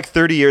Just ago. go back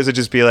 30 years and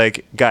just be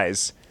like,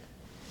 guys,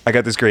 I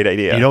got this great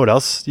idea. You know what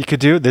else you could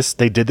do?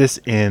 They did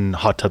this in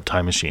Hot Tub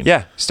Time Machine.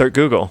 Yeah, start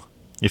Google.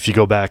 If you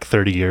go back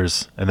 30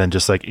 years and then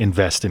just like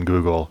invest in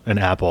Google and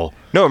Apple.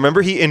 No,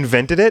 remember he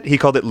invented it? He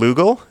called it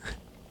Lugal?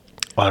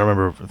 I don't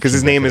remember. Because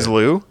his name is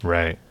Lou.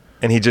 Right.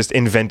 And he just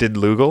invented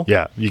Lugal.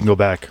 Yeah, you can go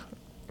back.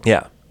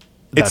 Yeah.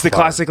 It's the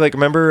classic, like,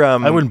 remember...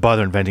 I wouldn't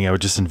bother inventing. I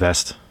would just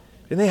invest.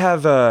 Didn't they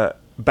have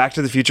Back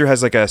to the Future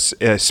has like a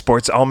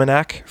sports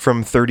almanac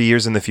from 30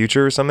 years in the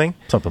future or something?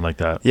 Something like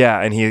that. Yeah,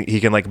 and he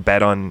can like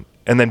bet on,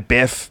 and then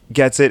Biff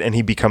gets it and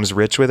he becomes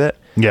rich with it.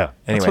 Yeah,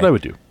 Anyway. that's what I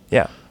would do.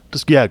 Yeah.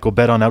 Just go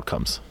bet on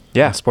outcomes.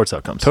 Yeah. On sports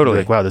outcomes. Totally. Be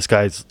like, wow, this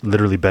guy's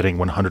literally betting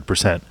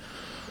 100%.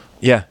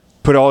 Yeah.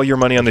 Put all your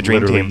money on the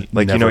dream Literally team.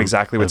 Like, you know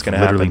exactly what's going to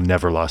happen. Literally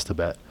never lost a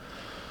bet.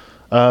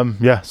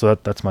 So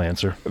that's my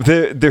answer.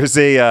 There's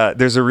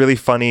a really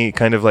funny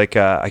kind of like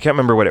I can't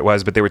remember what it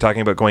was, but they were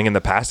talking about going in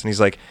the past, and he's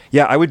like,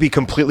 "Yeah, I would be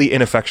completely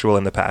ineffectual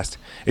in the past."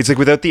 It's like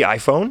without the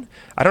iPhone,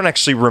 I don't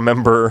actually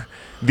remember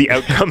the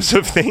outcomes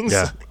of things.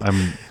 Yeah,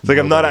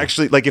 I'm not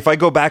actually like if I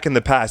go back in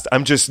the past,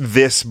 I'm just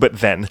this, but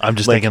then I'm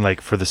just thinking like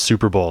for the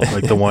Super Bowl,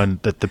 like the one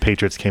that the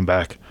Patriots came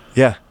back.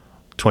 Yeah,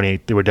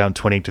 28. They were down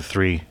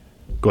 28-3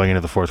 going into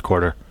the fourth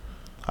quarter.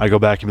 I go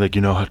back and be like,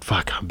 you know what?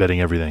 Fuck, I'm betting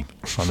everything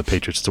on the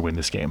Patriots to win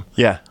this game.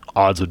 Yeah.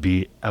 Odds would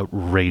be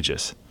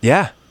outrageous.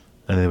 Yeah.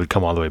 And they would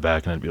come all the way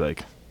back and I'd be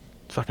like,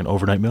 fucking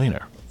overnight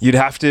millionaire. You'd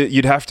have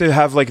to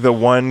have like the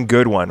one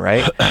good one,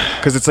 right?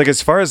 Because it's like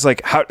as far as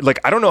like how like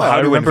I don't know how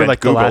to remember invent like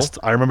Google.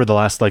 I remember the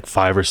last like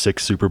 5 or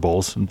 6 Super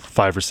Bowls and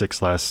 5 or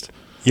 6 last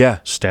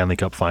Stanley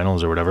Cup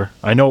Finals or whatever.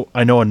 I know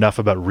enough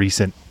about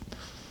recent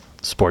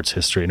sports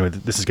history. Anyway,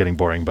 this is getting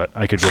boring, but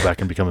I could go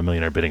back and become a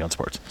millionaire bidding on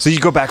sports. So you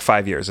go back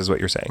 5 years, is what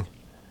you're saying?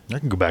 I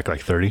can go back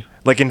like 30.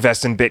 Like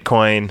invest in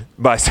Bitcoin,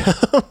 buy some.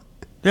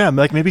 Yeah,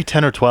 like maybe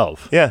 10 or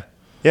 12. Yeah,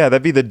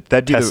 that'd be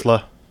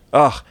Tesla.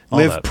 Live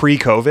that.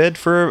 pre-COVID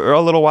for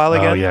a little while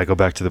again. Oh yeah, go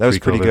back to the that was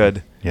pretty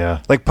good.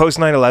 Yeah, like post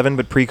 9/11,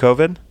 but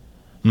pre-COVID.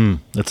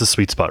 That's a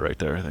sweet spot right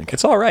there. I think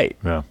It's all right.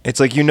 Yeah,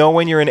 it's like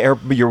when you're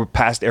you're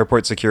past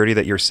airport security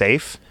that you're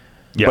safe,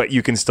 but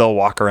you can still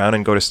walk around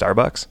and go to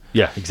Starbucks.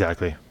 Yeah,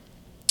 exactly.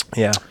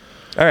 Yeah.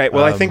 All right.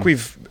 Well, I think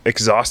we've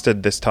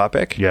exhausted this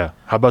topic. Yeah.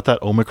 How about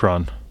that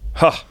Omicron?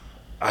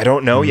 I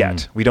don't know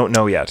yet. We don't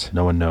know yet.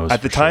 No one knows.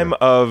 At the time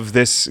of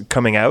this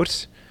coming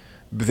out,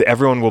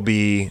 everyone will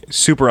be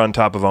super on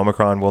top of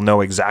Omicron. We'll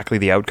know exactly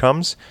the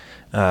outcomes.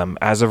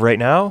 As of right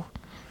now,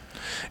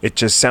 it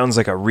just sounds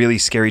like a really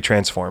scary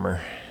transformer.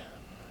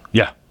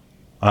 Yeah.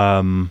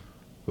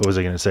 What was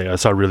I going to say? I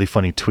saw a really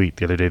funny tweet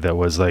the other day that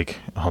was like,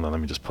 hold on, let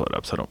me just pull it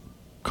up so I don't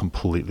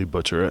completely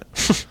butcher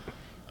it.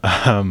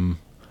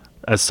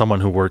 As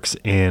someone who works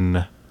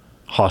in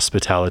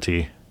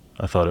hospitality,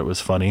 I thought it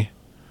was funny.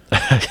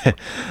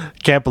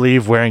 Can't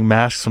believe wearing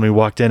masks when we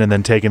walked in and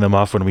then taking them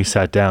off when we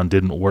sat down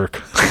didn't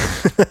work.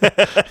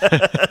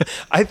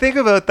 I think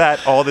about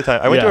that all the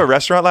time. I went to a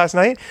restaurant last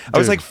night. I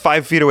was like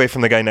 5 feet away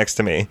from the guy next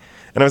to me.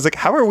 And I was like,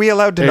 how are we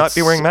allowed to not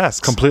be wearing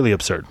masks? Completely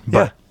absurd.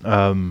 But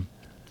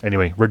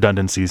anyway,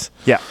 redundancies.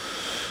 Yeah.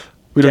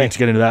 We don't need to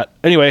get into that.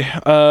 Anyway,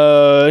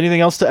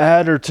 anything else to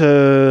add or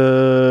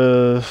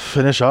to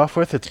finish off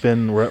with?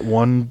 We're at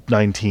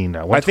 119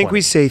 now. I think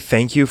we say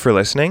thank you for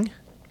listening.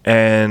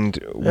 And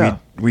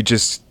we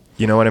just,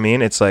 you know what I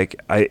mean? It's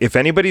like, if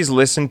anybody's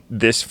listened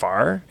this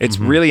far, it's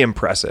really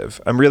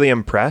impressive. I'm really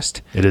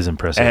impressed. It is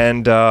impressive.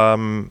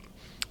 And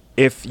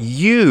if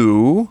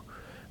you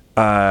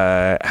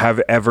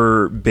have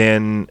ever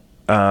been...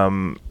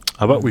 how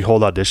about we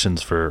hold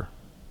auditions for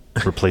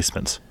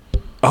replacements?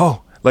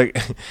 Like,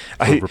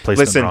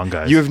 listen, wrong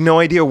guys. You have no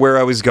idea where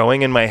I was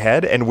going in my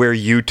head and where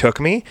you took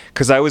me,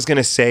 because I was going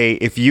to say,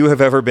 if you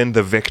have ever been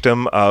the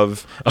victim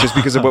of, just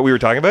because of what we were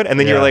talking about, and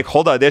then you're like,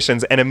 hold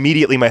auditions, and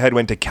immediately my head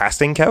went to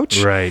casting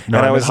couch. Right. No,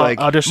 and I was like,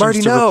 auditions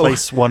Marty, to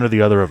replace one or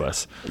the other of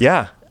us.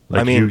 Yeah.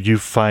 Like, I mean, you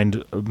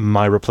find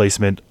my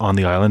replacement on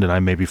the island, and I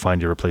maybe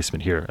find your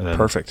replacement here. And then,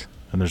 perfect.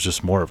 And there's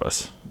just more of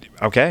us.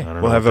 Okay.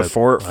 We'll have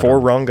four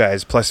wrong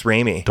guys plus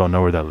Ramey. Don't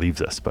know where that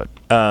leaves us, but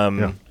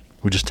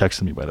who just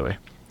texted me, by the way.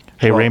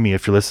 Hey, Ramey,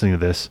 if you're listening to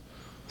this,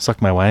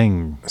 suck my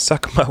wang.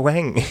 Suck my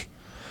wang.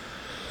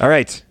 All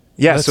right.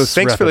 Yeah, so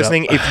thanks for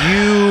listening. If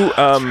you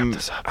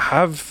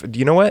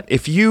you know what?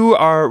 If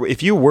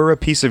you were a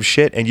piece of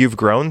shit and you've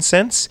grown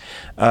since,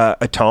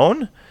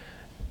 own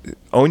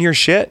your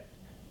shit,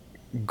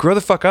 grow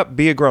the fuck up,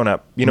 be a grown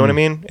up. You know what I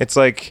mean? It's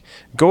like,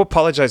 go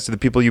apologize to the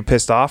people you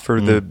pissed off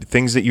or the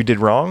things that you did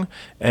wrong,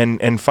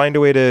 and find a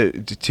way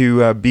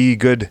to be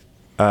good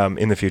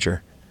in the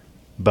future.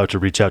 About to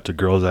reach out to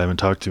girls I haven't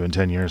talked to in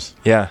 10 years.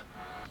 Yeah.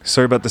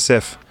 Sorry about the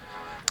syph.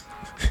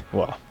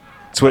 Well,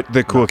 it's what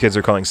the cool kids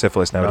are calling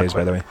syphilis nowadays,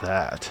 by the way.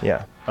 That.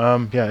 Yeah.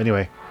 Yeah,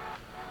 anyway.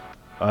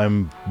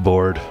 I'm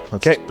bored.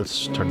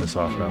 Let's turn this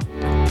off now.